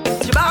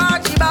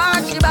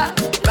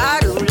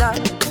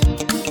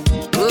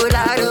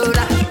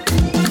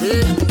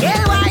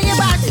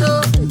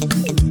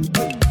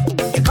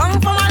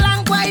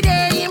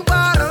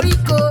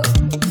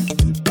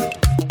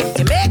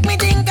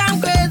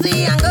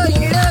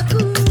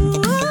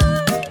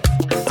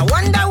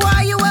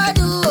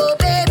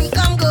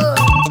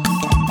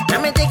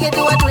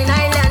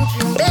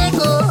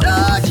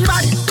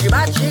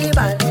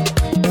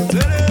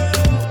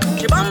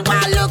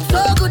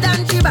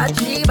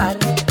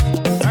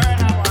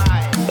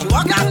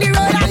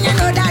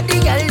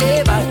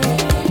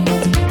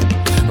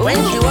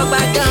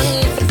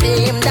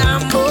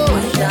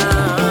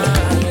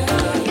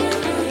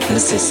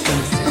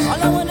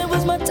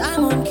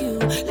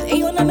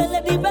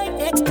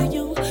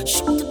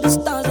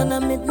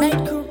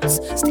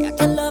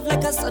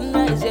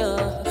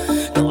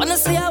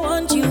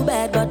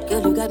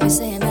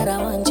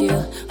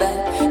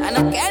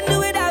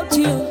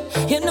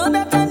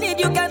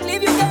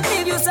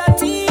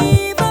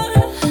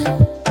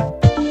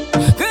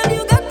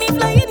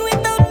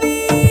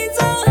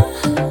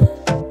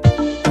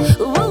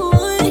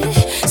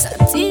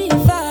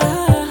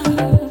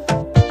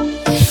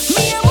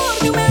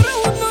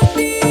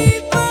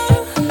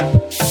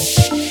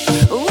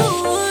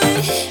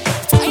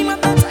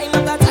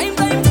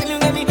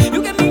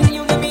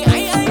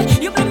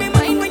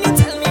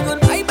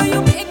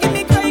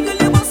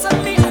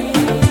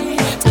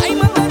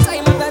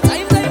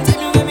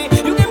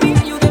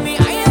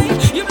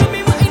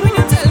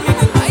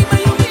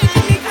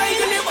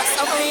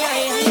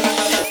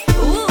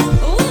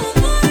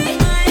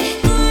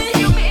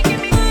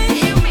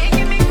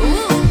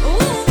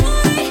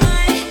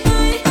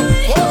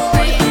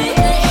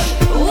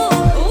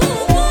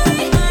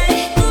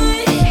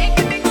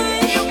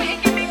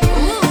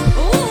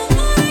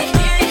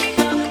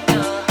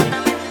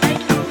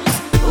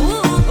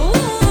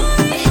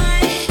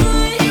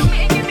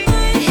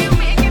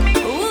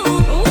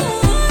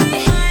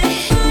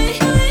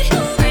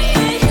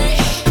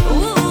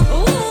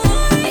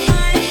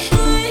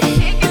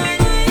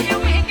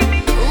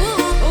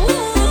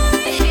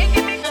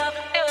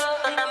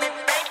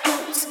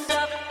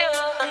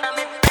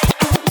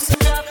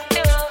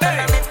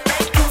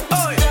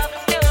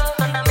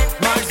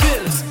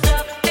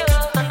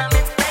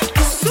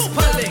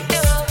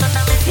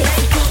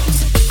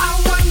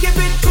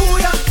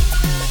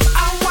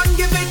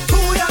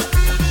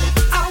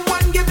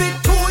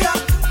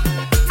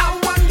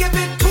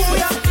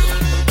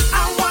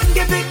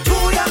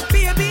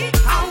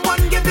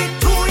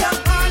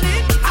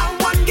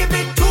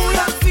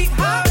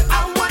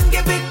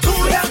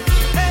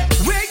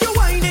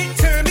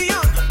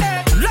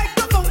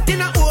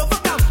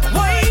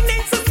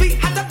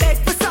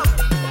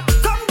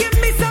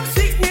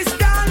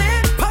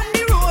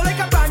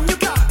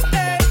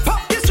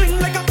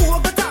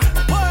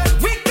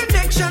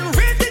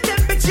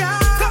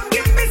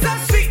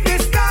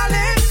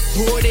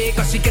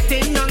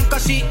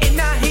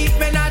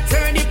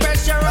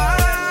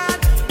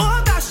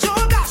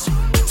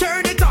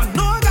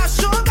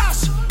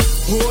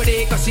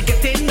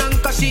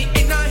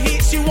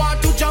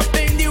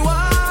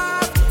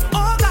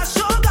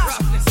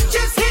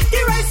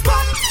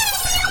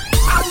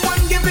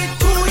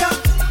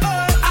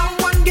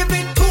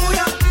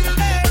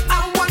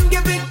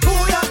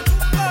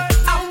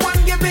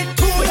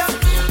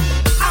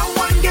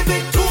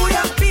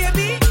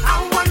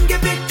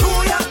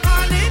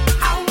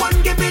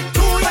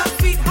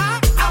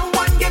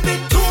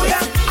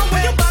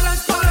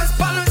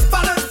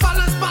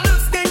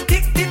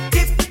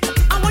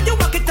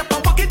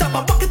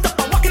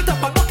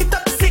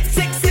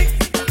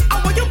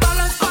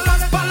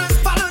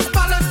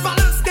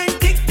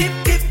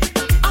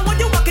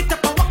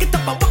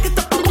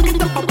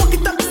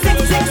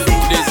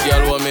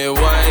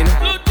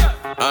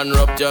 and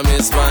rupture my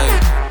spine.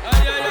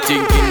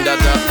 Thinking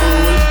that a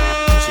fool,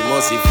 she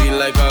must feel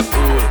like a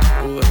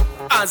fool.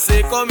 I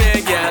say, come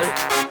here, girl.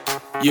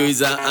 You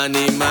is an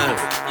animal.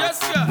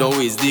 No,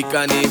 it's the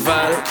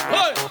carnival.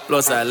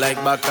 Plus, I like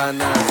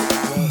bacchanal.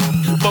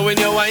 But when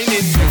you're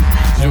whining,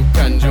 juke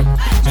and juke,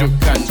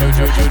 juke and juke,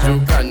 juke,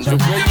 juke and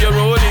juke. When you're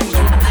rolling,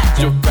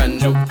 juke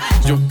and juke,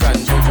 juke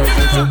and juke,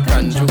 juke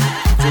and juke,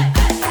 juke.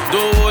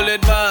 Don't hold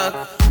it back.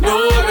 No,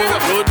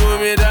 don't do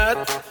me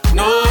that.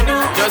 No,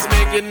 just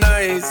make it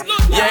nice.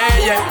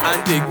 Yeah,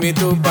 and take me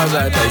to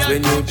paradise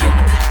when you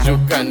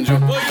juke and juke,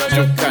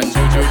 juke and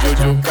juke,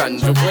 juke and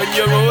juke. When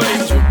you're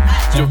rolling,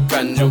 juke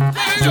and juke,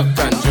 juke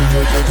and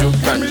juke,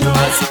 juke and juke.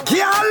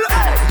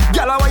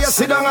 Girl, why you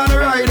sit down on the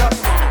rider?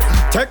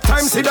 Take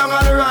time, sit down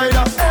on the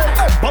rider.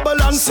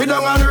 Bubble and sit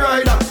down on the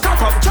rider.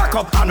 Cock up, jack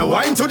up, and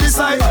wine to the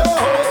side.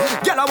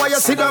 Girl, why you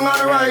sit down on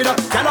the rider?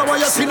 Girl, why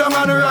you sit down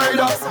on the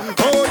rider?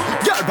 Oh,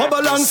 girl,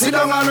 bubble and sit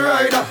down on the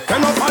rider.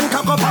 Come up and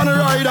cock up on the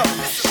rider.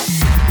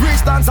 We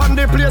stands on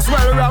the place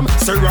well ram.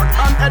 Ciroc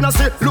and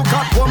Hennessy, look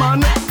at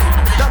woman.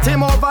 That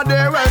him over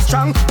there well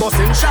strong,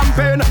 busting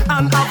champagne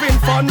and having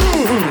fun.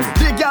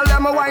 The girl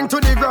them a wine to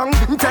the ground,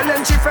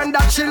 telling she friend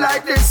that she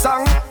like this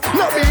song.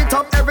 No beat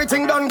up,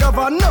 everything done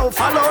govern. No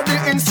follow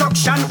the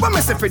instruction. What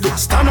me say for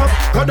this? Stand up,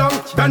 go down,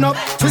 bend up,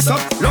 twist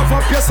up, love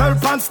up yourself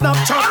and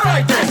Snapchat.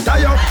 Alright then,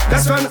 die up,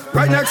 best friend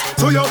right next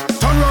to you.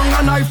 Turn round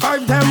and high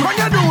five them. When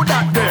you do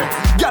that there,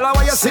 girl,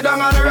 why you sit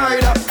down on the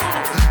rider?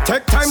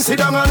 Take time, sit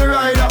down on the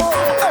rider.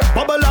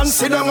 Bubble and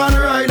sit down on the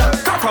rider.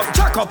 Cock up,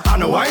 jack up,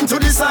 and wine to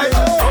the side.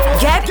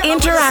 Get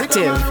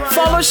interactive.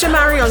 Follow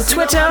Shamari on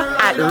Twitter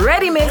at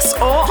ReadyMix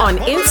or on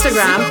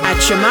Instagram at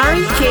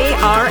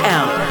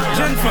ShamariKRL.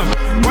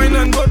 Gentlemen, wine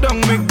and go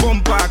down, make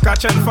bumper,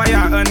 catch on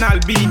fire, and I'll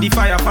be the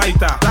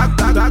firefighter.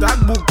 That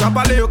book,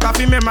 Kapale,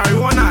 Kafi, me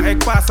marijuana, egg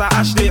passa,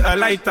 Ashley, a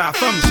lighter.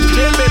 From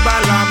Jembe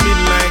Bala,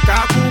 midnight,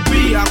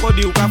 Kakupi,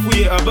 Akodi,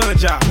 Kafuye, a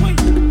burger.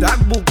 That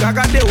book, I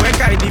got the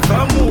work, I did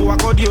famu,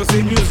 Akodi,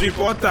 say news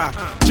reporter.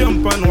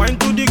 Jump and wine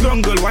to the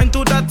grungle, wine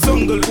to that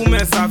songle,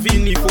 Umesa,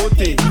 Vini,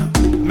 Fote.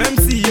 Même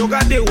si yo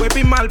gade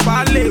wepi mal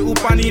parler ou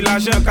pani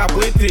l'argent qu'a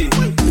prêté.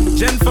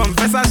 Jeune femme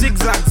fait ça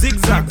zigzag,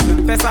 zigzag.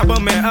 Fait ça bon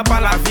mais un pas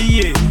la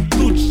vie.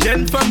 Toute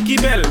jeune femme qui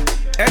belle,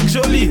 est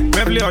jolie,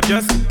 même les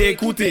just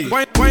écouter.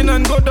 Wine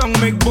and go down,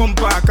 make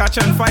bumper, catch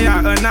on fire,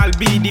 and I'll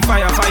be the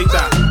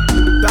firefighter.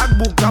 That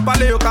book, a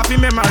parlé yo ka fi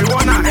me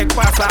marijuana, ek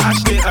passe à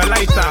acheter a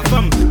lighter.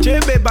 Femme,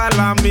 chebe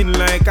bala min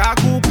like a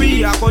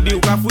coupi, a kodi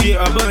ou ka fouye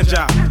a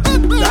banja.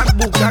 That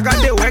book, a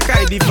gade wek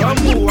I di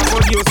famu, a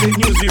kodi ou se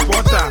news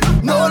reporter.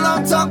 No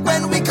long talk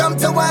when we come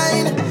to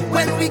wine.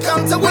 When we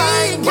come to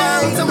wine,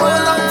 girl. No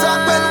long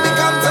talk when we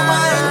come to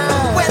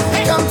wine. When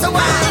we come to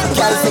wine,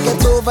 girl, take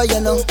it over, you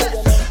know.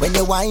 When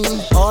you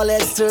whine, all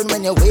heads turn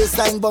when your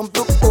waistline bump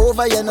look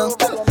over, you know.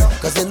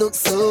 Cause you look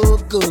so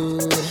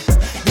good.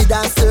 The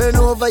dance turn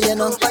over, you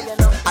know.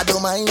 I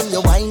don't mind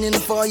you whining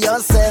for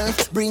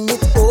yourself. Bring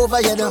it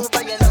over, you know.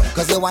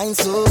 Cause you whine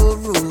so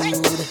rude.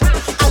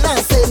 And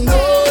I say no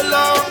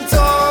long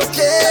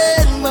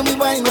talking. When we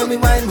whine, when we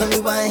whine, when we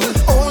whine.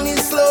 Only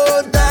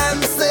slow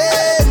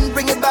dancing.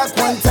 Bring it back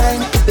one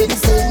time. Baby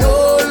say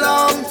no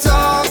long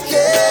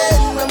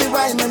talking. When we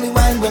whine, when we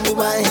whine, when we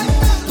whine.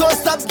 Don't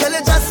stop, girl,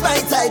 you just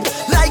right side.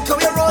 Like how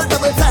you roll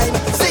double time.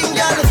 Sing,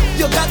 girl,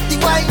 you got the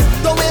wine.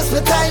 Don't waste my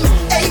time.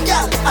 Hey,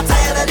 girl, I'm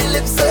tired of the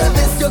lip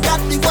service. You got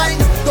the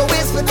wine. Don't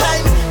waste my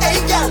time. Hey,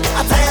 girl,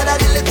 I'm tired of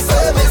the lip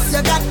service.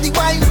 You got the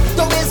wine.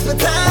 Don't waste my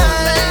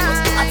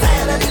time. I'm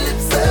tired of the lip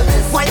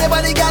service. Why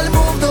nobody, girl,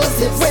 move those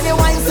hips? When you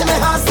wine, see my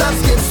heart start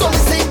skip. So me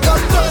say,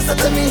 come closer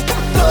to me,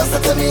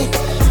 closer to me.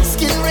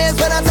 Skin raise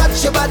when I touch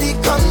your body.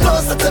 Come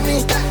closer to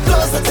me,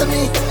 closer to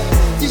me.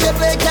 DJ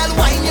play, girl,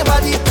 wine your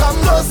body. Come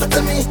closer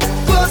to me,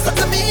 closer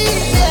to me.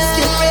 Yeah.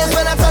 Skin raise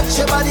when I touch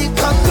your body.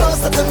 Come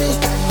closer to me,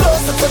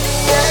 closer to me.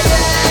 Yeah,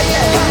 yeah,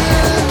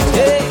 yeah.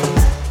 Hey,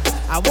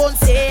 I won't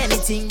say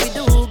anything we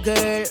do,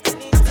 girl.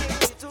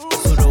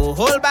 So don't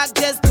hold back,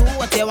 just do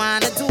what you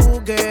wanna do,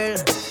 girl.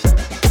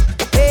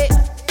 Hey,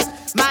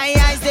 my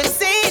eyes them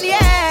saying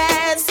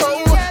yes, so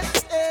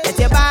let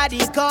your body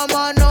come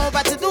on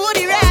over to do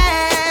the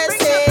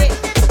rest. Hey,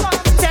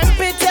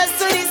 temperatures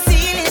to the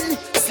ceiling,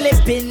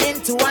 slipping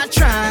into a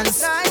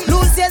trance.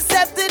 Lose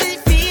yourself to the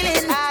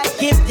feeling.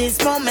 Give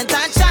this moment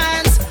a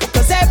chance.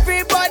 Cause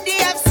everybody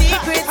have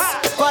secrets,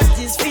 but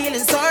this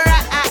feeling so right.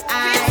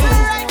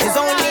 It's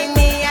only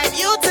me and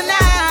you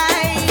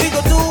tonight. We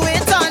gon' do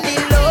it on the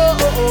low.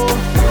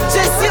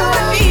 Just you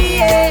and me,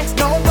 yeah.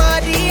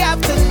 Nobody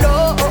have to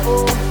know.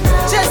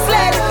 Just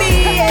let it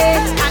be,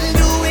 yeah. And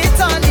do it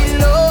on the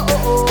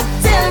low.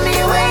 Tell me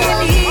where you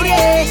need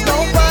it.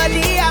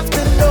 Nobody have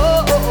to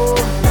know.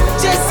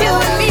 Just you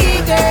and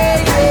me, girl,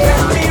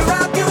 yeah. Let me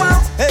rock you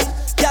out. Hey,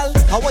 girl,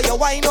 how are you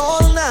wine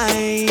all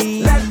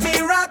night? Let me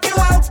rock you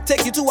out.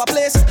 Take you to a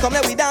place, come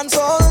let we dance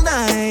all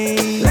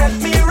night. Let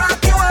me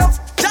rock you out.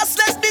 Just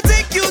let me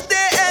take you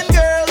there, and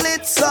girl,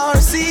 it's our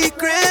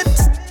secret.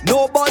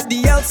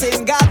 Nobody else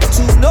ain't got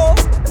to know.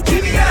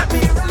 Give me that.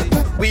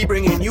 We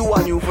bringing you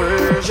a new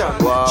version.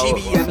 Wow.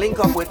 GBM link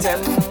up with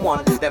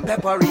M1. Them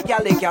peppery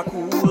gal they can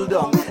cool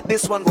down.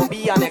 This one go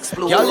be an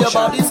explosion. Girl, your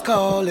body's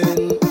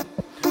calling,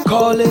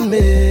 calling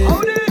me.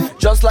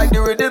 Just like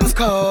the rhythm's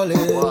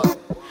calling,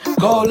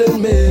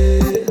 calling me.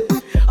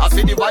 I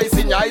see the voice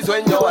in your eyes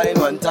when you whine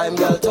one time,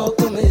 girl, talk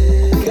to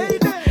me.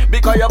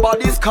 Because your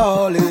body's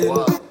calling,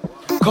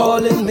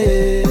 calling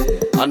me.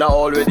 And I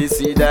already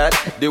see that,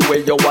 the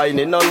way you're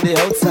whining on the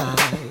outside.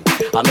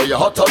 I know you're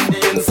hot on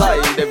the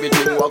inside,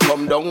 everything will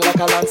come down like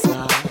a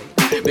landslide.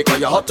 Because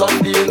you're hot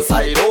on the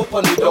inside,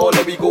 open the door,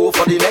 let me go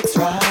for the next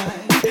ride.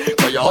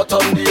 Because you're hot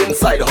on the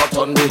inside, you're hot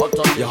on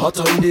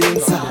the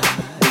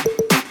inside.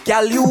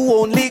 Girl, you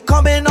only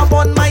coming up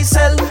on my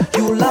cell,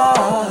 you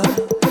love.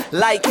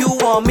 Like you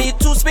want me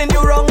to spin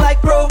you wrong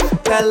like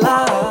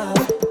propeller.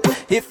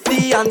 If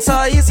the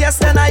answer is yes,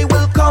 then I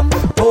will come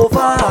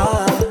over.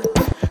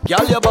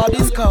 Girl, your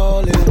body's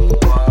calling,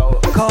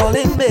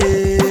 calling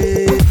me.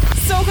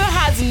 Soca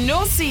has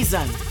no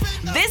season.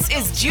 This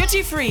is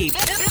duty free,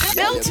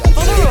 built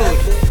for the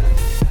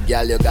road.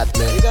 Girl, you got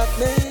me,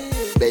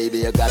 baby,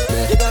 you got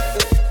me.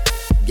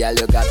 Girl,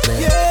 you got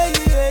me,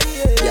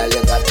 girl,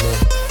 you got me.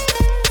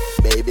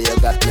 Baby, you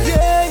got me.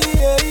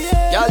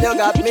 Girl, you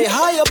got me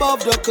high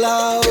above the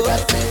clouds.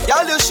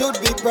 Girl, you should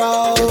be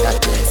proud.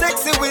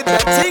 Sexy with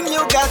that thing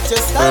you got, to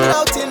stand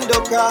out in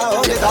the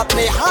crowd. You got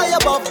me high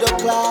above the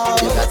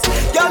clouds.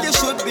 Girl, you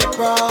should be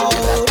proud.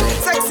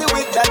 Sexy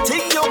with that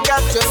thing you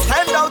got, to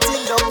stand out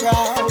in the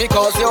crowd.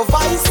 Because your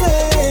voice,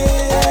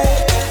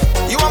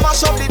 you want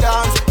mash up the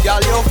dance.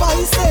 Girl, your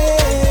voice,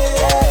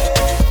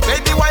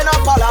 baby, why not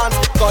balance?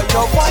 Cause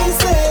your voice,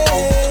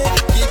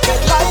 keep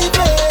it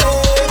lively.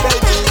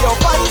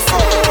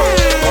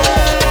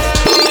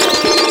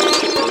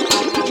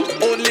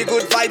 Only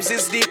good vibes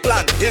is the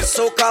plan. It's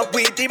Soca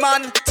with the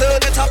man.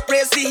 Turn it up,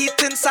 raise the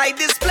heat inside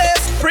this place.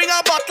 Bring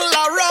a bottle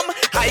of rum.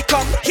 I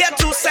come here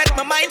to set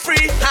my mind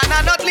free, and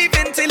I'm not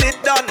leaving till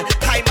it done.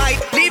 I might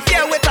leave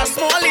here with a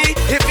smallie.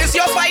 If it's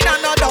your find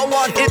another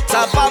one, it's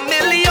a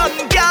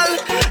million gal,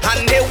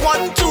 and they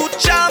want to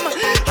jam.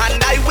 And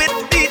I with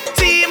the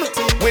team,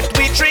 with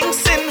we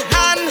drinks in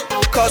hand,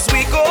 cause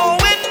we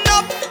going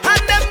up,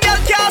 and them gal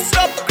can't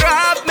stop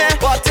grab me.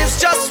 But it's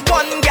just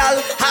one gal,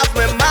 have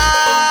me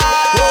mad.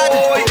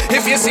 Boy,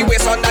 if you see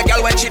waist on that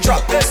gal when she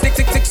drop, stick,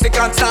 tick, tick, stick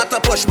and start to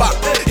push back.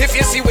 If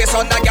you see waist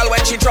on that gal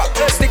when she drop,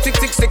 stick, tick,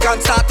 tick, stick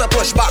and start to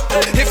push back.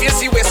 If you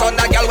see waist on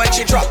that gal when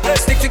she drop,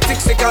 stick, tick, tick,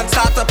 stick and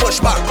start to push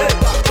back.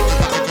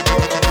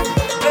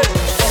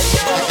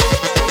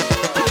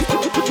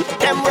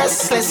 Them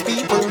restless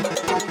people,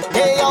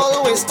 they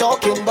always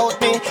talking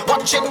about me,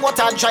 watching what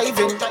I'm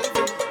driving,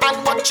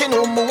 and watching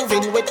who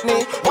moving with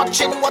me,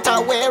 watching what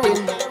I'm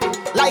wearing.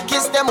 Like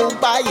it's them who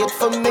buy it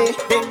for me.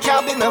 They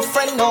can't be my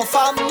friend or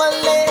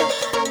family.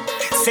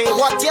 Say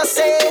what you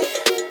say,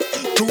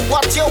 do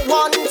what you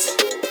want.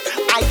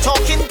 I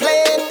talk in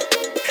plain,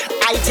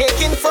 I take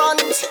in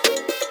front.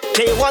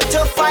 They want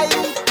to fight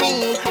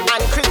me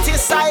and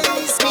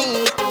criticize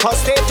me,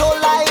 cause they don't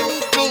like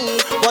me.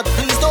 But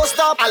please don't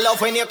stop, I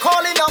love when you're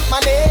calling up my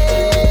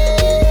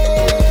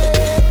name,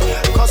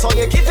 cause all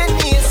you're giving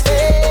me is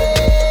fame.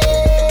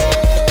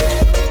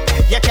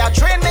 You can't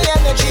drain me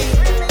energy,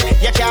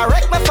 you can't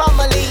wreck my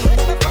family.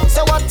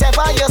 So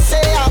whatever you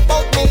say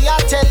about me,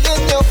 I'm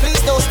telling you,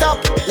 please don't stop.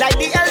 Like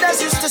the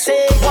elders used to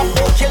say, what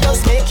more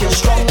killers make you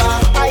stronger.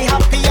 I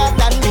happier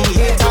than the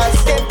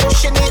haters. They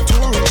pushing me to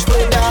reach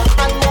further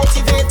and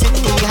motivating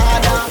me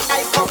harder.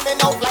 I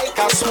coming out like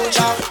a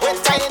soldier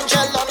with an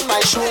angel on my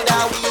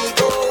shoulder. We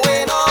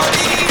going all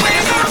the way.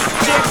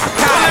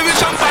 Let me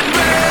jump and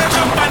wave.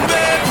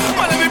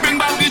 Let me bring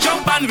back the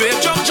jump and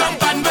wave.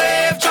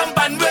 Jump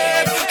and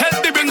wave. Help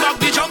me bring back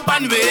the jump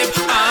and wave.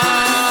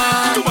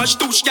 Too much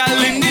touch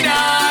gal in the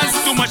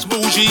dance, too much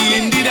bougie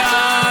in the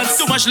dance,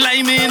 too much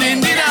liming in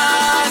the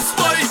dance.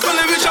 Boy,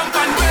 let me jump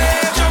and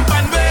wave.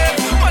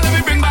 Let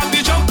me bring back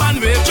the jump and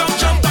wave.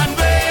 Jump and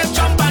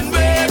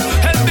wave.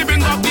 Help me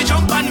bring back the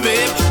jump and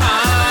wave.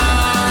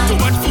 Too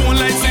much phone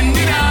lights in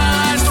the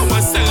dance, too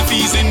much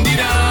selfies in the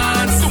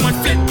dance, too much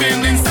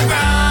flipping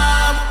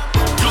Instagram.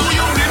 Do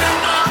you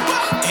remember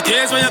the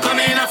days when you come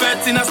in a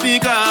fat in a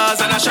sneakers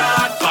and a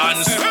short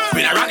pants,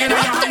 with a rag in a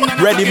hand and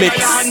a Ready mix.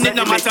 it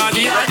no matter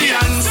the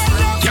audience.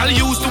 Girl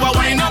used to a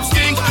wind up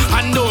stink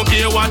and don't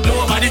care what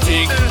nobody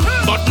think.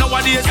 But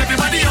nowadays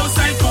everybody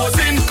outside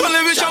posing. Come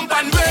let me jump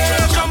and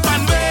wave.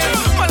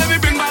 Well, let me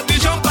bring back the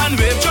jump and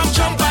wave. Jump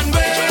and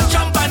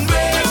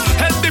wave.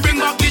 Help me bring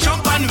back the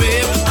jump and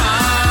wave.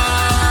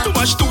 Too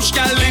much touch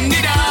gal in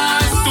the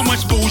dance, too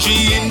much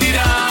bougie in the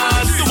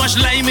dance, too much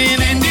liming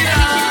in the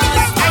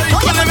dance.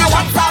 Come let me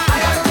jump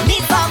and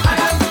Need some,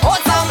 hold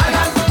some,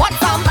 want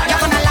some.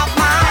 You're gonna love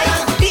my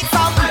beat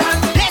some,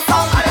 play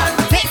some,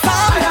 take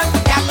some.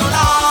 Girl, hold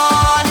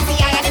on, see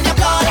iron in your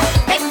blood.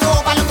 Bend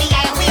over, look me,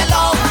 I am real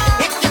love.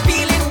 If you're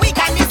feeling weak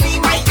and you see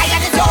my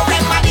iron is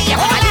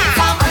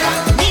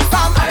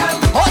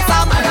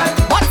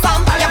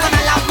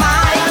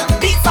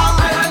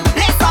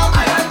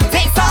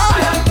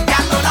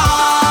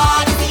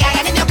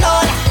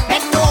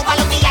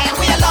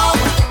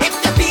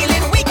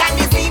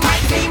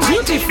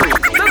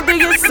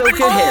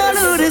Soca All hits.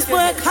 who this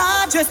work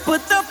hard, just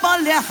put up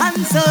all your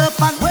hands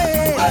up and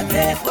wave.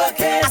 Work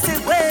it. I said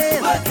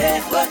wave. Work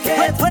it.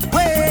 Wave.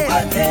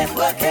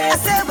 Work it. I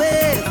said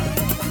wave.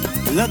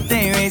 Look,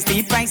 they raise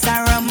the price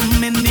of rum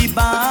in the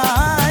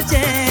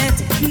budget.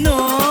 No,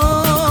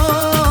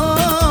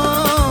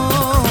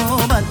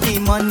 but the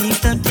money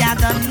still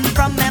gathered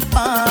from my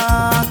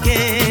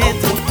pocket.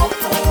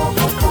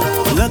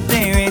 Look,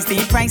 they raise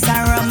the price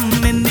of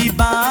rum in the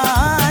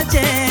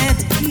budget.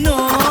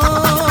 No,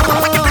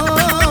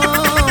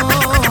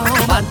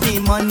 but the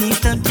money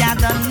still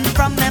gathered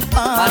from my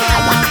pocket.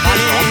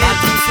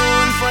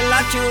 Soon full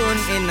of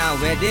tune in a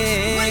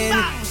wedding,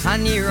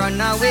 and he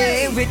run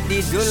away with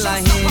the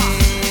dullahin.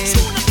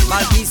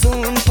 Balky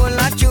soon full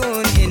of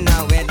tune in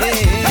a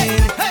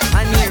wedding,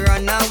 and he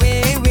run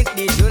away with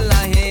the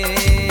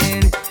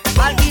dullahin.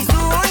 Balky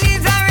soon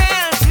is a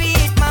real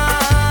sweet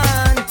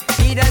man,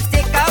 he does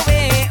take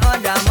away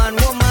other man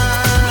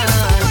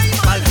woman.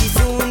 Balky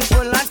soon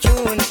full of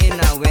tune in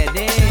a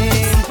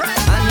wedding,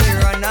 and he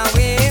run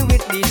away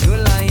with the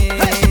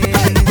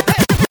dullahin.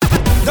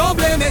 Don't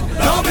blame it,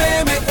 don't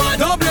blame it,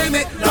 don't blame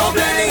it, don't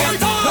blame it,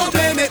 don't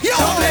blame it,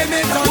 don't blame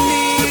it on me.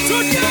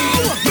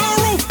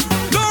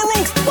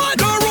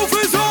 The roof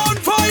is on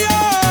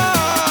fire.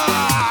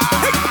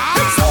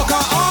 It's soca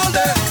all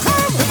day.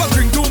 If I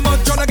drink too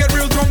much, and I get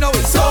real drunk, now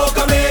it's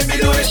soca made me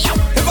do it.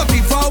 If I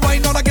keep far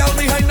wine on a girl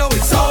behind, now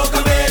it's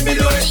soca made me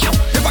do it.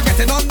 If I get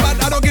it on bad,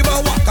 I don't give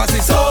a what, cause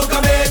it's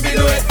soca made me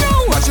do it.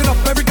 Watching up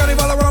every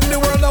carnival around the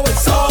world, now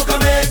it's soca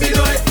made me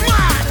do it.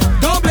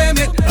 Don't blame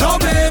it, don't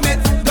blame it,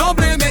 don't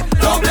blame it,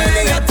 don't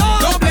blame it,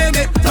 don't blame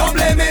it, don't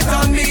blame it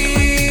on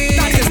me.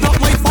 That is not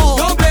my fault.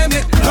 Don't blame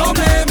it, don't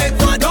blame it,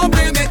 don't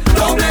blame it,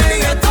 don't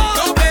blame it,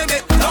 don't blame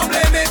it, don't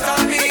blame it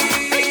on me.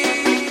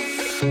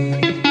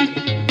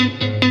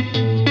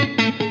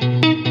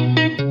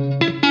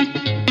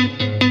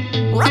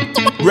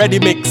 Ready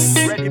mix.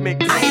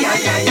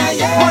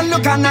 One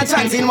look and a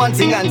chance in one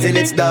thing until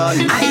it's done.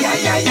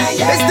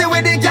 It's the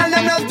way the girl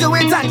them love do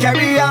it and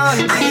carry on.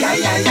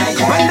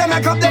 When they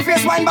make up their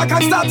face, wind back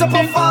and start to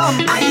perform.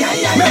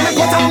 Make me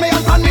put on me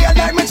and pan me and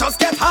let me just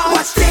get hard.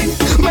 Watch thing,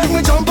 make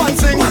me jump and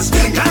sing. Watch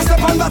thing, can't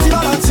step on body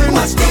balancing.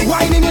 Watch thing,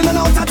 whining in and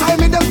out of time,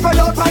 me them spread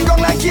out and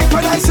gong like cake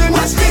when I sing.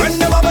 Watch thing, when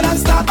they bubble and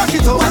start back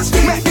it up. Watch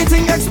thing, make the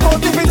thing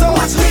explode if it out.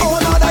 Watch thing, oh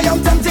Lord, I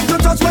am tempted to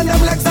touch when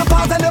them legs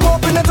apart and them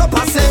open it up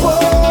and say,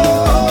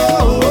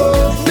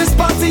 whoa, this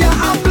party a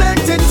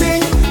plenty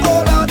thing.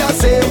 Oh Lord, I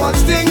say one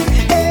thing.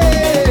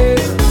 Hey,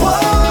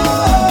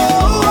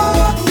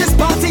 whoa, this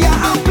party a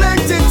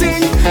plenty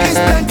thing. It's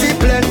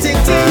plenty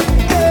thing.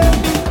 Hey.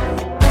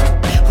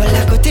 Well, I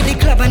go to the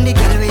club and the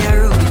girl where I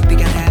roll is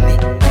bigger than me.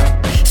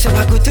 So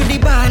I go to the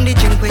bar and the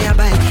drink where I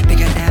buy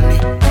bigger than me.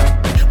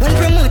 One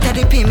promoter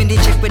they pay me the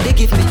check where they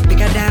give me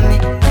bigger than me.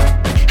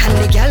 And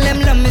the girl them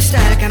love me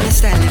style, cause me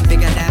style is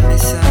bigger than me.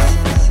 So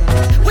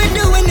we're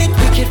doing it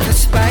wicked for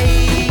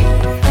spite.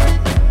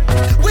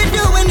 We're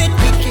doing it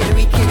wicked.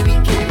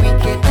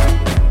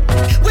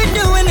 We're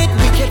doing it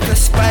wicked for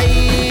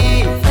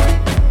spite.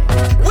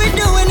 We're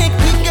doing it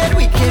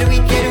wicked.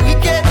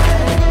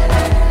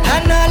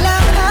 And all I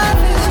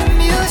have is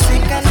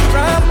music and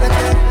rum with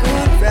a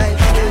good vibe.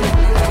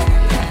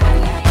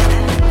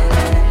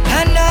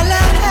 And all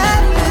I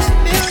have is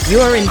music. You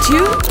are in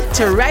tune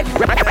to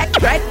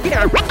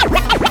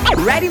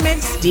Ready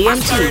Mix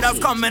DMT. Tired of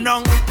coming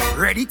down,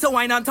 ready to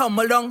wine and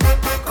tumble down.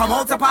 Come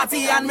out to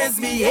party and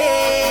misbehave.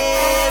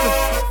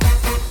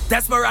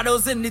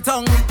 Desperados in the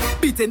tongue,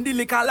 beating the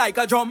liquor like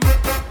a drum.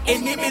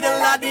 In the middle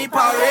of the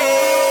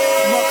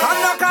parade, more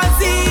conduct and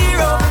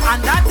zero,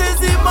 and that is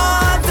the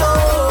motto.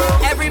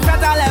 Every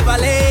petal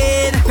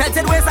leveling,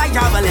 pelted waist like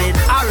javelin.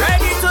 I'm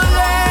ready to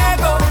let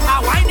go.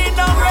 I'm winding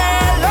down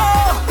real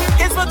low.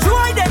 It's my true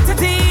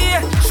identity,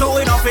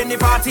 showing off in the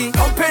party,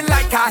 pumping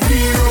like a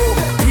hero.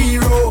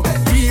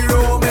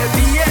 My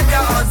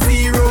behavior on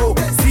zero.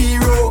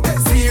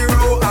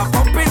 I'm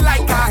pumping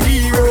like a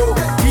hero.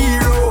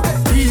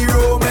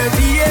 My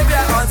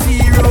behavior on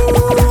zero.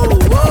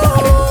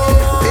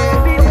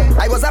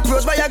 I was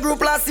approached by a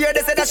group last year.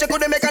 They said that she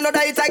couldn't make another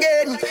hit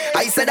again.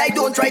 I said I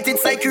don't write it,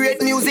 I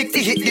create music to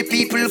hit the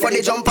people for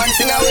the jump and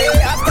sing away.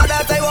 After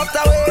that I walked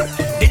away.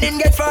 Didn't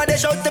get far, they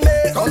shout to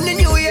me. Come the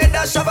new year,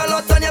 that shove a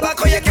lot on your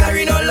back, or you're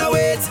carrying all the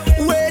weight.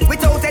 Wait,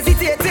 without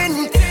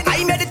hesitating,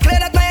 I made it clear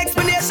that my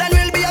explanation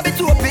will be a bit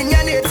too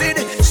opinionated.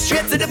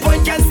 Straight to the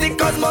point, can't stick,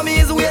 cause mommy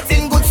is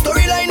waiting. Good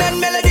storyline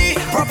and melody,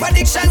 proper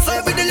diction,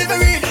 serve with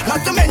delivery.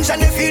 Not to mention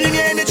the feeling,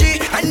 your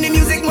energy, and the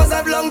music must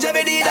have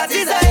longevity. That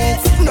is it.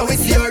 Now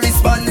it's your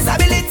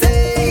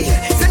responsibility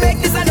to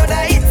make this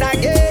another hit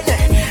again.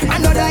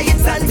 Another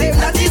hit and tape,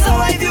 that is how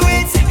I view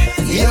it.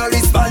 Your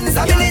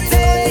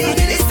responsibility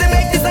is to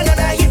make this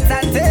another hit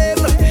and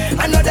tape.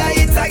 Another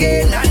hit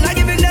again, and not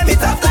giving them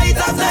hit after hit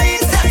after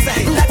hit.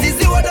 That is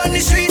the word on the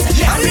street,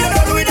 and we are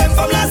done with them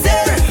from last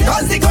year.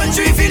 Cause the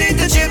country feeling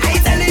the chip. I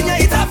telling you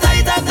hit after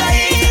hit after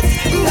hit.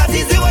 That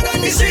is the word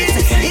on the street.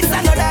 It's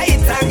another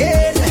hit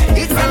again.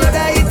 It's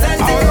another hit and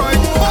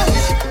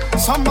tape.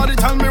 Somebody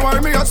tell me why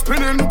me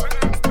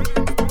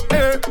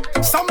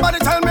Somebody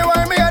tell me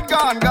where me head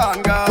gone. Hey,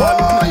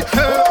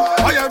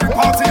 why every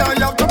party I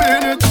have to be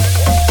in it?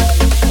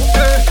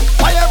 Hey,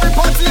 why every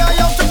party I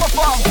have to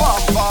perform?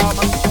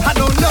 I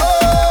don't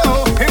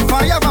know if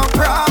I have a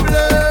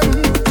problem.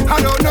 I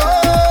don't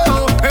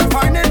know if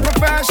I need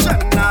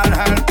professional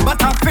help,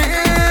 but I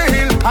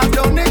feel I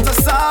don't need to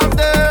solve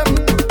them.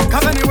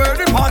 'Cause anywhere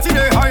the party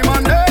they high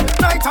man day,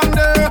 night and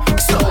day.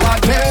 So I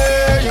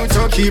dare you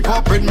to keep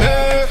up with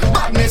me.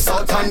 Badness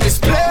out on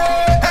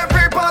display.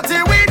 Every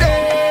party we there.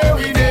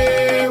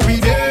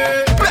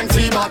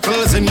 Plenty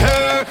in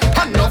here,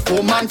 enough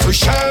woman to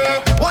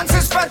share. Once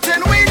it's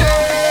fetting, we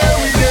there.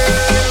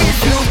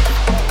 If you,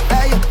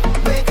 hey,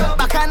 wake up,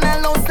 back and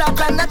I don't stop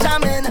and I'm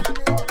jamming.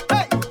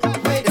 Hey,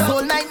 wait, this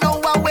whole night now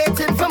I'm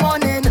waiting for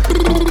morning.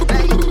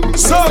 Hey,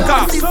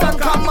 Soca. The sun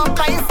come up,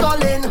 I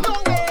installing.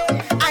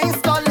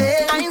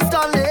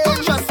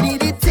 Trust me,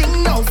 the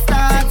thing now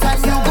start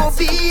and you go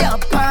be a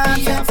part.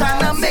 It's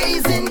an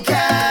amazing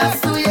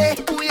cast. Ooh yeah.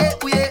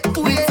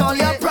 With all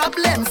your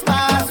problems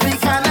past, we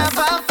can have a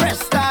fresh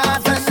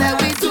start. And then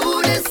we do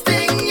this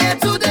thing here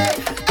today.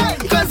 Hey,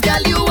 'cause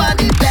girl, you are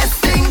the best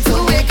thing to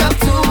wake up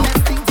to.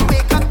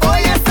 Oh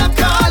yes, I'm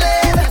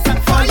calling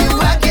for you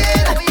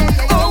again.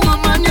 Oh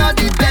woman, you're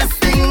the best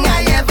thing I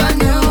ever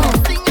knew.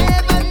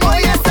 Oh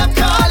yes, I'm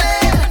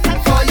calling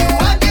for you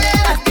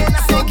again.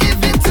 So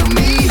give it to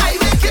me. I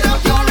waking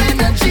up your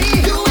energy.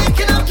 You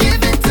waking up,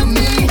 give it to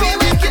me. We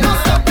waking up,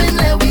 stopping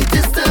there. We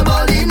disturb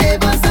all the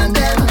neighbors and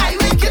them. I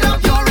waking up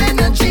your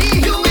energy.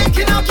 You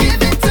waking up,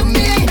 give it to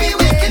me. We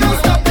waking up,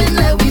 stopping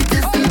there. We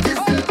disturb.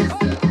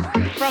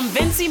 From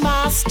Vincy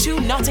Mass to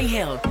Notting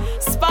Hill,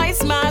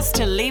 Spice Mass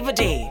to Labor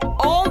Day,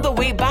 all the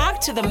way back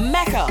to the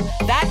Mecca,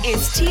 that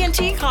is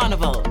TNT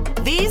Carnival.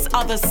 These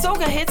are the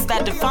soca hits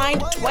that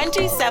defined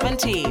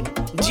 2017.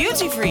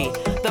 Duty Free,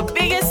 the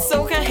biggest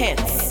soca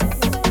hits.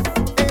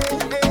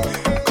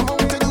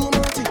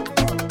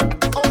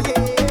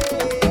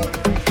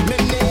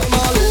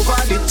 All over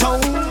the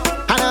town,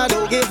 and I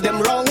don't give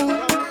them wrong,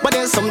 but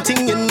there's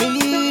something you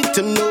need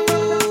to know.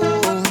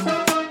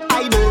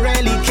 I don't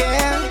really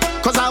care,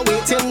 'cause I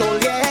waiting all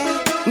year.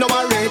 Now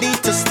I'm ready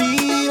to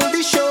steal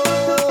the show.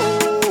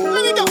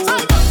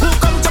 Who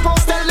come to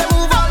post, tell them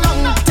move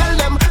along. Tell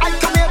them I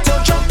come here to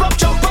jump up.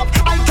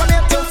 I come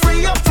here to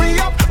free up.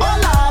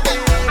 All of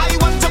it. I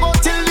want to go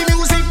till the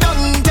music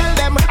done. Tell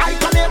them I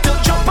come here to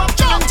jump up,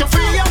 to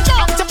free up,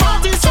 to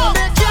party so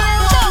they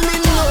can't hold me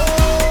no.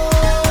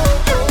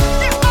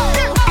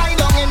 I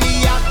don't in the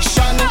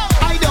action.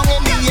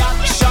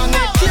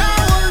 They can't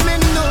hold me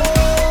no.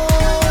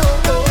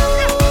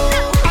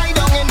 I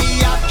don't in the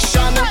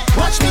action.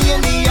 Watch me in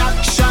the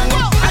action.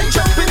 I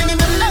jumping in the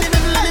middle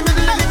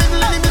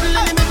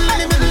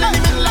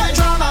like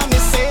drama. Me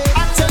say, I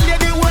tell you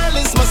the world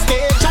is my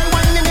stage. I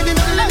whine in the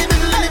middle man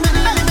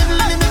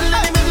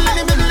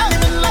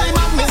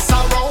miss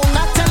around. I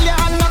tell you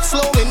I'm not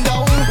slowing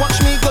down. Watch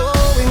me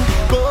going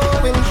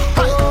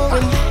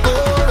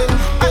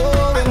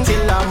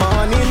till the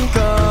morning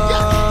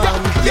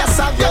come. Yes,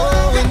 I'm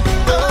going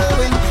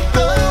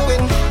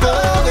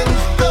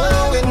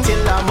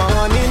till the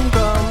morning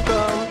come.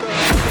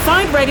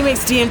 Find Ready Mix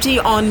DMT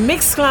on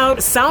Mixcloud,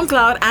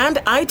 SoundCloud, and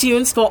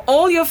iTunes for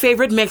all your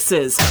favorite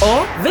mixes.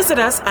 Or visit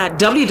us at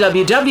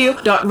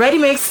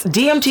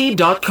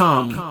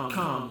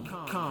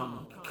www.readymixdmt.com.